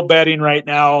still bedding right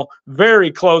now,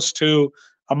 very close to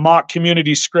a mock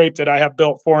community scrape that I have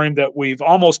built for him that we've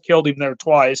almost killed him there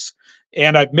twice,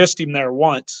 and I've missed him there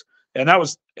once. And that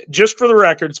was, just for the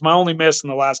record, it's my only miss in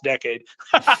the last decade.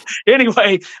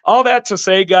 Anyway, all that to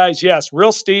say, guys, yes,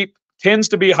 real steep, tends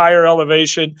to be higher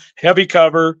elevation, heavy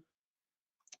cover.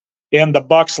 And the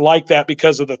bucks like that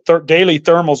because of the daily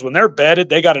thermals. When they're bedded,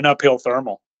 they got an uphill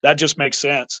thermal. That just makes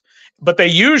sense. But they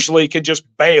usually can just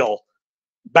bail,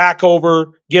 back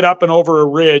over, get up and over a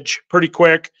ridge pretty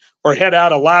quick, or head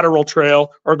out a lateral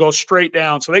trail, or go straight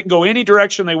down. So they can go any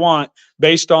direction they want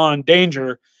based on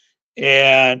danger.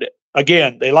 And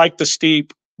again, they like the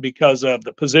steep because of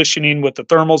the positioning with the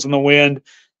thermals and the wind.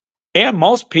 And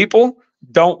most people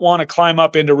don't want to climb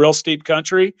up into real steep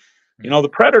country. You know, the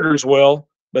predators will,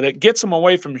 but it gets them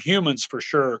away from humans for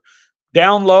sure.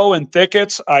 Down low in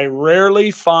thickets, I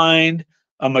rarely find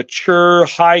a mature,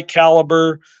 high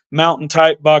caliber mountain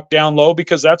type buck down low,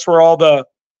 because that's where all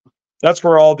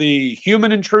the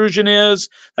human intrusion is.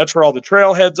 That's where all the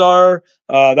trailheads are.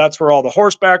 That's where all the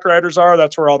horseback riders are.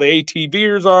 That's where all the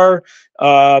ATVers are.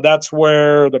 That's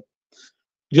where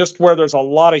where there's a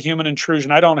lot of human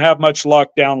intrusion. I don't have much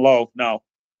luck down low. No.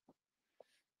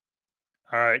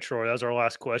 All right, Troy, that was our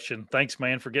last question. Thanks,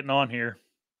 man, for getting on here.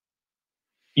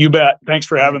 You bet. Thanks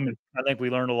for having me. I think we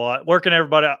learned a lot. Where can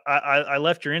everybody? I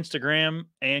left your Instagram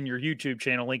and your YouTube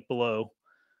channel link below.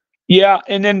 Yeah,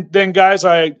 and then guys,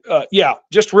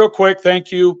 just real quick,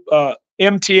 thank you.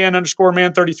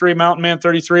 MTN_man33, Mountain Man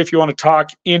 33. If you want to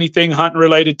talk anything hunting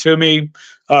related to me,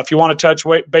 if you want to touch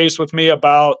base with me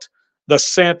about the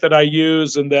scent that I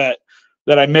use and that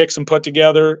I mix and put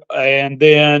together, and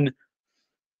then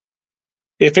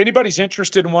if anybody's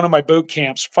interested in one of my boot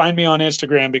camps, find me on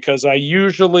Instagram, because I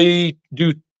usually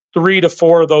do 3 to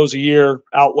 4 of those a year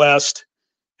out west.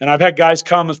 And I've had guys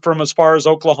come from as far as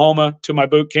Oklahoma to my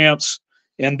boot camps.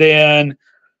 And then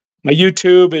my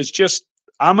YouTube is just,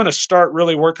 I'm going to start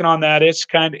really working on that.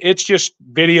 It's just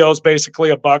videos basically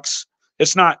of bucks.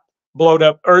 It's not blowed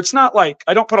up, or it's not like,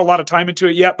 I don't put a lot of time into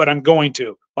it yet, but I'm going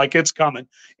to, like, it's coming.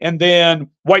 And then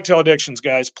Whitetail Addictions,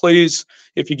 guys, please,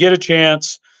 if you get a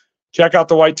chance, check out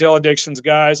the Whitetail Addictions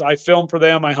guys. I film for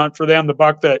them. I hunt for them. The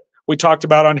buck that we talked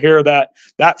about on here,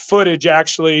 that footage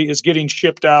actually is getting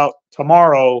shipped out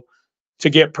tomorrow to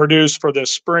get produced for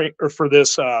this spring, or for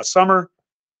this summer.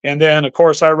 And then, of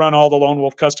course, I run all the Lone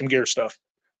Wolf custom gear stuff.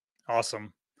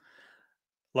 Awesome.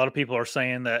 A lot of people are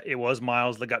saying that it was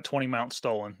Miles that got 20 mounts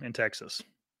stolen in Texas.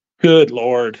 Good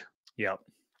Lord. Yep.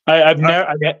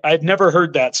 I've never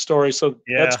heard that story. So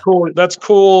Yeah. that's cool. That's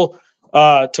cool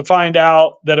to find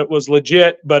out that it was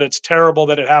legit, but it's terrible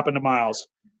that it happened to Miles.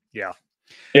 Yeah.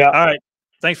 Yeah. All right.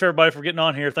 Thanks for everybody for getting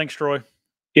on here. Thanks, Troy.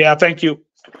 Yeah. Thank you.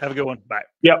 Have a good one. Bye.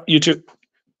 Yep. You too.